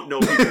 You don't know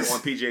people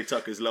on PJ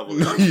Tucker's level.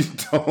 No, you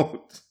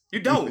don't. You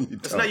don't.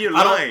 It's not you're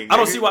lying. I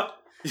don't see why.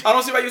 I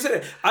don't see why you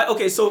said it.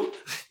 Okay, so.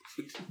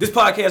 This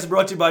podcast is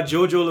brought to you by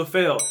JoJo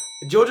LaFell.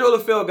 JoJo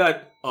LaFell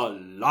got a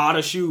lot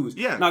of shoes.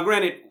 Yeah. Now,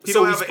 granted, he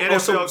don't have an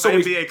NFL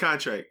NBA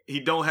contract. He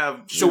don't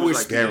have shoes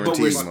like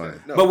guaranteed money.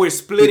 But we're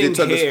splitting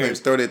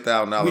hairs.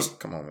 $30,000.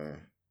 Come on,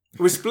 man.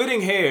 We're splitting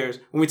hairs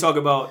when we talk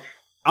about.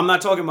 I'm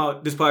not talking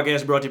about this podcast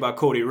is brought to you by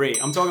Cody Ray.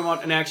 I'm talking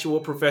about an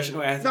actual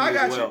professional athlete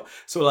as well.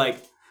 So like.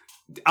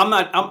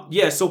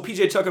 So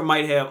PJ Tucker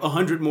might have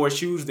 100 more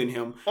shoes than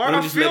him. Or an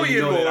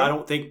affiliate more. I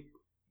don't think.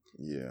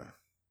 Yeah.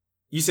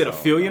 You said a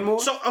billion more?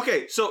 So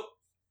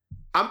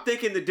I'm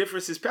thinking the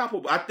difference is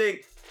palpable. I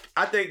think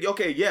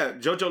okay, yeah,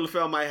 JoJo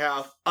LaFell might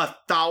have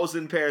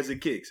 1,000 pairs of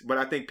kicks, but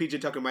I think PJ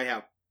Tucker might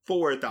have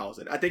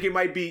 4,000. I think it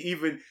might be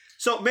even.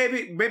 So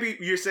maybe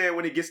you're saying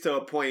when it gets to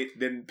a point,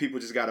 then people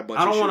just got a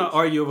bunch. I don't want to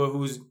argue over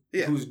whose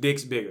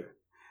dick's bigger.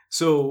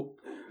 So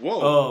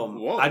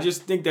whoa. I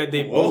just think that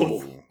they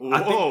both.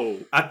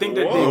 I think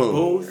that they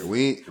both.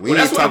 We ain't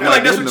talking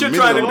about that's what you're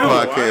trying to do.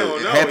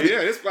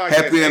 This podcast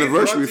happy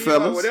anniversary,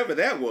 fellas. Whatever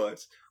that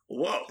was.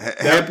 Whoa.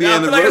 Happy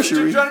anniversary. Like that's what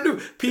you're trying to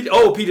do.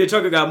 PJ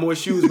Tucker got more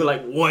shoes, but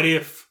like, what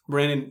if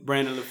Brandon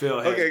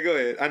LaFell had? Okay, go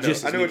ahead. I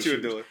know what you were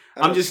doing.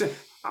 I'm just saying.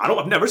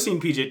 I've never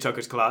seen PJ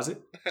Tucker's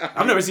closet.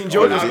 I've never seen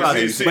JoJo's you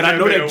closet, seen but I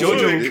know that Wood.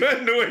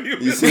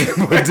 JoJo. You seen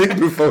my dick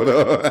before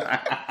though.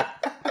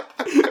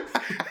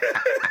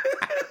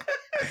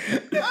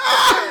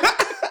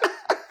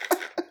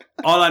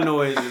 All I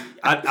know is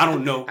I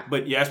don't know,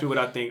 but you ask me what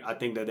I think. I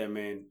think that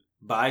man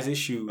buys his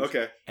shoes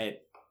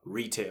at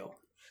retail.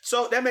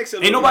 So that makes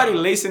it. Ain't nobody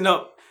lacing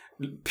up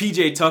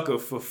PJ Tucker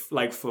for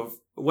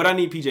what I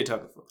need PJ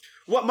Tucker for.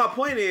 What my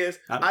point is,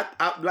 I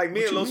like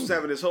me and Los mean? was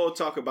having this whole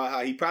talk about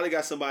how he probably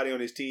got somebody on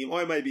his team,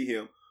 or it might be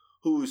him,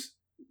 who's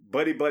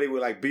buddy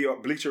with like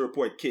Bleacher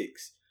Report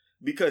kicks.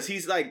 Because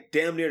he's like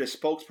damn near the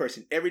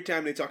spokesperson. Every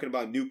time they're talking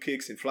about new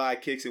kicks and fly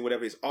kicks and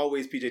whatever, it's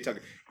always PJ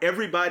Tucker.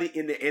 Everybody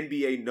in the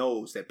NBA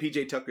knows that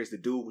PJ Tucker is the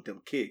dude with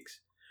them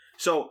kicks.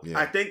 So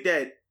I think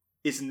that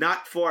it's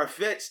not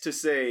far-fetched to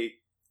say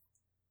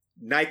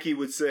Nike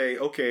would say,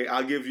 okay,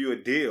 I'll give you a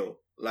deal.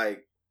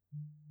 Like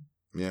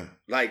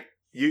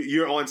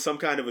you're on some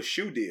kind of a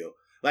shoe deal.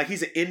 Like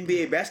he's an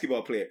NBA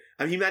basketball player.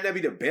 I mean, he might not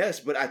be the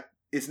best, but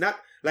it's not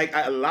like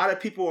a lot of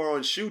people are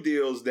on shoe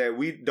deals that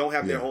we don't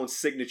have their own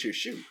signature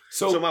shoe.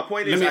 So my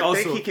point is, I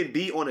think he can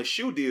be on a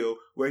shoe deal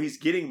where he's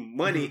getting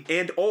money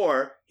and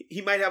or he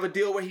might have a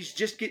deal where he's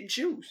just getting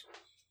shoes.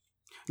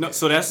 No,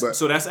 so that's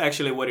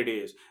actually what it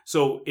is.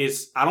 So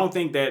I don't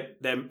think that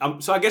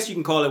so I guess you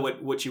can call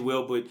it what you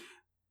will, but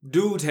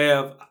dudes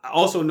I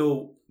also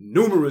know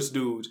numerous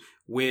dudes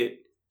with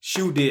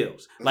shoe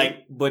deals.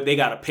 Like, but they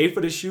gotta pay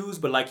for the shoes,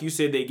 but like you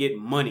said, they get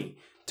money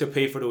to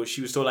pay for those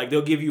shoes. So like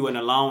they'll give you an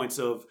allowance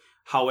of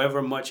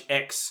however much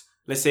X.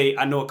 Let's say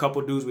I know a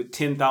couple dudes with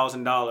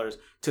 $10,000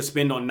 to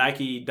spend on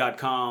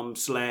Nike.com/VIP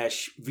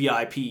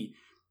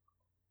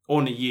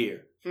on a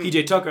year.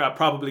 PJ Tucker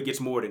probably gets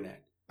more than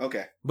that.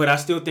 Okay. But I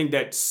still think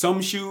that some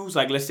shoes,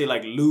 like let's say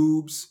like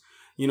Lubes,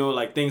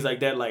 like things like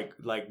that, like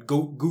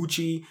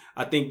Gucci,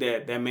 I think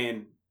that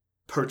man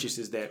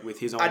purchases that with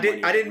his own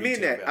money. I didn't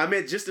mean that. Value. I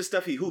meant just the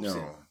stuff he hoops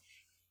in.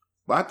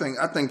 But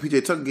I think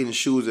PJ Tucker getting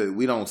shoes that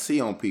we don't see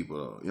on people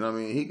though. You know what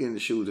I mean? He getting the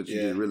shoes that you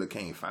just really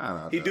can't find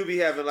out there. He do be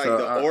having like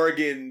the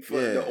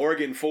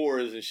Oregon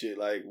fours and shit.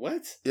 Like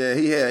what? Yeah,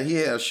 he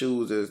has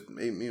shoes that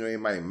he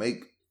might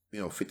make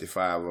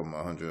 55 of them,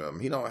 100 of them.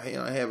 He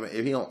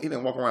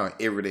don't walk around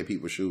everyday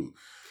people's shoes.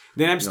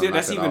 Then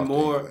that's even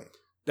more.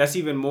 That's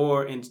even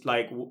more in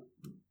like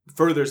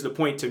furthers the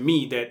point to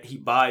me that he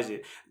buys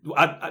it.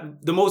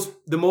 The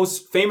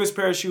most famous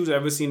pair of shoes I've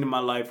ever seen in my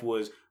life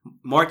was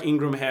Mark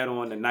Ingram had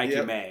on the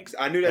Nike Mags.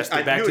 I knew that.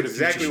 I knew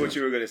exactly what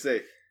you were going to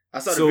say. I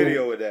saw the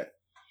video with that.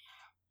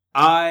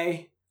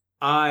 I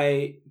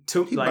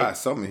took he buys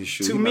some of his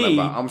shoes.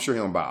 I'm sure he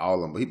don't buy all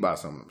of them, but he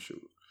buys some of them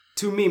shoes.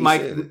 To me,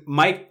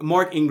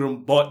 Mark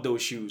Ingram bought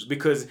those shoes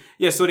because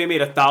so they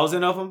made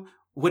 1,000 of them.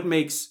 What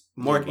makes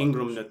Mark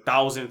Ingram the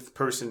 1,000th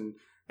person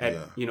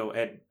at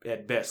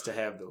best to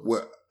have those?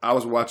 Well, I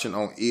was watching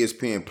on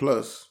ESPN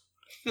Plus.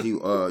 He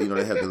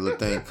they have the little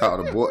thing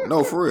called the board.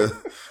 No, for real.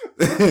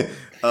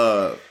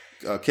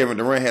 Kevin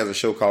Durant has a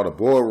show called The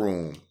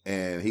Boardroom,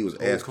 and he was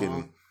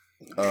asking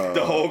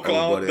the whole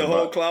clown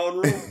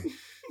room.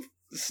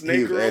 Snake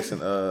he was asking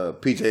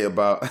PJ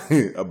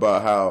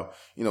about how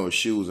his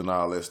shoes and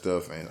all that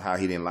stuff, and how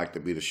he didn't like to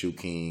be the shoe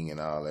king and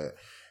all that.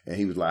 And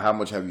he was like, "How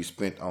much have you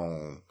spent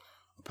on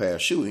a pair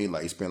of shoes?" And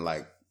he spent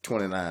like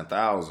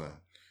 $29,000,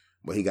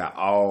 but he got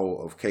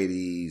all of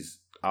KD's.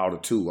 All the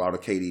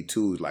KD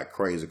twos, like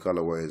crazy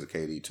colorways of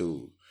KD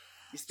twos.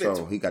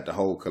 So he got the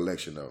whole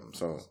collection of them.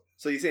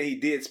 So you saying he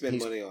did spend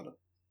money on them?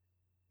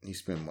 He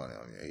spent money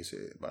on them. Yeah, he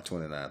said about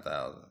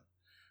 $29,000.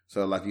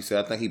 So like you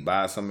said, I think he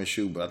buys some of his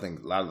shoes, but I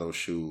think a lot of those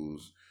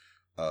shoes,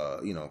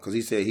 because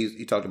he said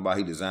he talked about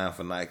he designed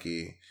for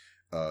Nike.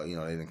 They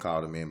didn't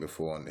call him in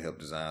before and to help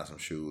design some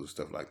shoes,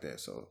 stuff like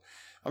that. So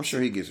I'm sure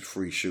he gets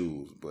free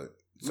shoes, but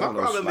my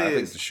problem is, I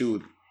think the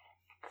shoe.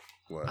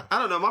 What? I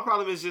don't know. My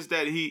problem is just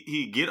that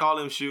he get all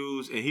them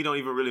shoes and he don't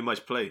even really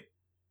much play.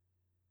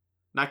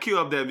 Now cue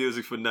up that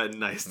music for nothing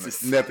nice to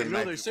say. Nothing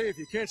nice. They say if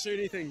you can't say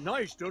anything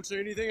nice, don't say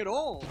anything at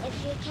all.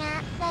 If you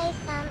can't say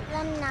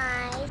something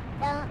nice,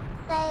 don't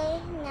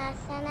say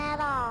nothing at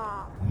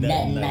all.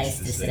 Nothing nice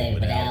to say,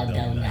 but Al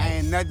don't nice.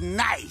 Ain't nothing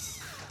nice.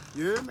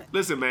 You hear me?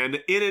 Listen, man,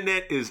 the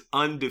internet is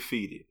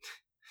undefeated.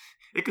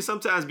 It can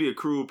sometimes be a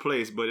cruel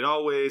place, but it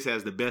always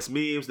has the best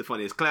memes, the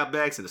funniest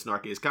clapbacks, and the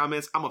snarkiest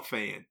comments. I'm a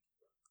fan.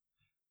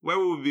 Where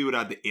would we be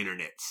without the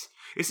internets?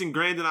 It's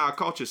ingrained in our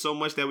culture so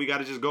much that we got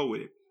to just go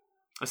with it.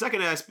 A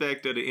second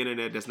aspect of the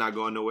internet that's not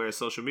going nowhere is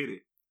social media.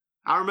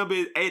 I remember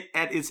it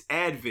at its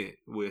advent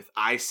with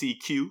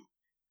ICQ,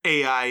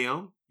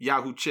 AIM,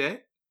 Yahoo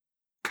Chat,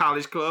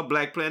 College Club,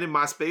 Black Planet,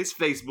 MySpace,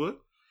 Facebook,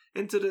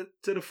 and to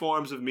the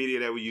forms of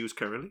media that we use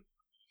currently.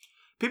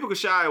 People can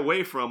shy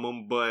away from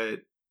them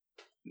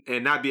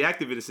and not be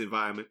active in this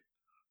environment.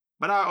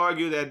 But I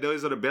argue that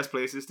those are the best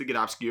places to get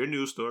obscure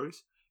news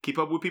stories, keep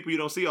up with people you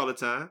don't see all the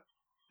time,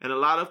 and a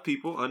lot of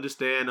people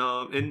understand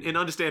and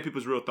understand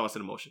people's real thoughts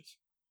and emotions.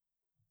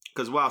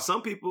 Because while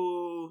some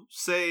people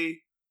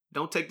say,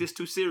 don't take this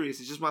too serious,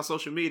 it's just my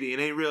social media,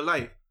 it ain't real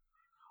life,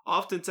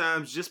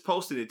 oftentimes just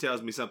posting it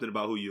tells me something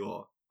about who you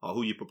are or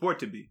who you purport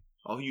to be.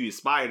 or who you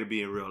aspire to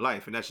be in real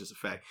life, and that's just a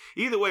fact.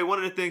 Either way,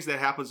 one of the things that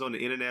happens on the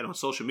internet, on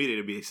social media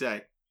to be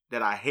exact,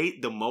 that I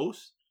hate the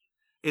most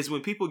is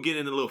when people get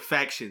into little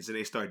factions and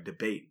they start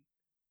debating.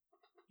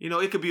 You know,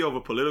 it could be over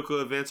political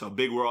events or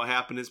big world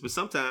happenings, but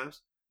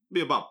sometimes it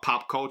be about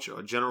pop culture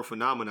or general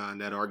phenomenon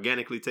that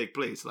organically take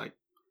place, like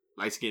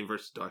light skin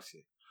versus dark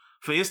skin.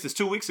 For instance,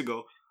 2 weeks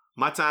ago,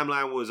 my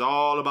timeline was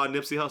all about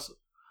Nipsey Hussle,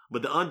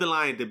 but the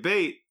underlying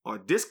debate or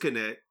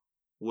disconnect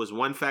was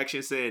one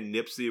faction saying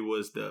Nipsey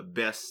was the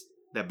best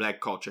that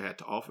black culture had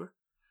to offer,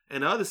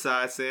 and the other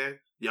side saying,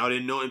 y'all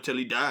didn't know him till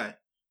he died.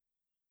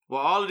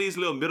 Well, all of these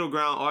little middle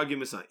ground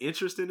arguments are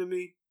interesting to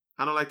me.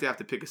 I don't like to have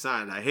to pick a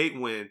side. I hate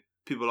when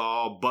people are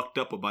all bucked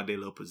up about their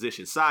little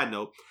position. Side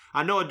note,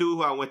 I know a dude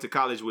who I went to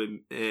college with,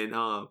 and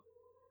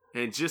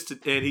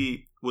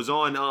he was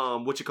on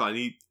and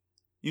he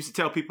used to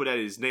tell people that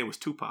his name was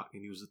Tupac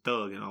and he was a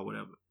thug and all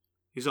whatever.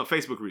 He was on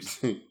Facebook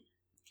recently.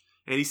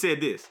 And he said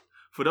this: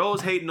 for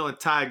those hating on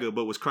Tiger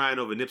but was crying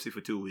over Nipsey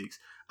for 2 weeks,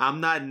 I'm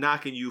not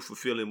knocking you for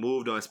feeling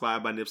moved or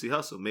inspired by Nipsey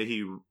Hussle. May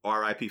he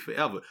R.I.P.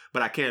 forever.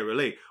 But I can't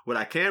relate. What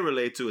I can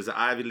relate to is an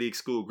Ivy League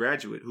school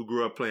graduate who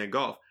grew up playing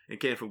golf and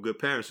came from good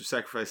parents who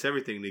sacrificed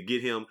everything to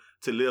get him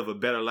to live a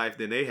better life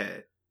than they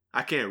had.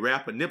 I can't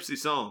rap a Nipsey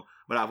song,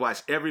 but I've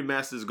watched every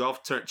Masters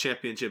Golf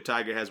Championship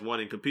Tiger has won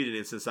and competed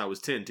in since I was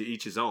 10, to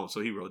each his own.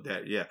 So he wrote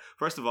that. Yeah.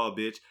 First of all,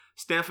 bitch,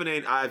 Stanford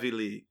ain't Ivy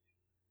League.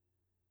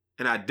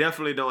 And I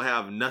definitely don't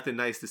have nothing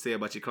nice to say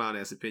about your clown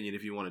ass opinion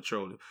if you want to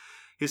troll him.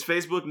 His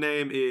Facebook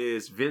name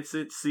is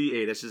Vincent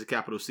C.A. That's just a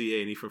capital C.A.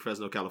 and he's from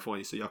Fresno,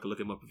 California. So y'all can look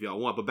him up if y'all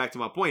want. But back to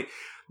my point.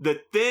 The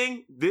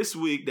thing this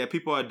week that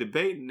people are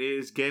debating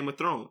is Game of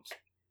Thrones.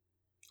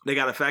 They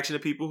got a faction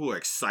of people who are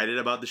excited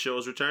about the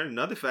show's return.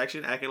 Another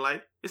faction acting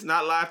like it's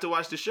not live to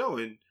watch the show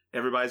and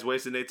everybody's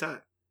wasting their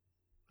time.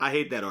 I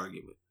hate that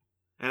argument.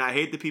 And I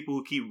hate the people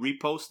who keep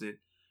reposting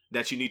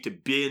that you need to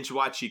binge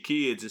watch your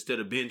kids instead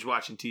of binge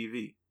watching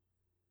TV.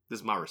 This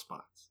is my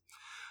response.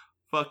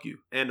 Fuck you.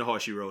 And the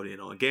horse you rode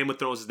in on. Game of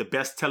Thrones is the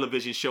best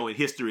television show in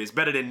history. It's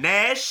better than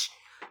MASH,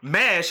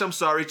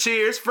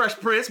 Cheers, Fresh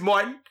Prince,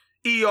 Martin,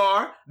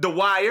 ER, The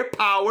Wire,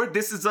 Power,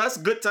 This Is Us,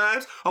 Good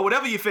Times, or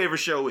whatever your favorite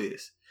show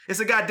is. It's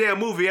a goddamn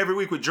movie every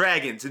week with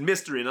dragons and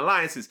mystery and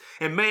alliances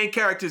and main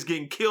characters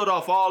getting killed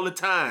off all the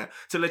time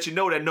to let you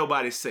know that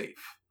nobody's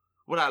safe.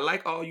 What I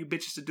like all you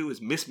bitches to do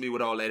is miss me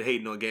with all that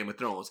hating on Game of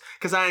Thrones.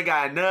 Because I ain't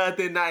got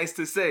nothing nice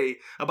to say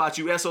about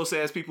you SOS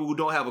ass people who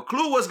don't have a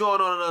clue what's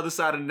going on the other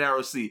side of the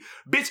narrow sea.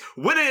 Bitch,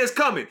 winter is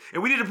coming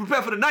and we need to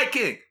prepare for the Night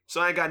King.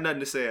 So I ain't got nothing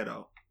to say at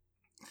all.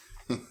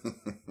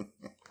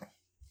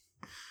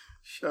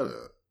 Shut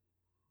up.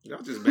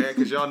 Y'all just mad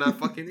because y'all not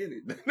fucking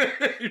in it.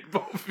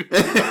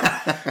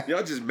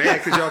 Y'all just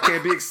mad because y'all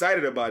can't be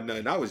excited about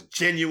nothing. I was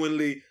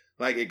genuinely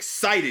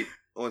excited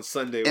on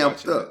Sunday.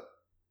 Amped up.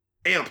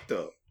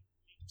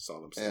 That's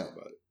all I'm saying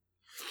about it.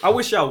 I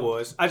wish I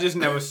was. I just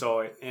never saw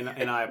it, and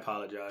I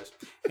apologize.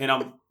 And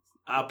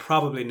I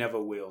probably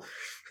never will.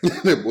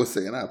 That boy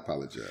saying I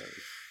apologize.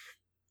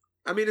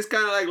 I mean, it's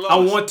kind of like Lost. I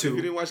want to. If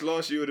you didn't watch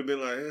Lost, you would have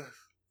been like,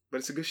 but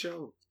it's a good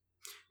show.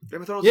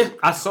 Yeah,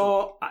 I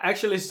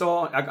actually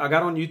saw. I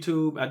got on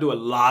YouTube. I do a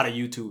lot of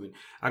YouTubing.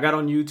 I got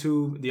on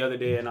YouTube the other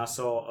day and I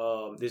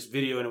saw this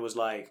video, and it was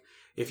like,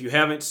 if you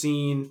haven't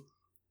seen,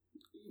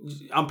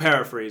 I'm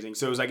paraphrasing.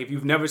 So it was like, if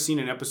you've never seen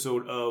an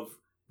episode of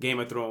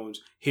Game of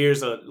Thrones,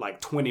 here's a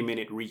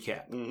 20-minute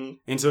recap. Mm-hmm.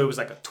 And so it was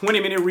like a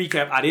 20-minute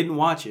recap. I didn't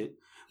watch it,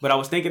 but I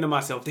was thinking to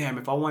myself, damn,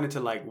 if I wanted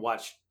to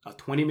watch a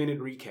 20-minute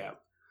recap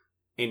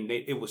and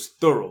it was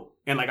thorough,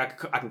 and I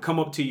can come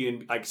up to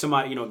you and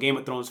somebody, Game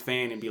of Thrones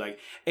fan, and be like,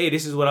 hey,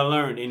 this is what I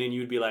learned. And then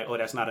you'd be like, oh,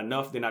 that's not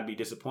enough. Then I'd be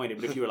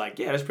disappointed. But if you were like,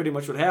 yeah, that's pretty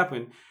much what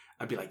happened,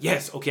 I'd be like,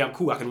 yes, okay, I'm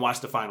cool. I can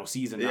watch the final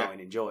season now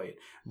and enjoy it.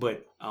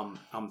 But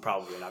I'm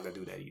probably not going to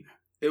do that either.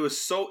 It's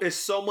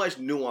so much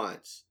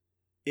nuance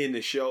in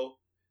the show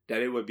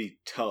that it would be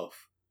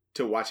tough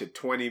to watch a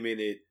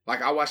 20-minute.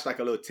 I watched a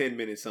little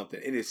 10-minute something,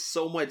 and it's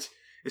so much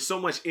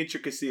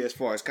intricacy as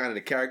far as kind of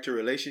the character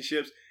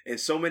relationships and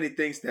so many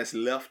things that's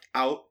left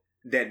out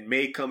that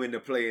may come into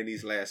play in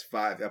these last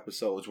 5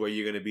 episodes, where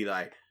you're going to be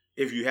like,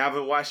 if you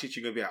haven't watched it,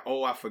 you're going to be like,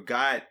 oh, I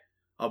forgot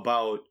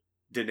about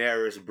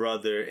Daenerys'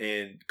 brother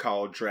and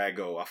Khal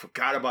Drogo. I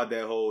forgot about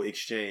that whole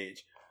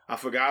exchange. I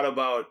forgot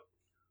about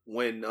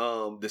when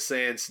the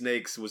Sand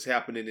Snakes was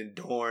happening in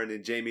Dorne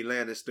and Jaime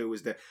Lannister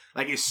was there.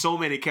 It's so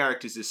many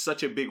characters. It's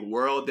such a big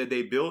world that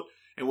they built.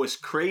 And what's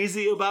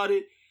crazy about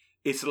it,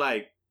 it's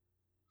like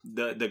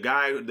the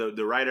guy,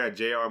 the writer at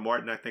J.R.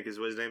 Martin, I think is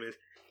what his name is.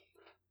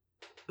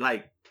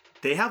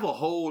 They have a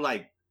whole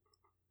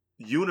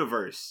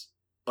universe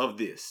of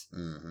this.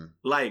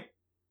 Mm-hmm.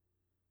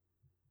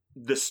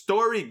 The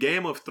story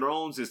Game of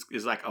Thrones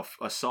is like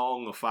a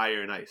song of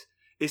fire and ice.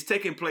 It's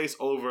taking place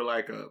over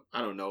a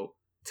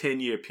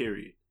 10-year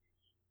period.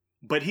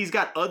 But he's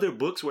got other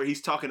books where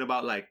he's talking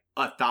about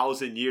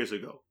 1,000 years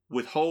ago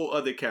with whole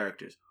other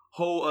characters,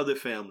 whole other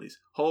families,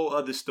 whole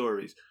other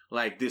stories.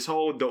 This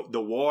whole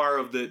the war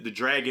of the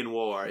Dragon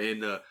War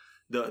and the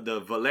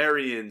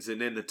Valerians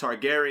and then the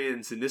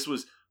Targaryens, and this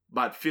was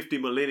about 50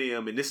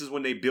 millennium, and this is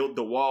when they built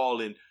the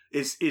wall, and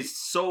it's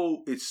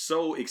so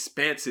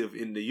expansive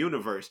in the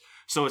universe.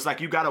 So it's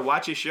like you got to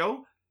watch a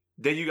show,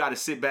 then you got to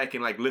sit back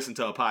and like listen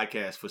to a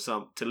podcast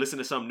to listen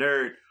to some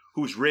nerd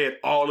who's read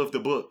all of the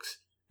books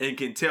and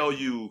can tell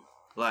you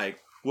like,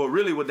 well,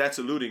 really what that's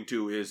alluding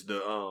to is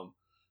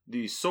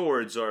these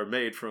swords are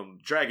made from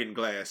dragon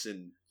glass,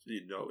 and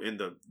you know, in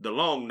the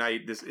long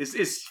night,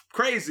 it's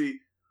crazy.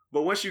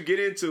 But once you get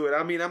into it,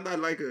 I mean, I'm not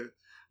like a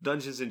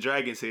Dungeons and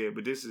Dragons head,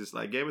 but this is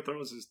like Game of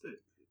Thrones is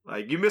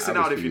like you're missing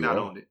out if you're not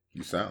on it.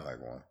 You sound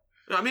like one.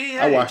 I mean,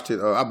 I watched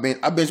it. I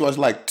binge watched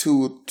like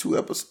two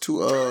episodes,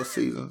 two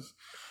seasons.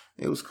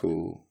 It was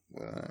cool.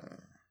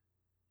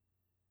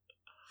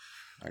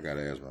 I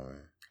gotta ask my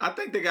man. I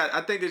think they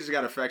just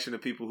got a faction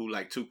of people who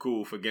like too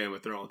cool for Game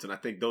of Thrones, and I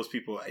think those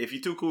people, if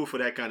you're too cool for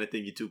that kind of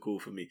thing, you're too cool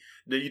for me.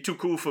 You're too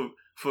cool for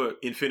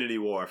Infinity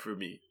War for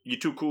me. You're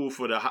too cool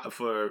for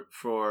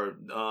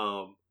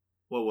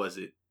what was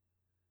it?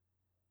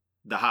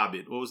 The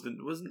Hobbit. Was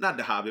not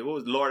The Hobbit? What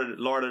was Lord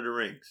of the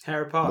Rings?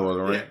 Harry Potter.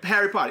 Lord of the Rings. Yeah,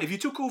 Harry Potter. If you're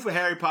too cool for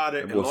Harry Potter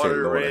and Lord of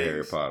the Rings,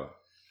 Harry Potter.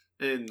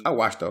 And I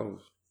watched those.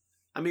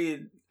 I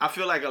mean, I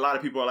feel like a lot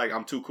of people are like,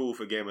 I'm too cool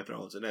for Game of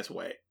Thrones, and that's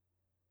whack.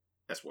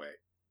 That's whack.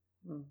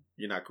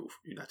 You're not cool.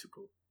 You're not too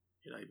cool.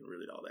 You're not even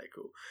really all that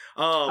cool.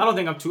 I don't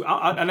think I'm too.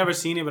 I never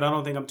seen it, but I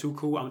don't think I'm too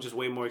cool. I'm just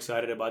way more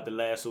excited about the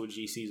last OG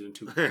season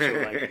 2. So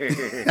like,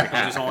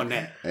 I'm just on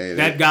that. Hey,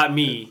 that got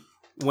me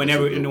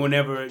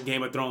whenever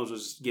Game of Thrones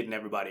was getting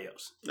everybody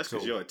else. That's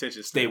because your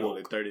attention stay woke.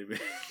 Only 30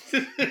 minutes.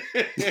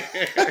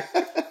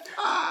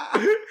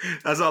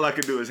 That's all I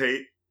can do is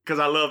hate, because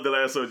I love The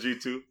Last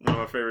OG too. One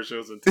of my favorite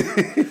shows on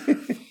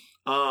TV.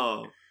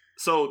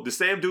 So the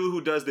same dude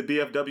who does the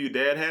BFW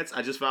dad hats,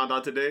 I just found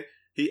out today,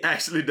 he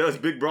actually does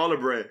Big Brawler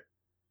brand.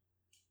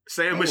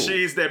 Same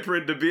machines that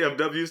print the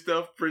BFW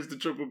stuff prints the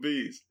Triple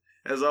Bs.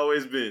 Has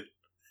always been.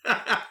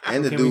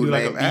 And the dude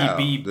named Al.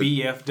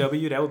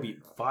 BBBFW, that would be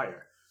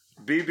fire.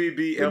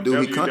 BBBFW. The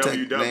dude he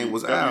contact name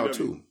was Al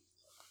too.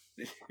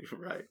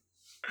 Right.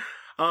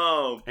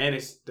 And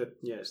it's the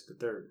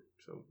third,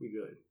 so we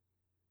good.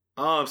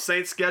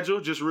 Saints schedule,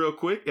 just real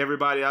quick.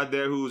 Everybody out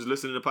there who's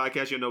listening to the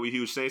podcast, you know we're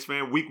huge Saints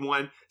fan. Week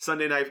 1,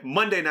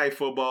 Monday night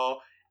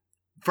football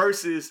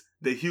versus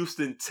the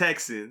Houston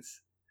Texans.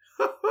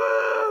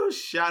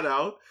 Shout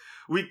out.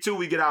 Week 2,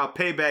 we get our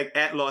payback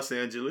at Los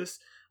Angeles.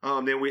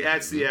 Then we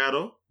at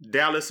Seattle.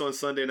 Dallas on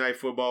Sunday night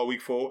football,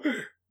 week 4.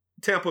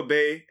 Tampa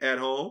Bay at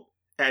home.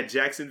 At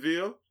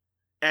Jacksonville.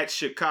 At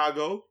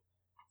Chicago.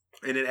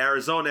 And then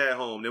Arizona at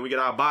home. Then we get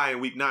our bye in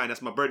week 9.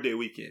 That's my birthday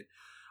weekend.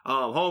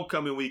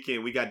 Homecoming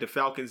weekend, we got the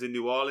Falcons in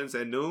New Orleans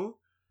at noon.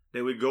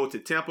 Then we go to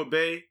Tampa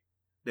Bay.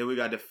 Then we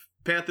got the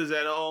Panthers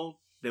at home.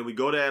 Then we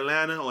go to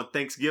Atlanta on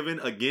Thanksgiving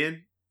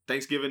again.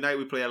 Thanksgiving night,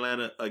 we play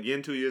Atlanta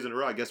again 2 years in a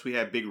row. I guess we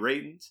had big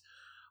ratings.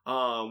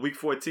 Week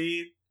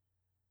 14,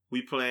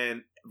 we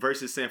playing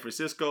versus San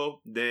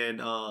Francisco.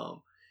 Then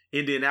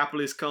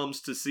Indianapolis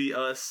comes to see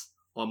us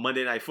on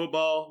Monday Night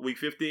Football, week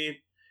 15.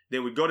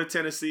 Then we go to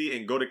Tennessee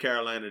and go to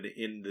Carolina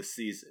to end the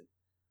season.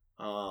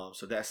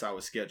 So that's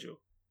our schedule.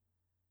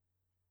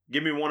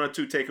 Give me 1 or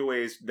 2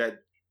 takeaways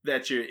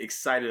that you're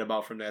excited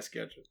about from that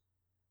schedule.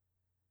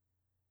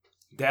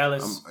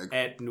 Dallas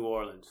at New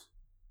Orleans.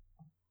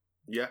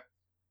 Yeah.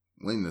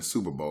 Winning the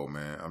Super Bowl,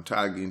 man. I'm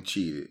tired of getting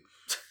cheated.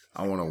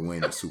 I want to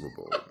win the Super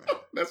Bowl, man.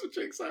 That's what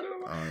you're excited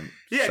about?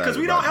 Yeah, because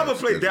we don't ever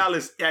play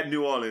Dallas at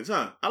New Orleans,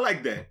 huh? I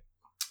like that.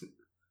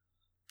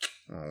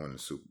 I want to win the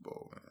Super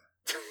Bowl, man.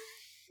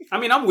 I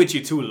mean, I'm with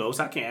you too, Los.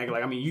 I can't act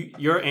like, I mean,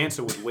 your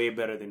answer was way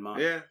better than mine.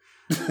 Yeah.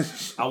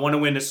 I want to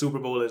win the Super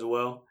Bowl as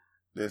well.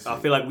 I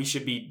feel like we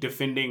should be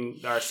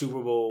defending our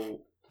Super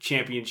Bowl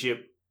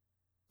championship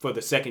for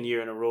the second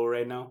year in a row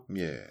right now.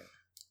 Yeah.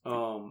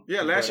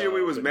 Last year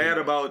we was mad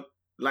about,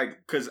 like,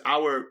 because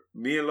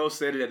me and Lo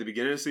said it at the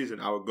beginning of the season,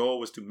 our goal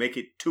was to make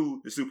it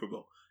to the Super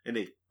Bowl. And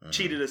they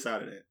cheated us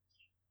out of that.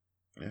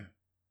 Yeah.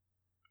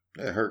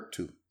 That hurt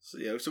too. So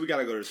we got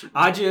to go to the Super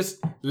Bowl.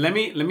 Let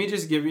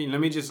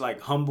me just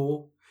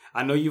humble.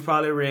 I know you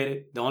probably read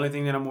it. The only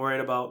thing that I'm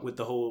worried about with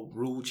the whole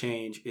rule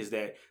change is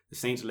that the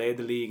Saints led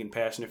the league in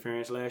pass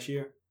interference last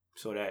year.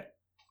 So that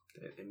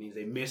means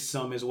they missed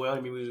some as well.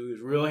 I mean, it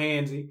was real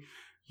handsy.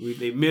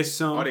 They missed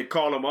some. Or they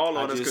call them all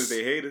on us because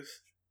they hate us.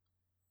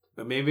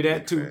 But maybe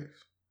that too.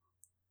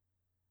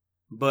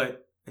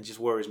 But it just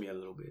worries me a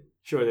little bit.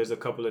 Sure, there's a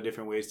couple of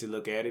different ways to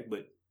look at it,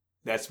 but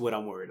that's what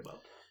I'm worried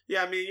about.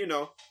 Yeah, I mean,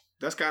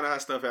 that's kind of how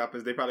stuff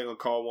happens. They probably going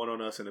to call one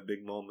on us in a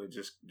big moment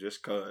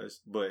just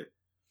cause. But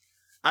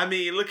I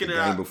mean, looking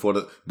at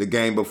the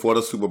game before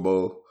the Super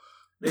Bowl.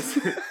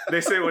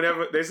 They say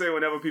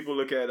whenever people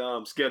look at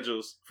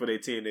schedules for their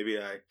team, they be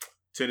like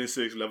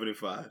 10-6,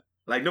 11-5.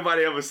 Like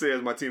nobody ever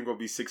says my team gonna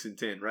be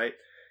 6-10, right?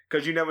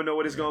 Because you never know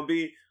what it's gonna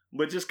be.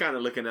 But just kind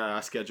of looking at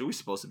our schedule, we're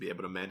supposed to be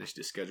able to manage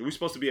this schedule. We're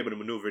supposed to be able to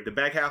maneuver the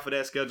back half of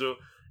that schedule: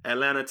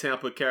 Atlanta,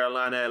 Tampa,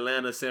 Carolina,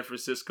 Atlanta, San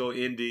Francisco,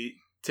 Indy,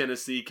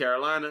 Tennessee,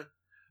 Carolina.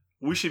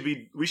 We should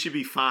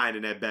be fine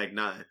in that back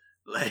 9.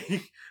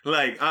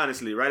 Like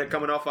honestly, right?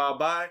 Coming off our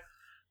bye.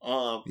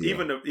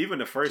 Even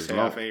the first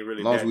half ain't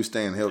really. As long as that we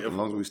staying healthy, difficult. as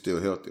long as we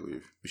still healthy,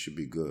 we should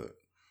be good.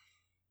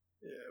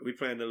 Yeah, we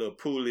playing the little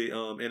Pooley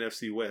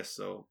NFC West,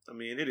 so I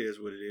mean it is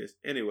what it is.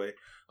 Anyway,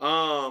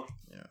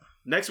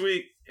 next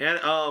week, and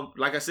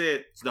like I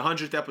said, it's the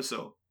 100th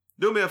episode.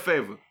 Do me a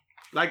favor,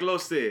 like Lo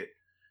said,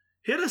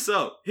 hit us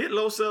up, hit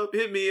Los up,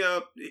 hit me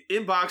up,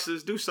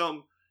 inboxes, do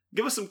something.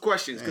 Give us some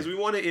questions because we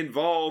want to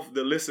involve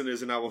the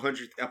listeners in our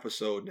 100th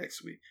episode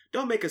next week.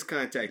 Don't make us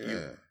contact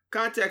you.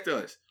 Contact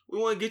us. We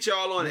want to get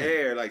y'all on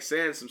air, like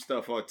saying some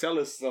stuff or tell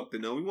us something.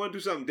 No, we want to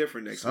do something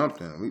different next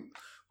week.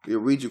 We'll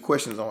read your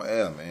questions on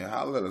air, man.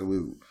 Holler at us.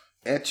 We'll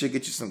at you,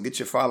 get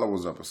your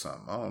followers up or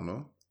something. I don't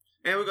know.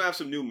 And we're gonna have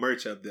some new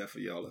merch up there for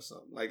y'all or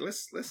something. Like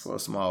let's for a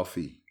small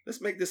fee. Let's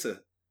make this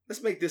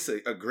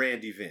a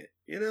grand event.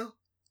 You know,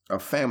 a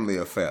family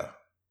affair.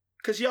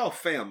 Cause y'all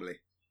family.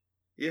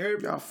 You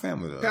heard me? Y'all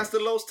family though. Pastor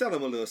Lowe's tell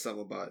him a little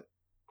something about it.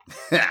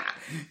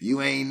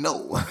 You ain't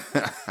know.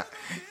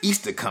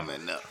 Easter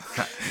coming up.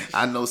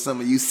 I know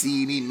some of you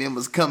CNE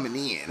members coming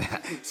in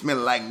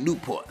smelling like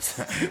Newports,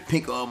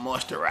 pink oil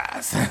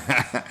moisturize,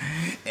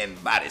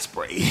 and body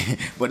spray.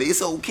 But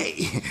it's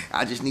okay.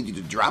 I just need you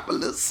to drop a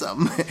little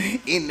something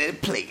in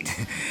that plate.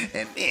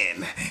 And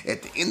then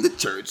at the end of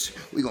church,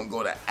 we're going to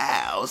go to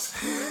Al's.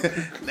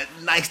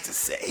 Nothing nice to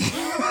say.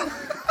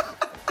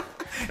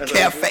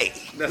 Cafe.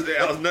 That's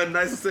nothing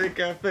nice to say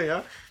cafe,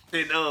 huh?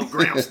 And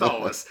Graham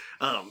Stars.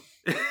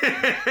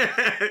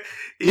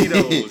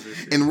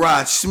 Edos and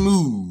Rod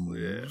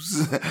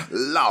Smooths.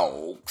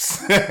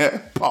 Logs.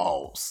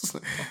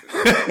 Pause.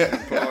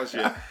 Pause,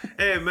 yeah.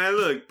 Hey, man,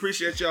 look,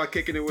 appreciate y'all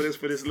kicking it with us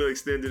for this little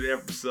extended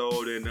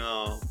episode. And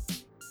y'all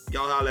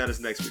holler at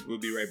us next week. We'll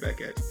be right back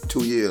at you.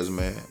 2 years,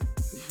 man.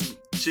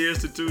 Cheers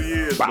to 2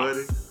 years,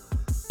 buddy.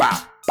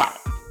 Bow, bow.